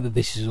don't like that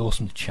This Is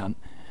Awesome to chant.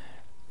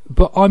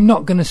 But I'm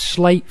not going to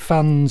slate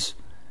fans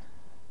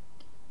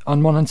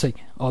on one hand say,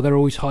 oh, they're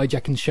always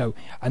hijacking the show,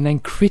 and then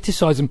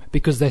criticise them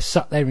because they're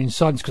sat there in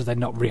silence because they're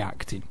not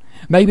reacting.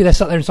 Maybe they're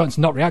sat there in silence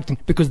not reacting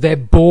because they're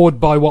bored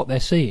by what they're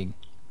seeing.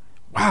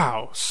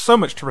 Wow, so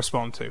much to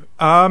respond to.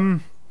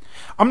 I'm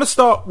going to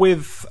start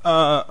with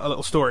a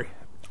little story.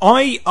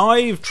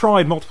 I've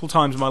tried multiple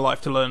times in my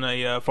life to learn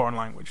a foreign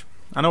language.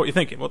 I know what you're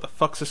thinking. What the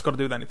fuck's this got to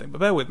do with anything? But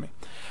bear with me.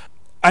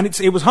 And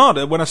it was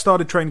harder when I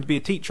started training to be a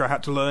teacher. I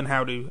had to learn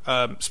how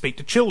to speak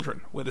to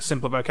children with a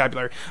simpler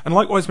vocabulary. And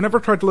likewise, whenever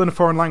I tried to learn a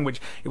foreign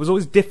language, it was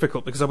always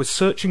difficult because I was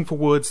searching for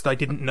words that I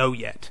didn't know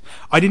yet.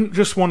 I didn't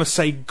just want to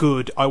say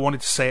good, I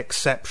wanted to say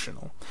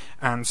exceptional,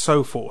 and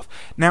so forth.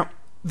 Now,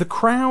 the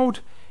crowd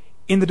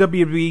in the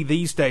WWE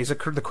these days, the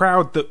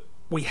crowd that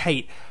we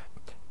hate,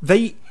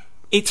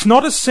 it's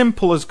not as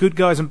simple as good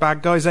guys and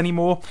bad guys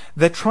anymore.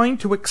 They're trying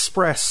to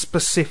express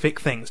specific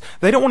things.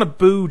 They don't want to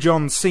boo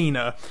John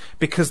Cena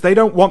because they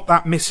don't want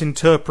that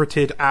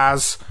misinterpreted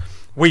as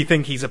we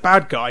think he's a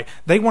bad guy.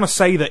 They want to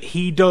say that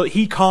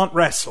he can't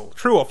wrestle.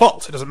 True or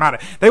false, it doesn't matter.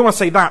 They want to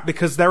say that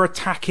because they're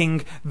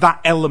attacking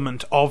that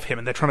element of him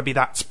and they're trying to be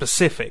that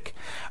specific.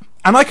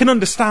 And I can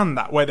understand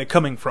that, where they're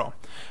coming from.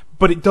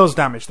 But it does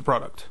damage the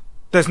product.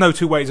 There's no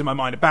two ways in my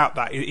mind about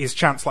that. Is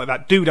chants like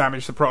that do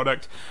damage the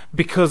product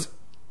because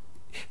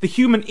the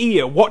human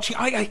ear watching.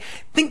 I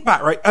think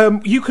back, right?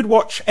 You could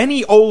watch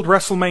any old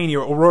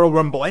WrestleMania or Royal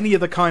Rumble, any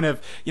of the kind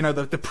of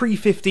the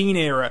pre-15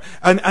 era,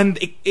 and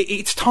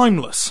it's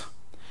timeless.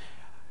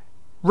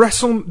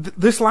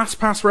 This last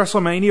past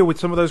WrestleMania with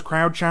some of those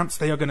crowd chants,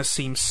 they are going to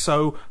seem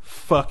so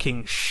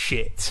fucking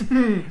shit.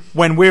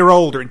 When we're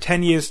older, in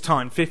 10 years'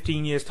 time,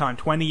 15 years' time,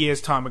 20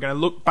 years' time, we're going to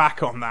look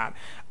back on that,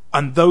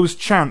 and those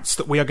chants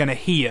that we are going to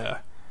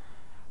hear,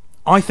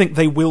 I think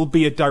they will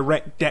be a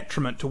direct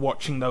detriment to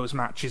watching those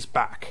matches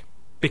back.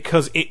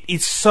 Because it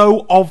is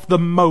so of the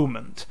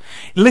moment.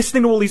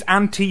 Listening to all these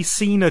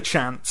anti-Cena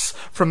chants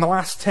from the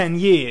last 10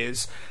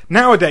 years,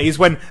 nowadays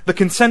when the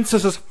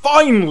consensus has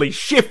finally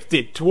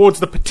shifted towards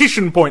the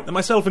petition point that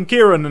myself and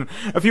Kieran and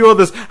a few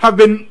others have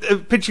been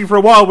pitching for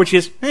a while, which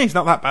is, he's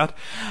not that bad.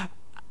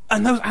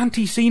 And those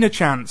anti-Cena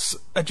chants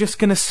are just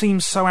going to seem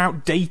so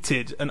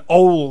outdated and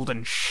old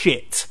and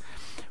shit.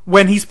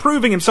 When he's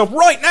proving himself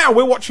right now,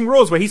 we're watching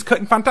Raws where he's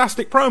cutting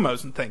fantastic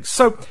promos and things.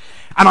 So,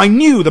 and I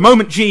knew the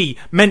moment G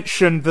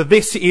mentioned the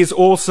This Is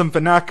Awesome for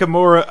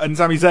Nakamura and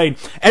Sami Zayn,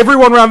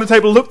 everyone around the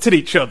table looked at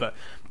each other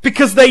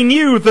because they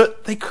knew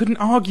that they couldn't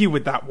argue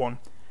with that one.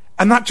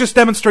 And that just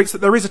demonstrates that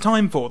there is a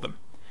time for them.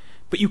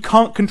 But you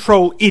can't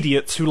control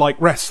idiots who like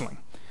wrestling.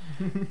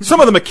 Some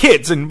of them are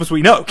kids, and as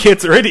we know,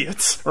 kids are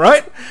idiots,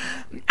 right?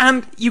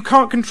 And you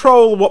can't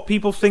control what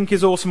people think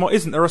is awesome or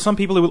isn't. There are some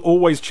people who will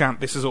always chant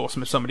 "This is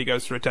awesome" if somebody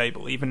goes through a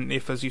table, even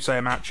if, as you say,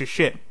 a match is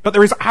shit. But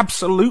there is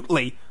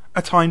absolutely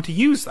a time to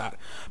use that.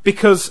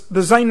 Because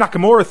the Zayn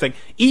Nakamura thing,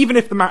 even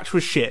if the match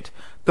was shit,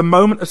 the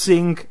moment of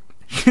seeing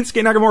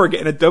Shinsuke Nakamura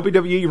get in a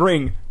WWE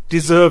ring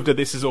deserved a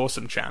 "This is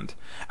awesome" chant.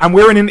 And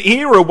we're in an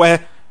era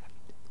where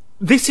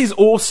 "This is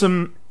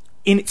awesome"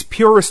 in its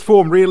purest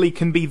form really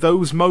can be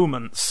those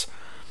moments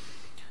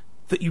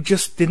that you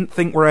just didn't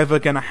think were ever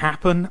going to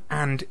happen,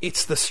 and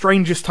it's the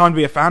strangest time to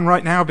be a fan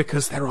right now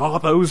because there are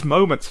those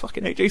moments.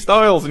 Fucking AJ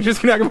Styles and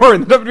Shinsuke Nakamura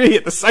in the WWE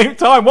at the same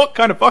time. What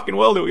kind of fucking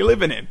world are we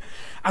living in?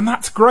 And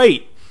that's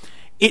great.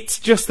 It's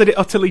just that it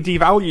utterly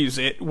devalues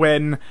it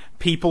when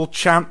people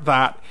chant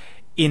that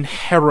in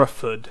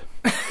Hereford.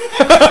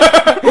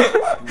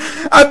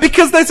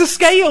 Because there's a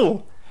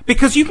scale.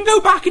 Because you can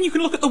go back and you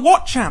can look at the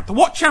What chant. The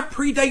What chant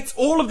predates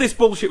all of this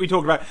bullshit we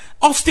talk about.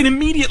 Austin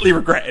immediately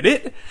regretted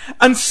it,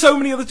 and so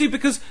many others do,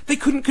 because they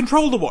couldn't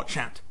control the What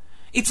chant.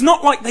 It's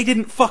not like they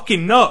didn't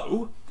fucking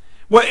know.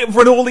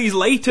 For all these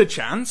later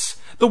chants,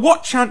 the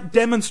What chant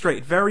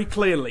demonstrated very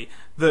clearly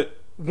that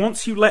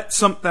once you let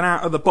something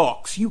out of the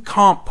box, you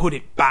can't put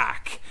it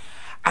back.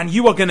 And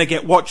you are going to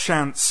get What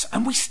chants,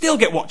 and we still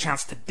get What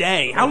chants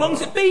today. How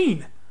long's it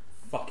been?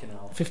 Fucking hell.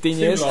 15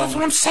 years? That's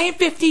what I'm saying,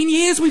 15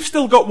 years we've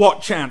still got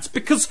What chants.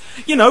 Because,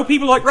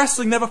 people like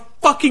wrestling never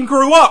fucking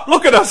grew up.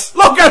 Look at us!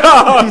 Look at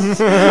us!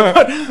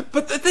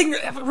 but the thing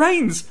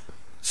reigns.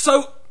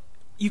 So,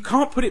 you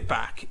can't put it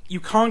back. You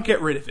can't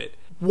get rid of it.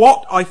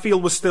 What I feel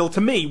was still,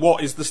 to me,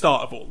 what is the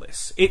start of all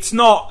this? It's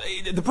not...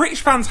 The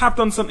British fans have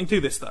done something to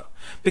this, though.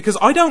 Because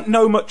I don't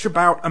know much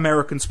about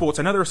American sports.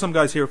 I know there are some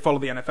guys here who follow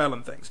the NFL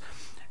and things.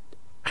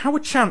 how are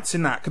chants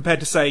in that compared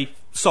to, say,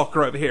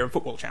 soccer over here and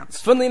football chants?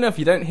 Funnily enough,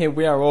 you don't hear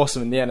 "We Are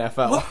Awesome" in the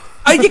NFL. Well,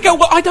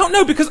 I don't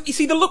know, because you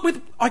see, the look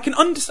with I can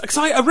understand, because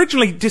I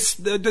originally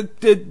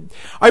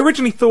I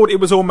originally thought it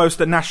was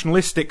almost a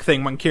nationalistic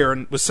thing when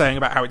Kieran was saying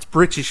about how it's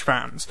British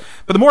fans.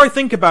 But the more I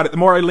think about it, the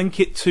more I link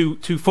it to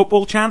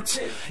football chants.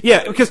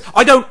 Yeah, because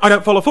I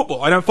don't follow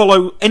football. I don't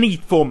follow any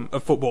form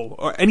of football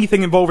or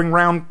anything involving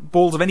round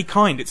balls of any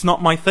kind. It's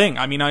not my thing.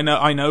 I mean, I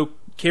know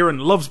Kieran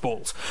loves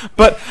balls,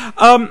 but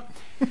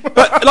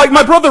but like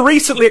my brother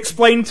recently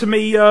explained to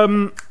me,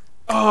 On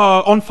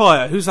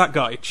Fire. Who's that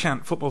guy?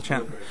 Football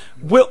chant.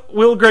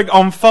 Will Grigg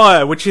On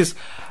Fire, which is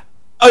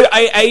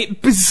a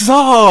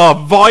bizarre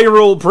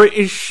viral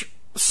British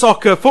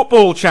soccer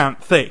football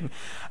chant thing.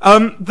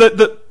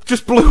 That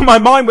just blew my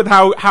mind with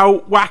how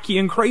wacky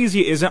and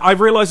crazy it is. And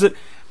I've realised that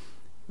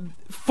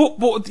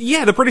football,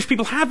 the British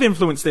people have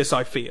influenced this,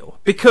 I feel,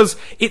 because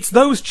it's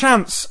those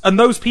chants and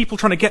those people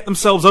trying to get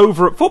themselves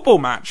over at football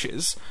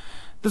matches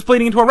that's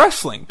bleeding into our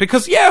wrestling.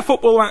 Because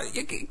football,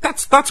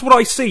 that's what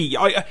I see.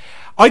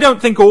 I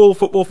don't think all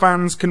football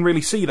fans can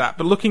really see that,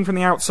 but looking from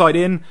the outside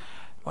in,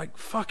 like,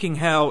 fucking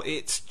hell,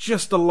 it's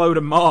just a load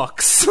of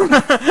marks.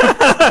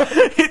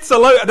 It's a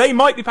load. They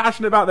might be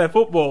passionate about their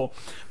football,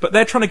 but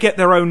they're trying to get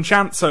their own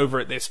chants over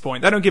at this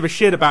point. They don't give a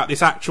shit about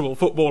this actual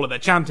footballer they're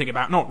chanting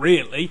about. Not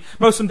really.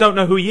 Most of them don't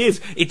know who he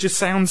is. It just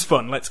sounds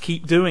fun. Let's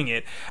keep doing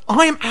it.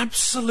 I am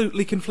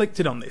absolutely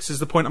conflicted on this, is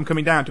the point I'm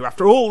coming down to.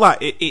 After all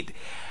that,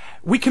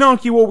 we can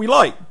argue all we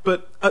like,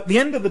 but at the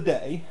end of the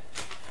day,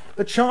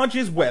 the charge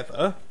is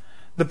whether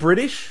the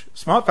British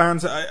smart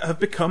fans have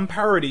become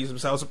parodies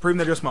themselves, have proven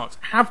they're just marks.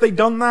 Have they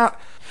done that?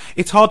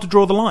 It's hard to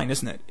draw the line,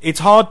 isn't it? It's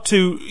hard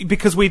to,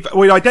 because we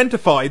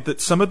identified that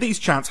some of these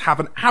chants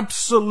have an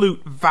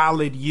absolute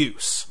valid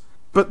use.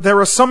 But there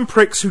are some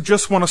pricks who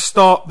just want to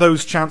start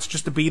those chants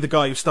just to be the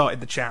guy who started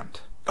the chant.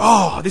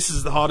 Oh, this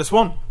is the hardest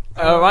one.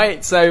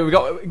 Alright, so we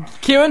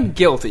got Kieran,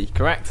 guilty,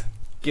 correct?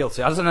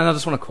 Guilty. I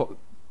just want to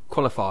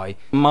qualify.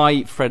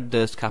 My Fred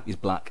Durst cap is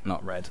black,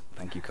 not red.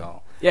 Thank you,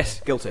 Carl.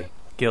 Yes, guilty.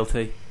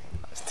 Guilty.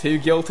 That's 2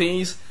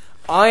 guilties.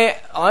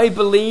 I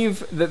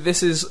believe that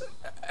this is,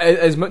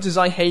 as much as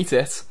I hate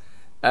it,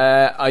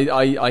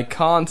 I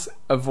can't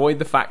avoid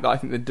the fact that I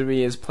think the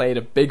WWE has played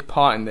a big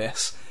part in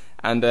this,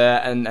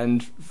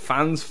 and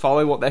fans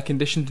follow what they're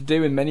conditioned to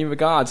do in many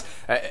regards.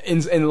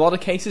 In a lot of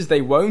cases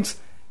they won't,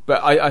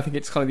 but I think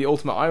it's kind of the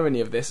ultimate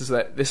irony of this is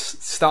that this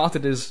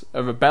started as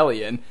a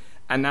rebellion,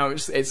 and now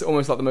it's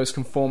almost like the most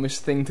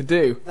conformist thing to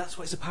do. That's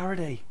why it's a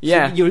parody.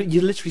 Yeah, so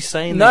you're literally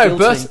saying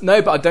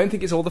but I don't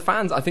think it's all the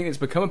fans. I think it's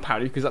become a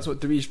parody because that's what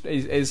WWE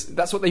is.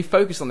 That's what they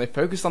focused on. They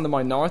focused on the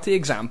minority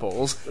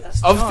examples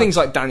of things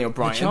like Daniel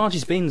Bryan. The charge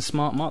is being the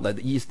smart mark, though.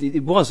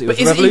 It was but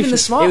a revolution. Even the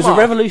smart it was mark? A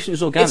revolution. It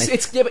was organic.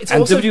 It's and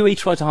also, WWE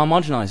tried to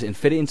homogenise it and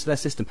fit it into their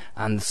system,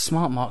 and the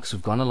smart marks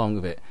have gone along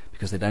with it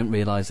because they don't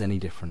realise any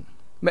different.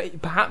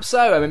 Perhaps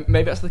so. I mean,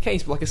 maybe that's the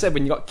case. But like I said,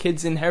 when you got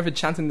kids in Hereford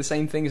chanting the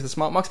same thing as the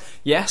smart marks,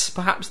 yes,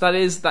 perhaps that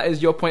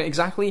is your point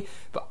exactly.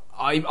 But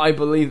I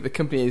believe that the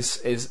company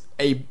is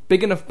a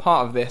big enough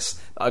part of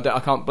this that I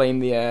can't blame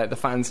the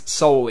fans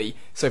solely.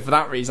 So for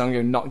that reason, I'm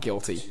going not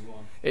guilty. 2-1.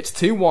 It's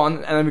 2-1,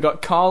 and then we've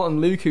got Carl and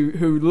Luke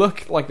who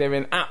look like they're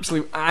in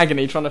absolute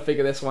agony trying to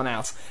figure this one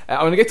out.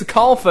 I'm going to go to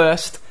Carl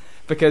first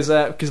because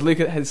Luke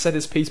has said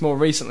his piece more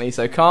recently.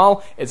 So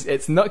Carl,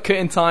 it's nut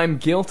cutting time.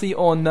 Guilty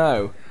or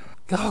no?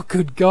 Oh,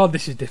 good God,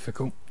 this is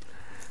difficult.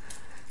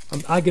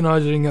 I'm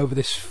agonising over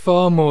this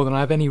far more than I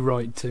have any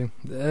right to.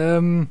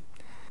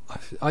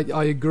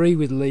 I agree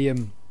with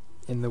Liam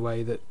in the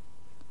way that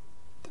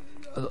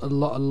a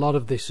lot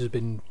of this has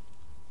been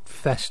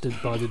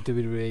festered by the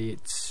WWE.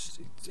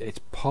 It's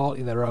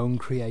partly their own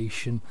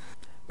creation.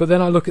 But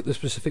then I look at the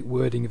specific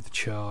wording of the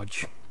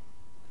charge.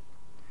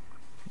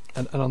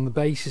 And on the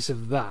basis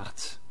of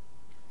that,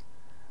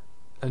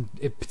 and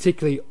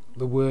particularly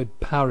the word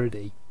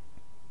parody,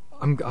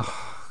 I'm gonna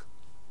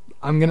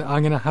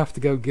have to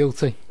go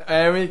guilty.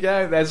 There we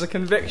go. There's a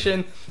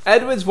conviction.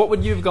 Edwards, what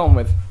would you have gone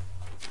with?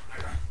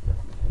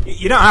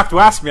 You don't have to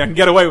ask me. I can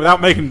get away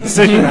without making a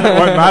decision. It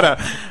won't matter.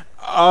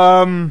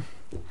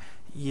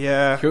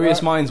 Yeah.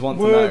 Curious minds want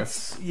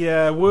words, to know.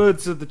 Yeah,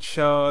 words of the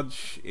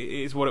charge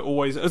is what it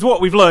always is.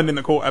 What we've learned in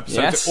the court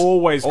episodes. Yes, it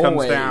always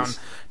comes down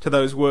to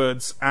those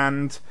words,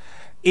 and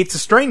it's a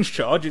strange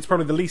charge. It's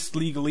probably the least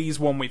legalese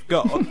one we've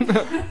got.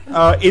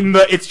 In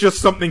that it's just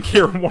something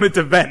Kieran wanted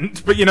to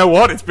vent, but you know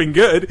what? It's been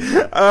good.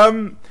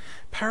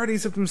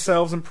 Parodies of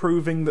themselves and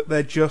proving that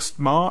they're just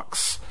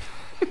marks.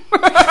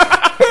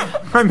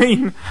 I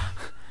mean,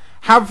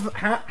 have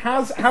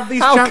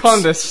these how chants...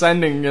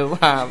 condescending is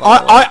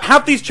that?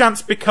 Have these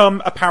chants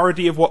become a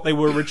parody of what they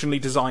were originally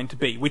designed to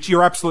be, which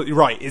you're absolutely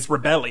right, is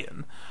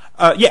rebellion.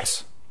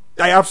 Yes,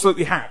 they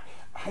absolutely have.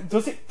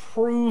 Does it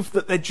prove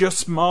that they're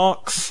just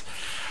marks?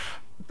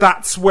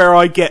 That's where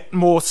I get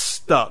more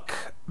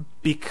stuck,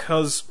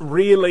 because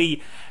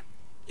really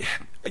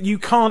you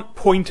can't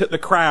point at the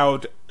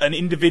crowd, an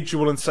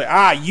individual, and say,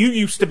 you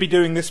used to be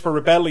doing this for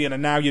rebellion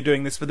and now you're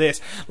doing this for this.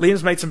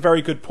 Liam's made some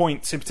very good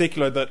points, in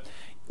particular that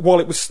while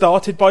it was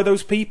started by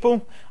those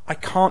people, I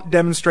can't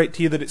demonstrate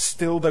to you that it's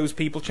still those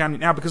people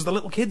chanting it now, because the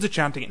little kids are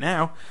chanting it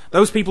now.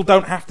 Those people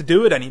don't have to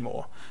do it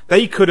anymore.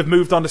 They could have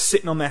moved on to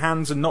sitting on their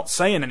hands and not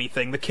saying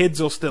anything. The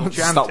kids will still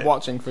chant Stop it.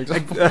 watching, for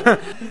example.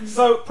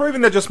 So,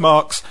 proving they're just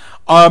marks,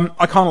 I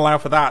can't allow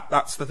for that.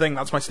 That's the thing.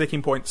 That's my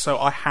sticking point. So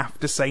I have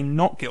to say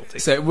not guilty.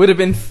 So it would have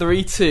been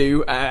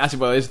 3-2. Actually,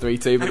 well, it is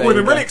 3-2. But It would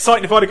have been really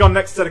exciting if I'd have gone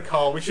next to the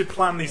Carl. We should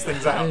plan these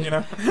things out, you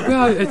know.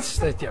 Well, it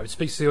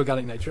speaks to the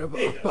organic nature.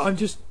 But I'm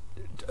just...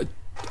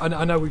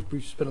 I know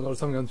we've spent a lot of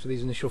time going through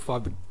these initial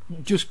 5, but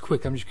just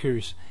quick, I'm just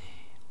curious.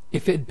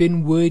 If it had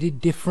been worded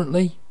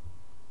differently,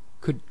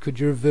 could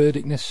your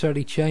verdict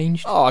necessarily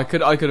changed? Oh, I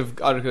could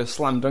have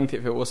slam dunked it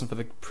if it wasn't for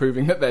the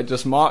proving that they're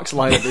just marks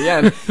line at the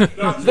end.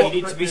 It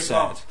needed to be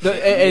said.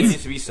 It needed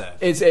to be said.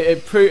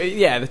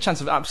 The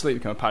chance of absolutely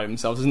becoming a parody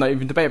themselves. There's no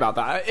even debate about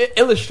that.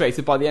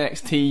 Illustrated by the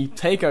NXT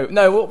takeover.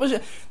 No, what was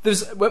it?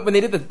 There's when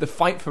they did the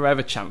Fight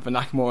Forever chant for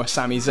Nakamura,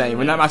 Sami Zayn,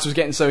 when that match was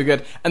getting so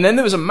good, and then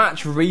there was a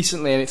match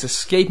recently, and it's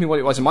escaped me what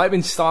it was. It might have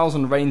been Styles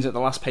and Reigns at the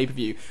last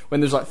pay-per-view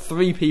when there's like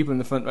 3 people in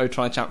the front row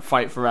trying to chant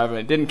Fight Forever, and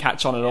it didn't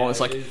catch on at all. It's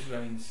like.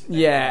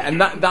 Yeah, and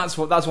that's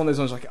one of those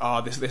ones like,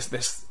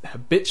 this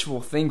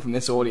habitual thing from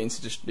this audience,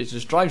 it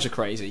just drives you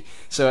crazy.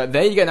 So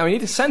there you go. Now we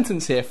need a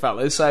sentence here,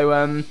 fellas.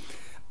 So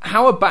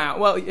how about,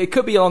 well, it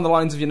could be along the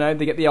lines of,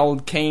 they get the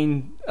old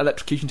Kane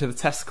electrocution to the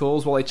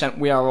testicles while they chant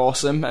 "We are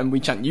awesome" and we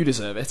chant "You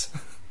deserve it."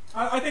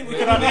 I think we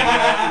could have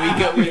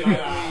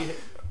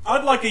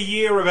I'd like a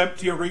year of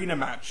empty arena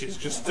matches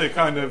just to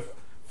kind of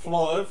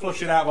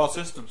flush it out of our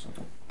systems.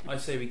 I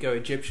say we go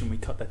Egyptian, we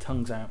cut their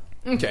tongues out.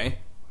 Okay.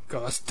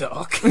 God, that's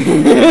dark.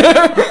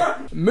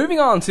 Moving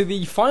on to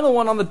the final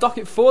one on the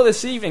docket for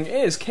this evening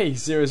is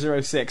Case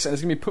 006, and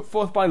it's going to be put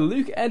forth by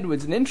Luke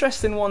Edwards. An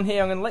interesting one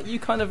here. I'm going to let you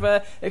kind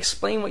of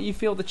explain what you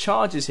feel the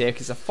charge is here,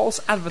 because it's a false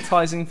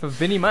advertising for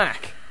Vinnie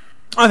Mac.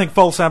 I think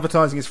false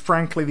advertising is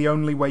frankly the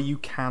only way you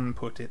can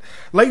put it.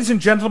 Ladies and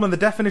gentlemen, the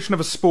definition of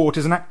a sport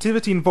is an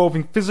activity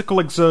involving physical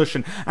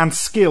exertion and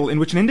skill in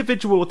which an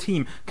individual or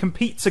team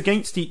competes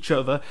against each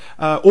other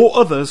or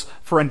others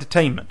for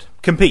entertainment.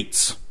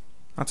 Competes.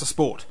 That's a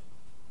sport.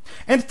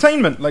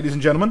 Entertainment, ladies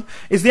and gentlemen,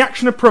 is the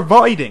action of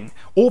providing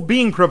or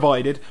being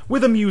provided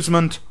with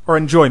amusement or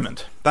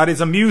enjoyment. That is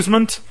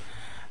amusement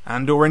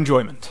and or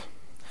enjoyment.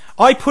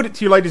 I put it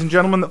to you, ladies and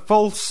gentlemen, that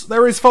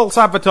there is false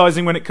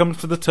advertising when it comes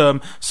to the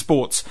term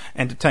sports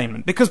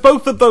entertainment, because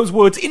both of those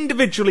words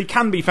individually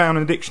can be found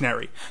in a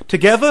dictionary.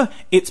 Together,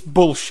 it's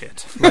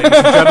bullshit, ladies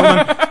and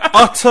gentlemen.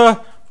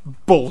 Utter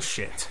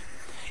bullshit.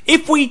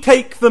 If we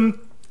take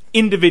them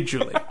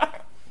individually...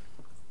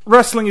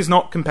 Wrestling is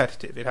not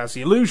competitive. It has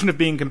the illusion of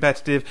being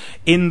competitive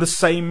in the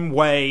same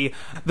way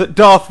that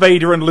Darth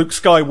Vader and Luke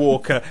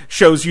Skywalker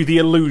shows you the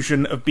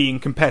illusion of being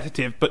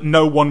competitive, but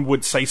no one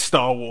would say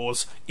Star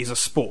Wars is a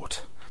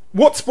sport.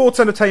 What sports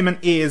entertainment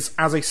is,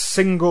 as a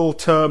single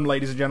term,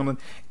 ladies and gentlemen,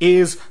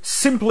 is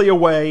simply a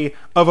way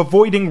of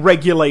avoiding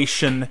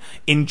regulation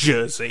in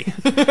Jersey.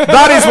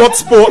 That is what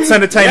sports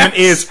entertainment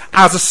is,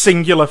 as a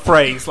singular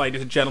phrase,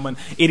 ladies and gentlemen.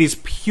 It is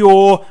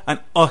pure and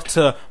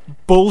utter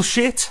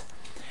bullshit,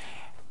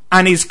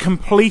 and is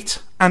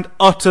complete and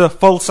utter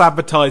false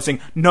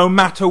advertising, no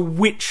matter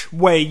which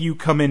way you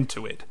come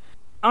into it.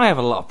 I have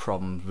a lot of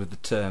problems with the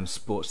term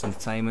sports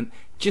entertainment,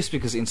 just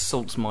because it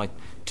insults my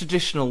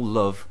traditional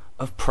love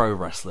of pro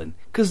wrestling,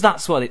 because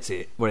that's what it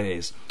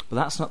is. But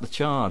that's not the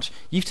charge.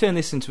 You've turned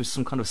this into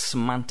some kind of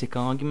semantic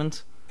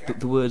argument,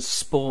 the words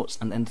sports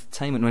and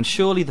entertainment, when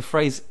surely the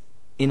phrase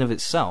in of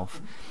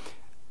itself,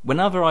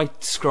 whenever I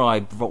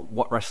describe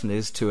what wrestling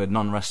is to a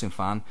non-wrestling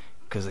fan,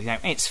 because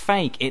it's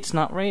fake, it's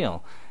not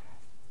real,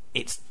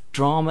 it's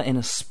drama in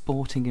a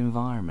sporting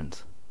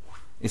environment,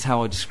 is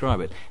how I describe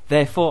it.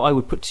 Therefore, I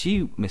would put to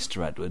you,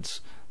 Mr.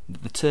 Edwards,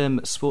 that the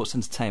term sports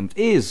entertainment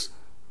is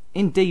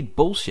indeed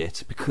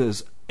bullshit,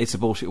 because it's a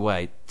bullshit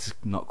way to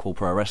not call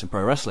pro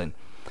wrestling.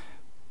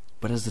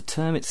 But as the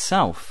term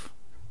itself,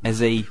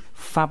 as a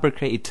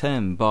fabricated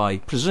term by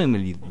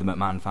presumably the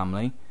McMahon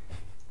family,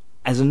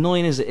 as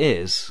annoying as it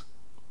is,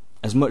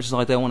 as much as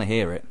I don't want to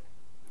hear it,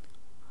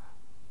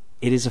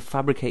 it is a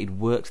fabricated,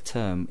 worked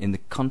term in the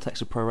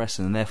context of pro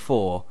wrestling, and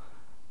therefore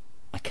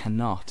I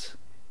cannot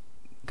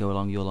go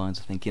along your lines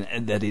of thinking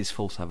that is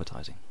false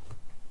advertising.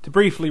 To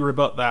briefly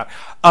rebut that,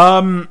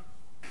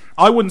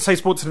 I wouldn't say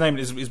sports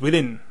entertainment is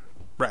within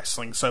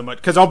wrestling so much,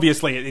 because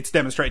obviously it's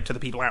demonstrated to the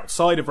people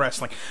outside of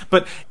wrestling.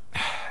 But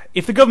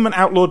if the government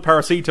outlawed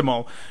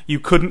paracetamol, you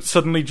couldn't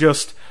suddenly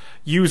just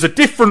use a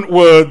different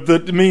word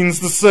that means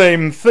the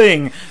same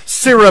thing,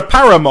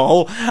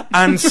 siraparamol,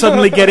 and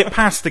suddenly get it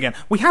passed again.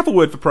 We have a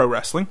word for pro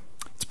wrestling.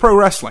 It's pro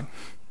wrestling.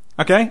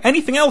 Okay?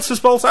 Anything else is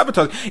false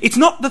advertising. It's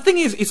not, the thing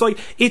is,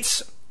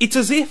 it's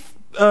as if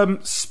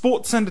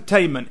sports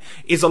entertainment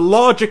is a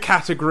larger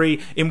category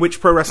in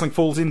which pro wrestling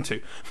falls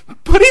into.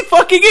 But it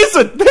fucking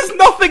isn't! There's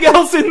nothing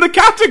else in the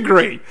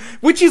category!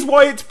 Which is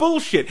why it's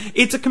bullshit.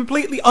 It's a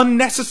completely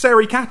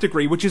unnecessary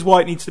category, which is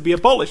why it needs to be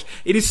abolished.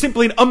 It is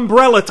simply an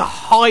umbrella to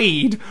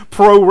hide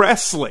pro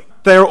wrestling.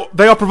 They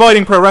are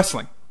providing pro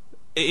wrestling,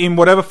 in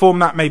whatever form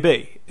that may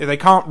be. They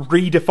can't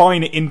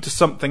redefine it into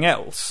something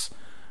else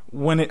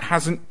when it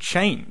hasn't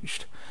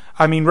changed.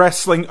 I mean,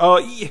 wrestling,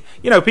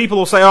 people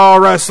will say,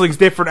 wrestling's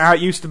different how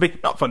it used to be.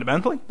 Not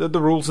fundamentally.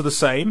 The rules are the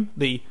same.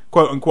 The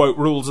quote-unquote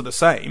rules are the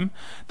same.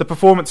 The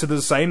performance is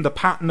the same. The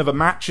pattern of a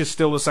match is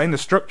still the same. The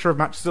structure of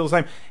match is still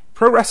the same.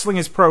 Pro wrestling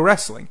is pro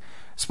wrestling.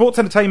 Sports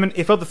entertainment,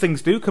 if other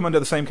things do come under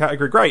the same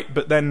category, great,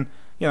 but then,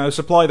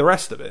 supply the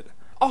rest of it.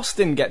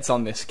 Austin gets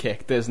on this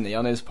kick, doesn't he,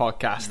 on his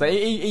podcast?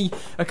 He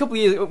a couple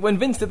of years, when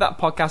Vince did that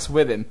podcast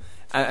with him,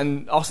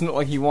 and Austin looked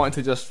like he wanted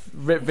to just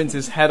rip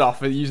Vince's head off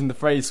for using the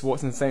phrase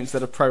sports entertainment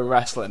instead of pro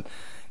wrestling.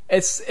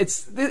 It's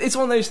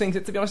one of those things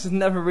that, to be honest, has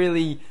never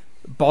really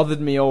bothered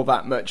me all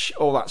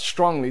that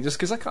strongly, just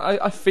because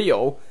I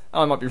feel,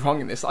 and I might be wrong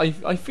in this, I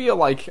feel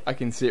like I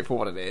can see it for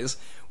what it is,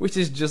 which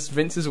is just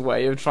Vince's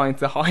way of trying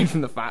to hide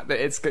from the fact that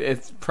it's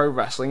pro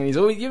wrestling, and he's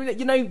always,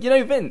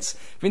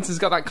 Vince has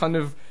got that kind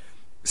of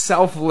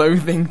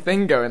self-loathing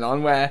thing going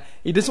on where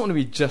he doesn't want to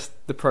be just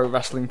the pro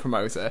wrestling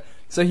promoter,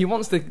 so he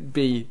wants to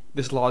be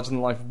this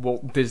larger-than-life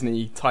Walt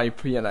Disney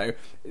type,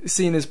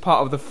 seen as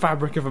part of the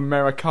fabric of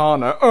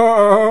Americana,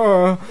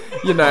 that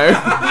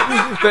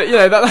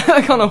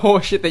kind of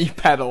horseshit that he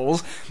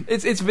peddles.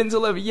 It's Vince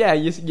all over. Yeah,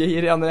 you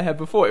hit it on the head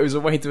before. It was a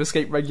way to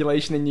escape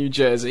regulation in New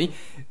Jersey,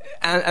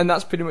 and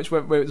that's pretty much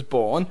where it was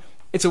born.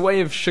 It's a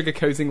way of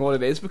sugarcoating what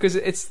it is, because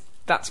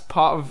that's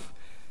part of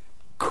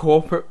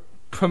corporate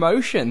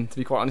promotion, to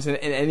be quite honest, in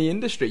any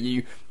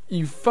industry.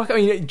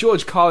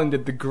 George Carlin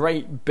did the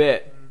great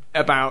bit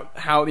about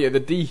how the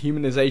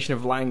dehumanization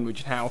of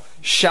language, and how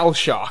shell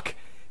shock,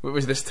 which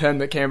was this term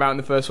that came about in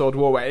the First World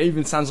War, where it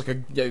even sounds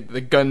like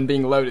the gun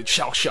being loaded,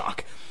 shell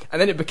shock,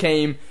 and then it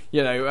became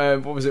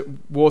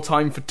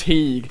wartime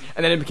fatigue,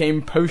 and then it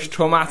became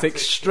post-traumatic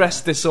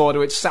stress disorder,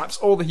 which saps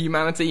all the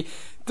humanity.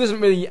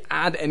 Doesn't really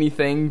add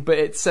anything, but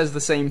it says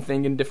the same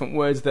thing in different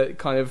words that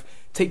kind of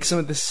take some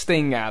of the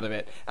sting out of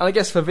it. And I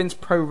guess for Vince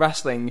Pro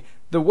Wrestling,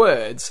 the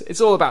words,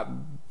 it's all about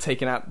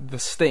taking out the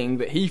sting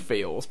that he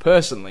feels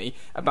personally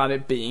about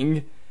it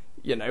being,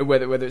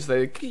 whether it's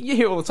you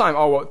hear all the time,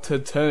 what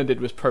Turner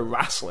did was pro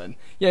wrestling,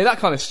 that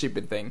kind of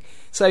stupid thing.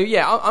 So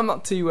I'm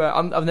not too.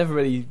 I've never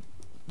really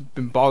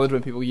been bothered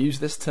when people use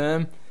this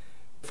term.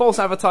 False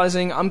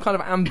advertising, I'm kind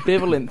of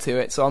ambivalent to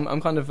it, so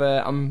I'm kind of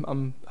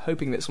I'm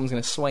hoping that someone's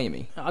going to sway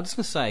me. I'm just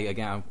going to say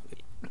again,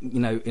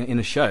 in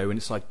a show, and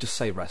it's like, just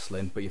say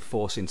wrestling, but you're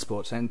forcing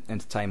sports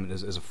entertainment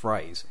as a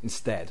phrase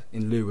instead,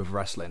 in lieu of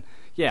wrestling.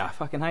 Yeah, I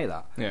fucking hate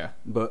that. Yeah,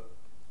 but.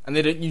 And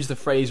they don't use the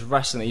phrase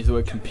wrestling, they use the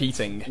word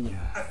competing.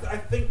 Yeah. I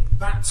think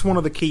that's one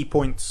of the key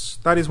points.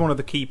 That is one of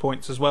the key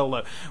points as well,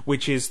 though,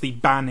 which is the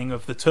banning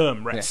of the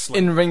term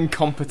wrestling. In-ring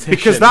competition.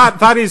 Because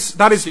that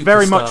is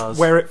very much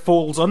where it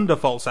falls under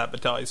false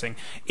advertising.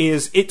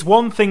 It's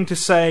one thing to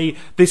say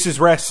this is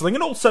wrestling,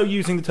 and also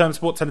using the term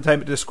sports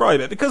entertainment to describe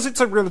it, because it's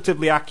a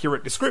relatively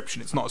accurate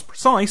description. It's not as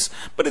precise,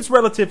 but it's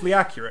relatively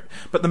accurate.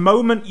 But the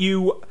moment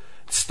you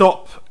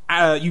stop,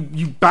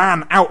 you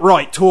ban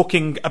outright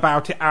talking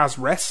about it as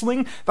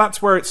wrestling,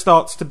 that's where it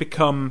starts to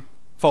become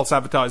false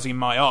advertising in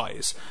my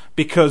eyes,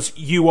 because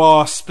you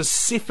are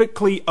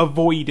specifically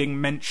avoiding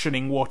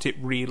mentioning what it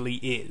really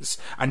is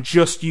and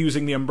just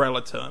using the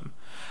umbrella term.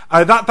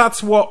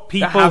 That's what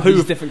people have who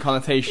these different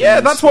connotations.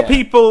 Yeah, that's what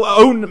people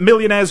own,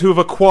 millionaires who have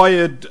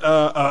acquired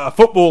a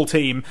football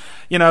team.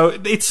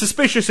 It's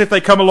suspicious if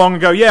they come along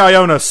and go, "Yeah, I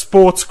own a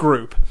sports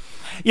group."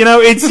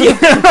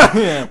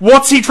 It's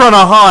what's he trying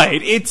to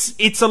hide?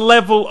 It's a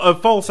level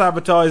of false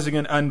advertising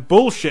and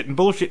bullshit, and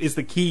bullshit is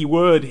the key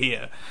word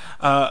here,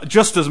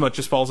 just as much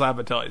as false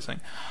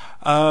advertising,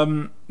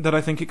 that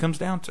I think it comes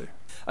down to.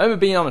 I remember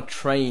being on a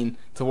train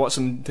to watch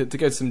to go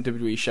to some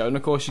WWE show, and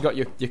of course you got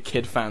your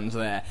kid fans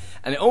there,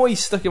 and it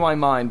always stuck in my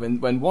mind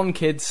when one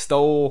kid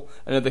stole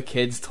another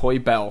kid's toy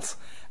belt.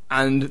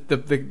 And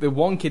the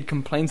one kid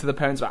complained to the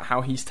parents about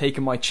how he's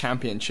taken my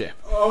championship.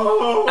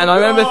 Oh, and I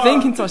remember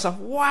thinking to myself,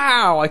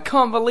 wow, I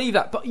can't believe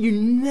that. But you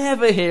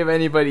never hear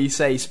anybody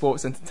say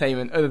sports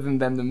entertainment other than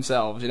them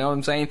themselves, you know what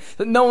I'm saying?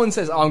 That no one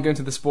says, I'm going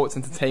to the sports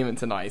entertainment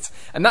tonight.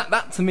 And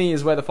that to me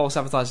is where the false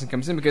advertising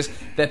comes in, because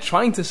they're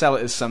trying to sell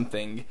it as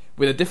something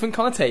with a different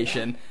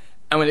connotation,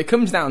 and when it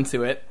comes down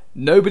to it,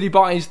 nobody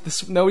buys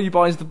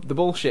the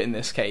bullshit in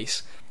this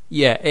case.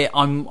 Yeah,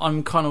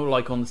 I'm kind of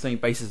like on the same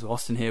basis as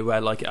Austin here,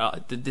 where like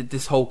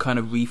this whole kind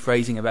of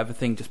rephrasing of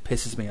everything just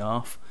pisses me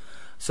off.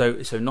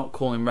 So not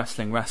calling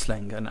wrestling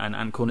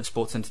and calling it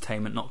sports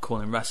entertainment, not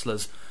calling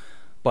wrestlers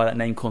by that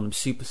name, calling them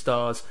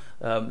superstars.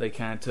 They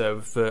can't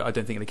refer. I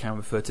don't think they can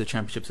refer to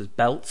championships as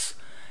belts.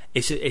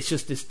 It's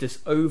just this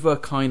over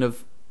kind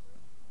of,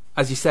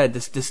 as you said,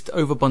 this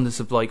overabundance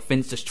of like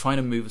Vince just trying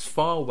to move as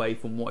far away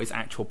from what his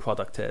actual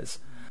product is.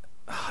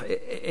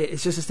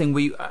 It's just this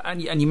thing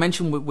and you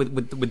mentioned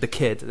with the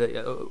kid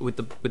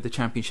with the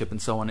championship and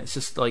so on. It's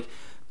just like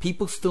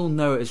people still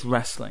know it as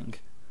wrestling,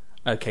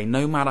 okay,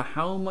 no matter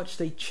how much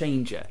they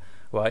change it,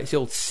 right? It's the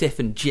old Sif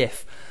and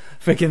Jif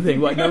freaking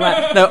thing, like no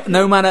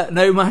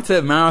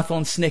matter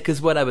Marathon,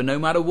 Snickers, whatever, no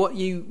matter what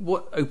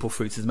Opal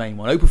Fruits is the main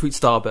one, Opal Fruit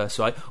Starburst,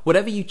 right?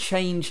 Whatever you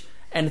change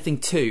anything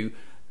to,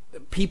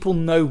 people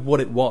know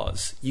what it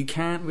was. You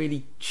can't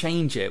really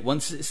change it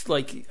once it's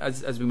like,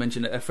 as we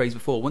mentioned a phrase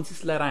before. Once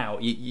it's let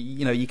out,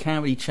 you know, you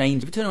can't really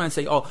change. If you turn around and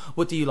say, "Oh,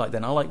 what do you like?"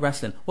 Then I like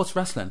wrestling. What's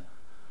wrestling?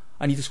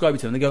 And you describe it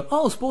to them, and they go,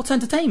 "Oh, sports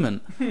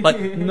entertainment." Like,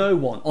 no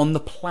one on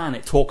the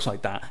planet talks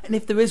like that. And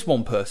if there is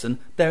one person,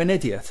 they're an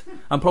idiot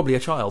and probably a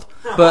child.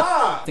 But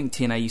I think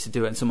TNA used to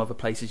do it in some other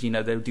places. You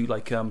know, they'll do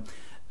like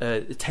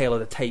Tale of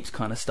the Tapes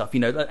kind of stuff.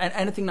 You know, and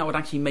anything that would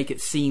actually make it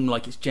seem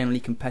like it's generally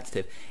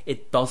competitive.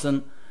 It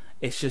doesn't.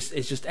 It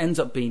just ends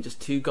up being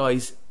just two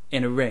guys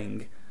in a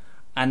ring,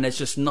 and there's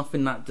just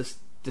nothing that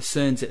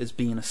discerns it as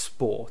being a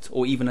sport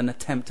or even an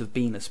attempt of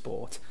being a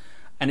sport.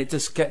 And it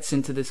just gets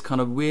into this kind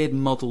of weird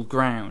muddled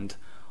ground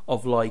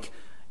of like,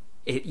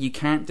 you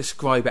can't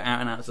describe it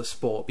out and out as a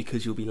sport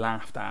because you'll be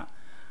laughed at,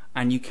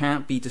 and you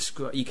can't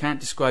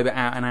describe it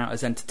out and out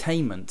as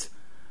entertainment.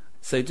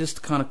 So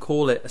just kind of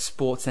call it a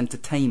sports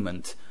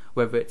entertainment,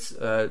 whether it's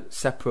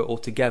separate or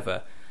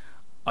together.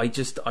 I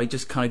just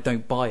kind of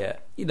don't buy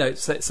it. You know,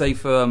 say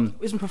for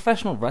isn't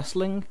professional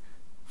wrestling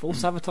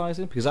false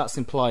advertising? Because that's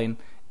implying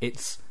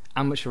it's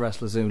amateur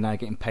wrestlers who are now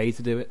getting paid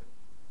to do it.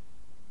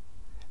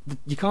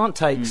 You can't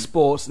take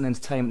sports and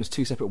entertainment as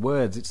two separate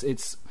words.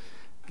 It's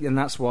and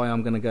that's why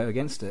I'm going to go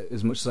against it.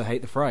 As much as I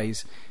hate the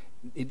phrase,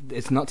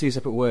 it's not two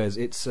separate words.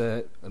 It's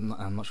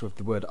I'm not sure if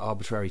the word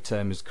arbitrary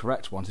term is the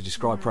correct one to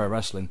describe pro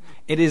wrestling.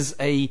 It is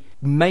a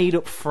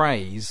made-up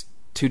phrase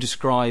to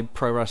describe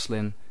pro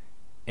wrestling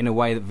in a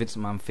way that Vince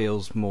McMahon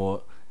feels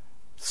more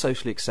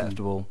socially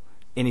acceptable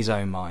in his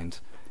own mind.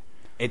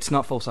 It's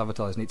not false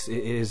advertising. It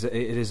is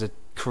a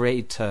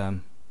created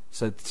term,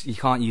 so you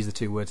can't use the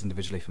two words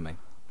individually for me.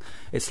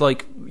 It's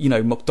like, you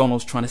know,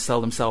 McDonald's trying to sell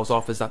themselves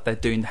off as that they're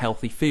doing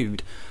healthy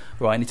food,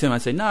 right? And you turn around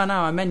and say, no,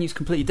 our menu's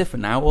completely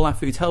different now. All our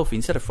food's healthy.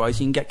 Instead of fries,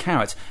 you can get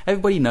carrots.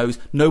 Everybody knows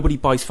nobody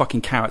buys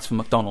fucking carrots from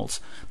McDonald's.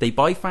 They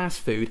buy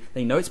fast food.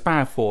 They know it's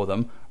bad for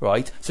them,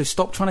 right? So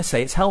stop trying to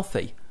say it's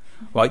healthy.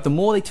 Right, the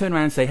more they turn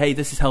around and say, "Hey,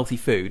 this is healthy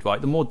food," right,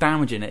 the more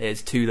damaging it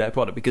is to their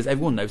product, because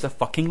everyone knows they're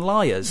fucking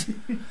liars.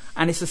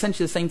 And it's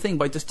essentially the same thing.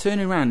 By just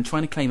turning around and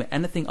trying to claim it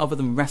anything other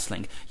than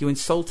wrestling, you're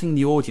insulting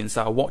the audience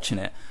that are watching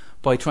it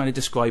by trying to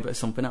describe it as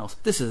something else.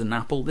 This is an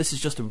apple. This is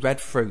just a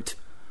red fruit.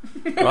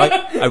 Right?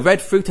 A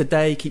red fruit a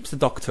day keeps the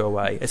doctor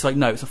away. It's like,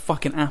 no, it's a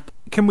fucking apple.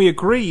 Can we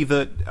agree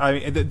that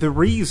the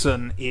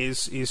reason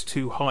is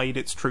to hide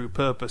its true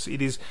purpose?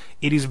 It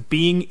is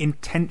being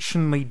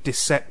intentionally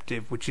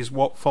deceptive, which is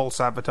what false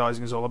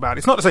advertising is all about.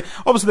 It's not to say,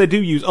 obviously they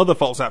do use other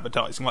false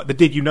advertising, like the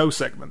 "Did you know"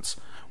 segments,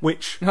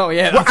 which were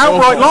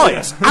outright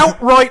lies.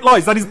 Outright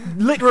lies. That is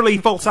literally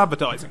false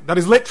advertising. That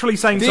is literally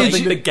saying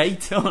something. The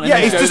gate on it. Yeah,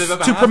 it's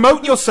just to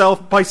promote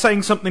yourself by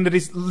saying something that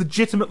is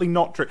legitimately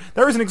not true.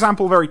 There is an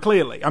example very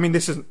clearly. I mean,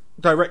 this isn't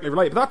directly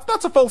related, but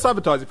that's a false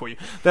advertising for you.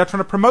 They're trying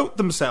to promote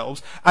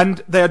themselves,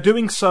 and they are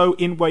doing so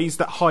in ways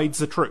that hides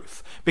the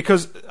truth.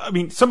 Because, I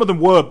mean, some of them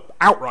were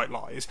outright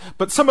lies,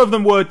 but some of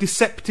them were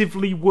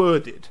deceptively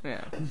worded.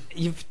 Yeah.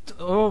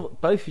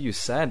 Both of you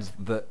said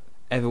that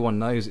everyone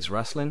knows it's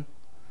wrestling.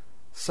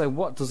 So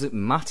what does it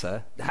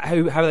matter how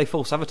are they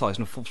false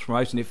advertising or false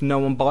promoting if no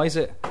one buys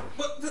it?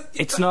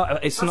 It's not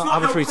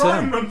arbitrary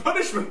term. Crime and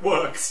punishment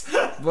works.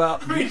 Well,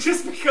 I mean,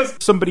 just because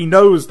somebody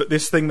knows that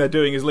this thing they're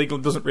doing is legal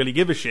and doesn't really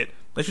give a shit,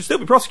 they should still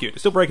be prosecuted. They're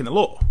still breaking the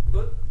law.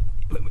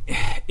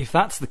 If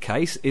that's the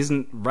case,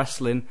 isn't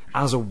wrestling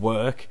as a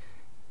work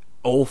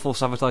all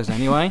false advertising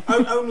anyway?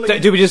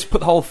 Do we just put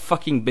the whole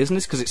fucking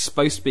business, because it's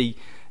supposed to be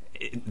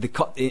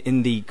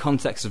in the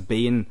context of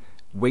being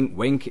wink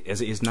wink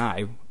as it is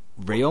now,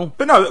 real?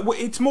 But no,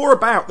 it's more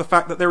about the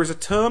fact that there is a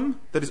term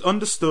that is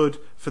understood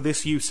for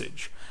this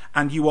usage,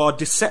 and you are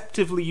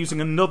deceptively using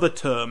another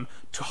term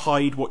to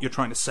hide what you're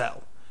trying to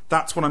sell.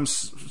 That's what I'm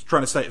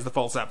trying to say is the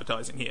false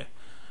advertising here.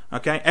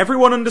 Okay,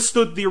 everyone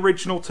understood the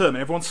original term,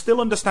 and everyone still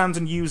understands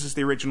and uses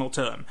the original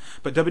term.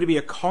 But WWE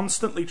are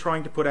constantly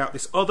trying to put out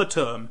this other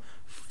term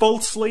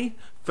falsely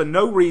for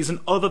no reason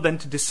other than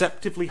to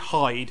deceptively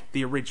hide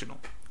the original.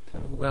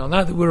 Well,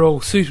 now that we're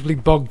all suitably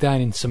bogged down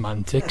in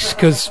semantics,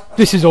 because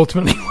this is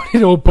ultimately what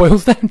it all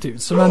boils down to,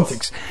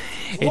 semantics.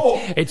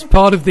 It's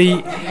part of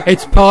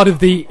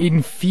the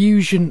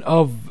infusion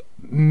of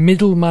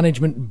middle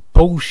management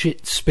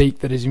bullshit speak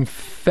that has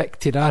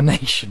infected our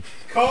nation.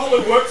 Carl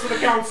works for the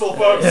council,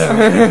 folks.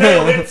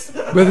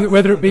 Yeah.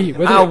 whether it be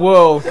our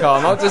world,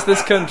 Carl, not just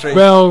this country.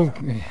 Well,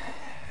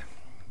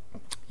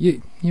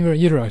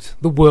 you're right.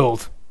 The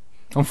world,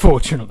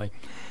 unfortunately.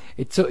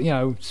 It's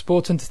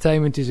sports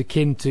entertainment is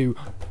akin to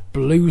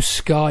blue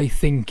sky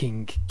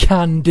thinking,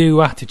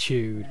 can-do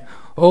attitude,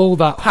 all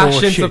that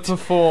passion horseshit. To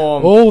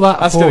perform. All that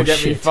That's going to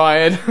get me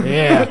fired.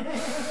 Yeah.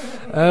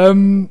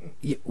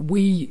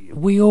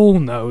 We all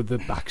know the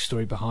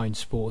backstory behind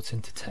sports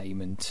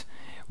entertainment.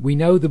 We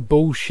know the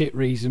bullshit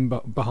reason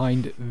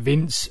behind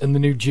Vince and the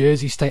New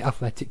Jersey State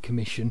Athletic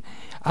Commission,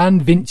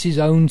 and Vince's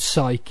own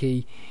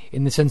psyche,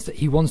 in the sense that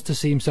he wants to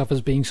see himself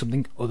as being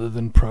something other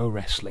than pro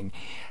wrestling.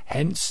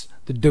 Hence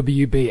the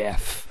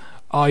WBF,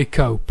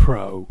 ICO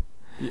Pro,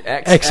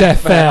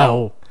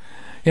 XFL.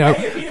 You know,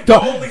 If he'd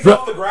got all these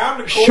off the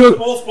ground and called Sugar-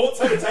 them all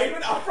sports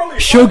entertainment, I'd probably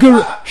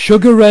that.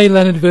 Sugar Ray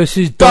Leonard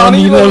versus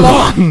Donnie Donnie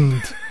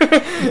Lalonde.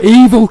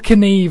 Evil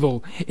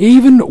Knievel.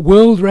 Even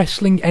World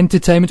Wrestling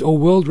Entertainment or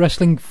World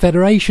Wrestling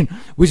Federation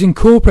was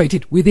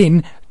incorporated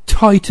within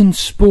Titan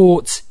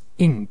Sports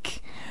Inc.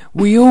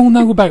 We all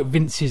know about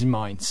Vince's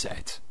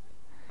mindset.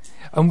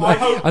 I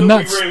hope and that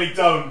that's, we really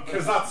don't,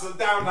 because that's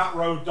down that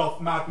road doth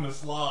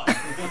madness lie.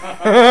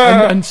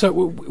 and so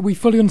we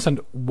fully understand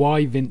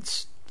why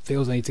Vince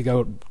feels the need to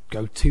go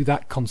to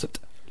that concept,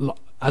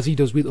 as he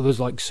does with others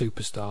like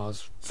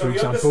Superstars, So for you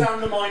example.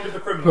 understand the mind of the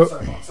criminal so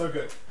far, so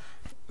good.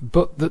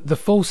 But the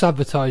false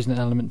advertising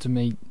element to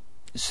me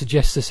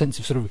suggests a sense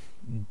of sort of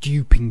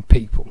duping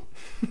people.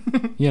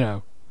 You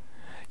know,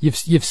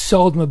 you've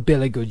sold them a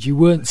bill of goods. You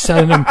weren't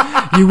selling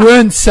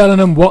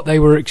them what they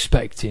were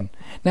expecting.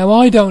 Now,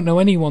 I don't know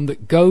anyone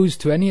that goes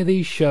to any of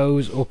these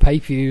shows or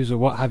pay-per-views or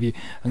what have you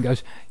and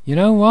goes, you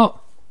know what?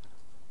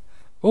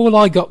 All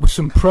I got was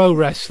some pro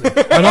wrestling,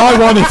 and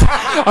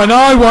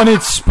I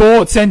wanted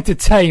sports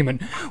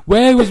entertainment.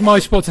 Where was my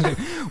sports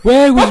entertainment?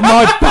 Where was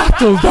my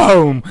Battle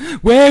Dome?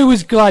 Where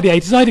was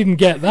Gladiators? I didn't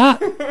get that.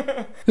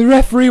 The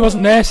referee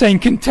wasn't there saying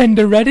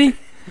contender ready.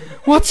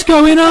 What's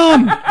going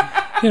on?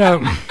 You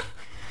know,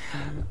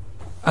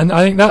 and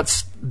I think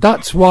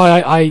that's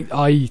why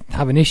I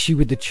have an issue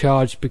with the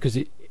charge, because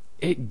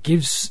it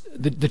gives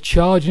the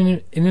charge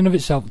in and of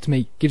itself, to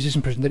me, gives this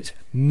impression that it's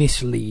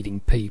misleading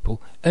people,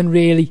 and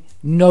really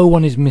no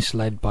one is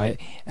misled by it.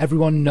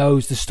 Everyone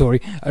knows the story,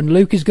 and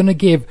Luke is going to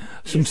give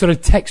some sort of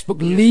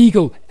textbook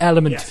legal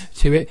element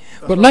to it.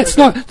 But let's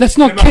not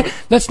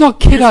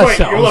kid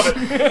ourselves.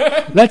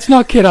 Let's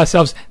not kid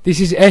ourselves. This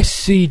is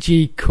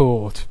SCG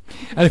court.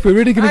 And if we're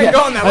really going to Hang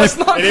on now, let's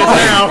not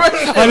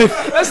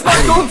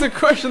go on to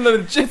question the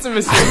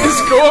legitimacy of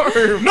this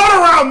courtroom. Not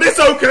around this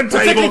oaken table,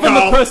 Particularly from the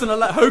Carl! person that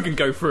let Hogan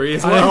go free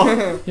as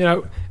well. You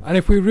know, and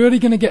if we're really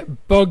going to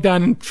get bogged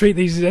down and treat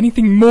these as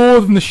anything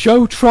more than the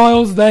show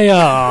trials they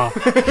are,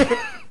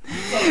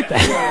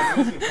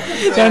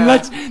 then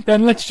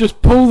let's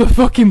just pull the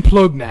fucking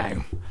plug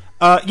now.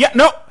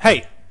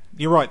 Hey,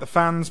 you're right,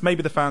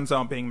 maybe the fans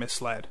aren't being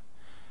misled.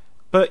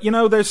 But, you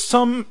know, there's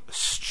some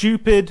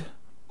stupid,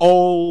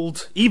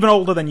 old, even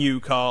older than you,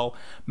 Carl,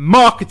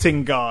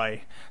 marketing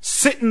guy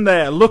sitting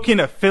there looking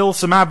to fill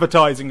some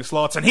advertising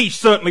slots, and he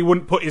certainly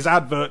wouldn't put his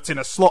adverts in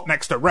a slot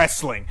next to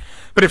wrestling.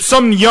 But if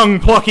some young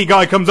plucky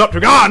guy comes up to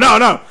him,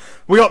 no,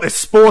 we got this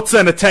sports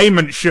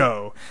entertainment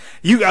show,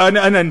 and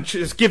then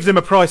just gives him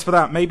a price for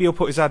that, maybe he'll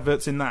put his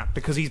adverts in that,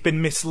 because he's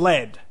been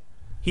misled.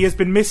 He has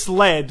been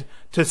misled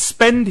to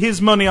spend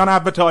his money on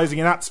advertising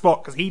in that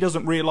spot because he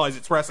doesn't realise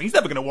it's wrestling. He's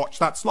never going to watch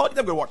that slot. He's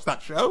never going to watch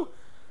that show.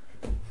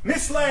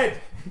 Misled!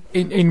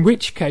 In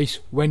which case,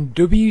 when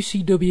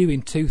WCW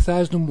in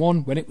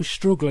 2001, when it was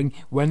struggling,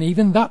 when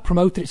even that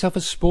promoted itself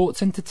as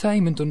sports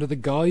entertainment under the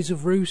guise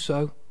of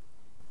Russo,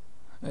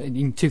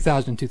 in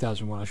 2000 and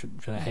 2001, I should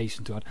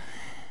hasten to add,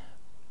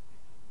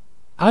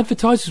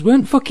 advertisers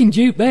weren't fucking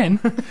duped then,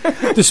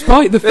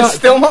 despite the They're fact...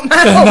 still not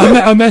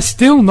now! And they're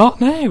still not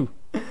now.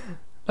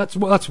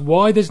 That's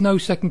why there's no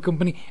second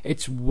company.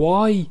 It's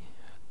why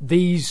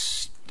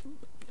these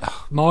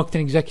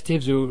marketing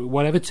executives, or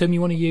whatever term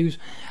you want to use,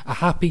 are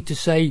happy to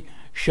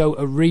show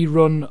a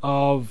rerun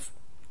of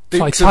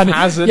Dukes Titanic, of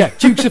Hazzard. yeah,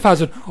 Dukes of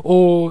Hazzard,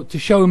 or to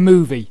show a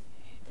movie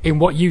in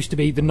what used to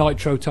be the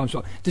Nitro time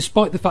slot,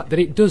 despite the fact that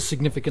it does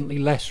significantly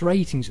less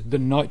ratings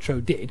than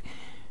Nitro did.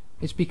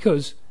 It's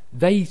because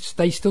they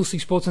still see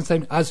sports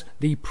entertainment as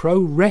the pro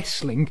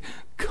wrestling,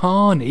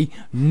 carny,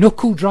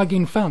 knuckle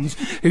dragging fans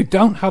who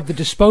don't have the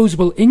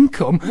disposable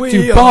income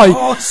to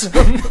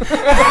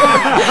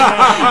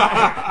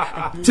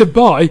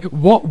buy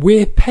what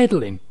we're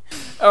peddling.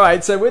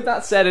 Alright, so with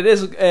that said, it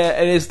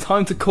is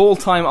time to call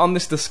time on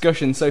this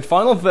discussion. So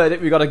final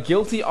verdict, we got a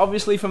guilty,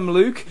 obviously, from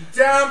Luke.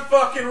 Damn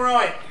fucking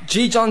right!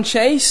 G. John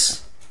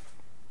Chase,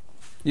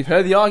 you've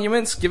heard the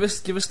arguments. Give us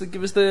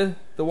the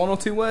one or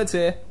two words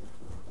here.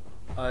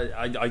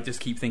 I just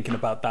keep thinking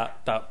about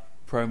that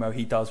promo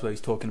he does where he's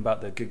talking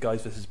about the good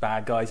guys versus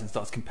bad guys and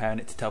starts comparing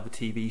it to the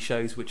TV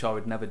shows, which I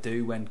would never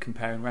do when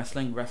comparing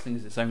wrestling. Wrestling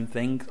is its own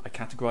thing. I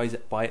categorise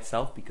it by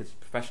itself because it's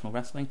professional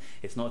wrestling.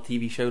 It's not a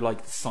TV show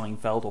like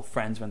Seinfeld or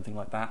Friends or anything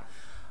like that.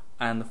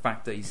 And the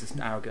fact that he's just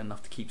arrogant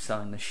enough to keep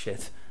selling this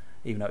shit,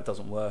 even though it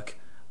doesn't work,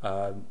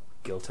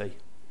 guilty.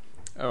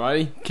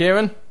 Alrighty,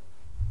 Kieran?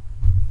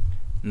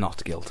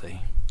 Not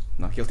guilty.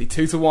 Not guilty.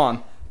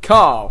 2-1.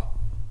 Carl?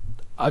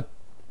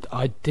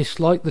 I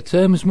dislike the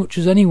term as much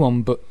as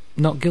anyone, but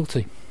not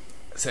guilty.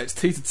 So it's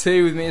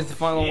 2-2 with me as the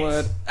final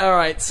word.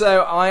 Alright,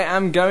 so I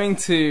am going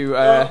to...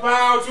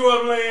 bow to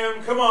him,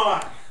 Liam, come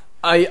on!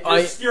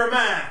 You're a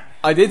man!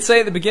 I did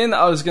say at the beginning that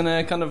I was going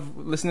to kind of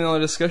listen in on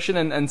the discussion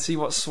and see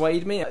what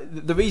swayed me.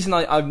 The reason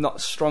I'm not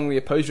strongly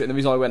opposed to it, and the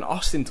reason when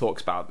Austin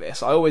talks about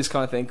this, I always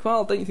kind of think,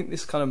 well, don't you think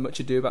this is kind of much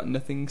ado about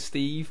nothing,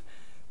 Steve?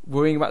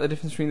 Worrying about the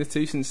difference between the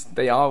two, since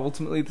they are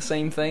ultimately the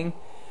same thing?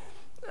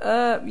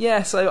 So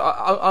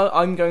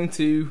I'm going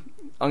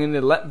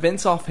to let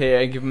Vince off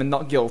here and give him a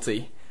not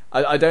guilty.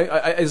 I don't.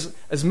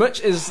 As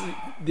much as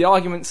the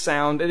arguments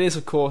sound, it is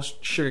of course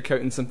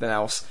sugarcoating something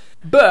else.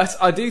 But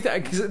I do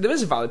think, because there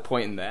is a valid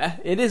point in there.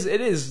 It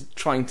is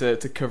trying to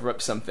cover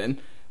up something.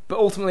 But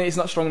ultimately, it's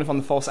not strong enough on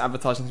the false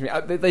advertising.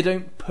 They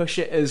don't push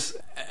it as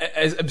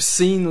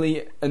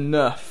obscenely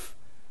enough.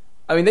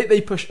 I mean,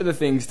 they push other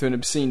things to an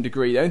obscene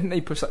degree. I don't think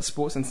they push that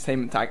sports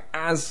entertainment tag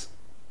as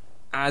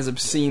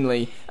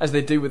obscenely as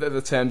they do with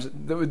other terms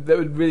that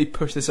would really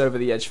push this over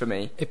the edge for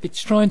me. If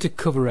it's trying to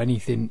cover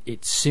anything,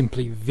 it's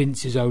simply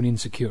Vince's own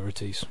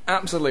insecurities.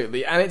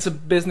 Absolutely, and it's a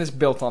business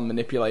built on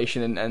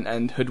manipulation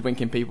and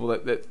hoodwinking people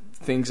that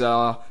things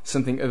are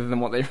something other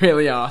than what they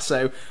really are.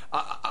 So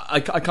I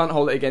can't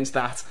hold it against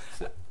that.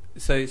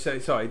 So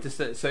sorry.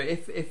 So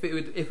if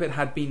it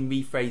had been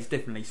rephrased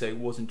differently, so it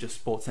wasn't just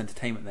sports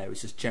entertainment. There,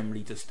 it's just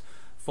generally just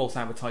false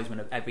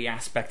advertisement of every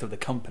aspect of the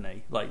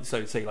company, like say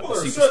like the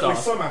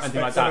superstar,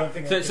 anything like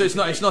that. So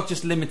it's not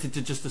just limited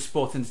to just the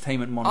sports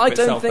entertainment moniker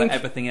itself, but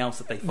everything else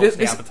that they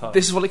falsely advertise.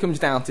 This is what it comes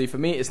down to for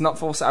me. It's not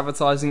false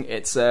advertising.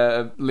 It's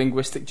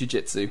linguistic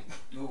jiu-jitsu.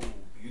 Ooh,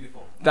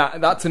 beautiful.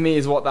 That to me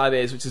is what that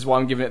is, which is why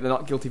I'm giving it the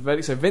not guilty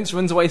verdict. So Vince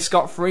runs away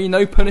scot-free,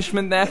 no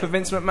punishment there for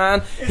Vince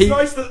McMahon. It's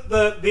nice that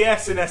the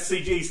S in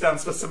SCG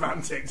stands for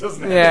semantic,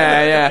 doesn't it?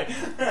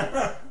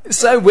 Yeah.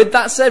 So with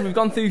that said, we've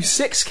gone through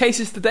 6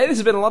 cases today. This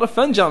has been a lot of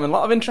fun, gentlemen. A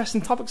lot of interesting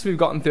topics we've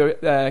gotten to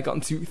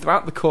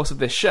throughout the course of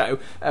this show.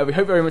 We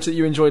hope very much that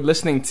you enjoyed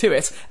listening to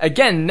it.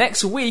 Again,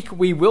 next week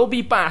we will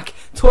be back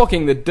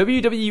talking the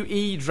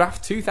WWE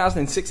Draft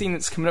 2016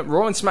 that's coming up,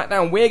 Raw and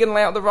SmackDown. We're going to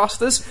lay out the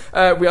rosters.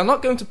 We are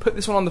not going to put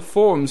this one on the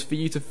forums for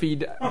you to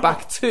feed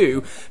back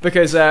to,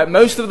 because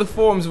most of the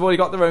forums have already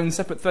got their own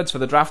separate threads for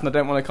the draft, and I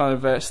don't want to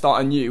kind of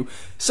start anew.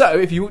 So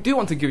if you do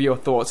want to give your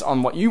thoughts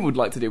on what you would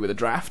like to do with the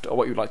draft, or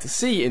what you would like to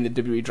see in the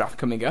WWE draft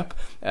coming up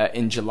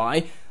in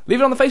July,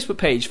 leave it on the Facebook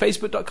page,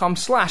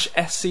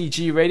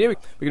 facebook.com/SCG Radio.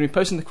 We're going to be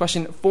posting the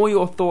question for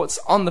your thoughts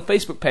on the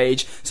Facebook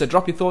page, so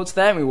drop your thoughts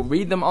there and we will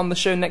read them on the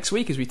show next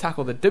week as we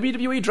tackle the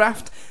WWE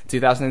Draft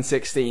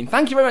 2016.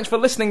 Thank you very much for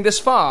listening this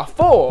far.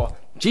 For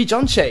G.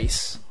 John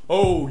Chase.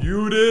 Oh,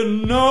 you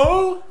didn't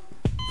know?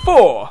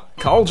 For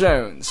Carl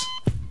Jones.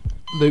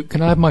 Luke,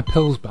 can I have my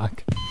pills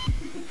back?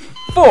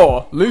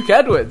 For Luke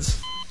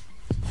Edwards.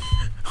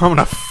 I'm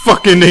gonna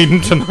fucking need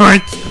them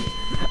tonight.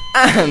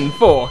 And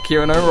for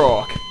Kieran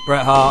O'Rourke.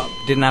 Bret Hart,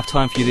 didn't have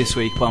time for you this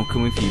week, but I'm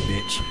coming for you,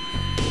 bitch.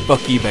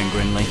 Fuck you, Ben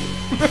Grinley.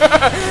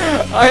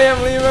 I am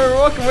Liam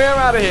O'Rourke and we're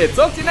out of here.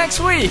 Talk to you next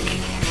week.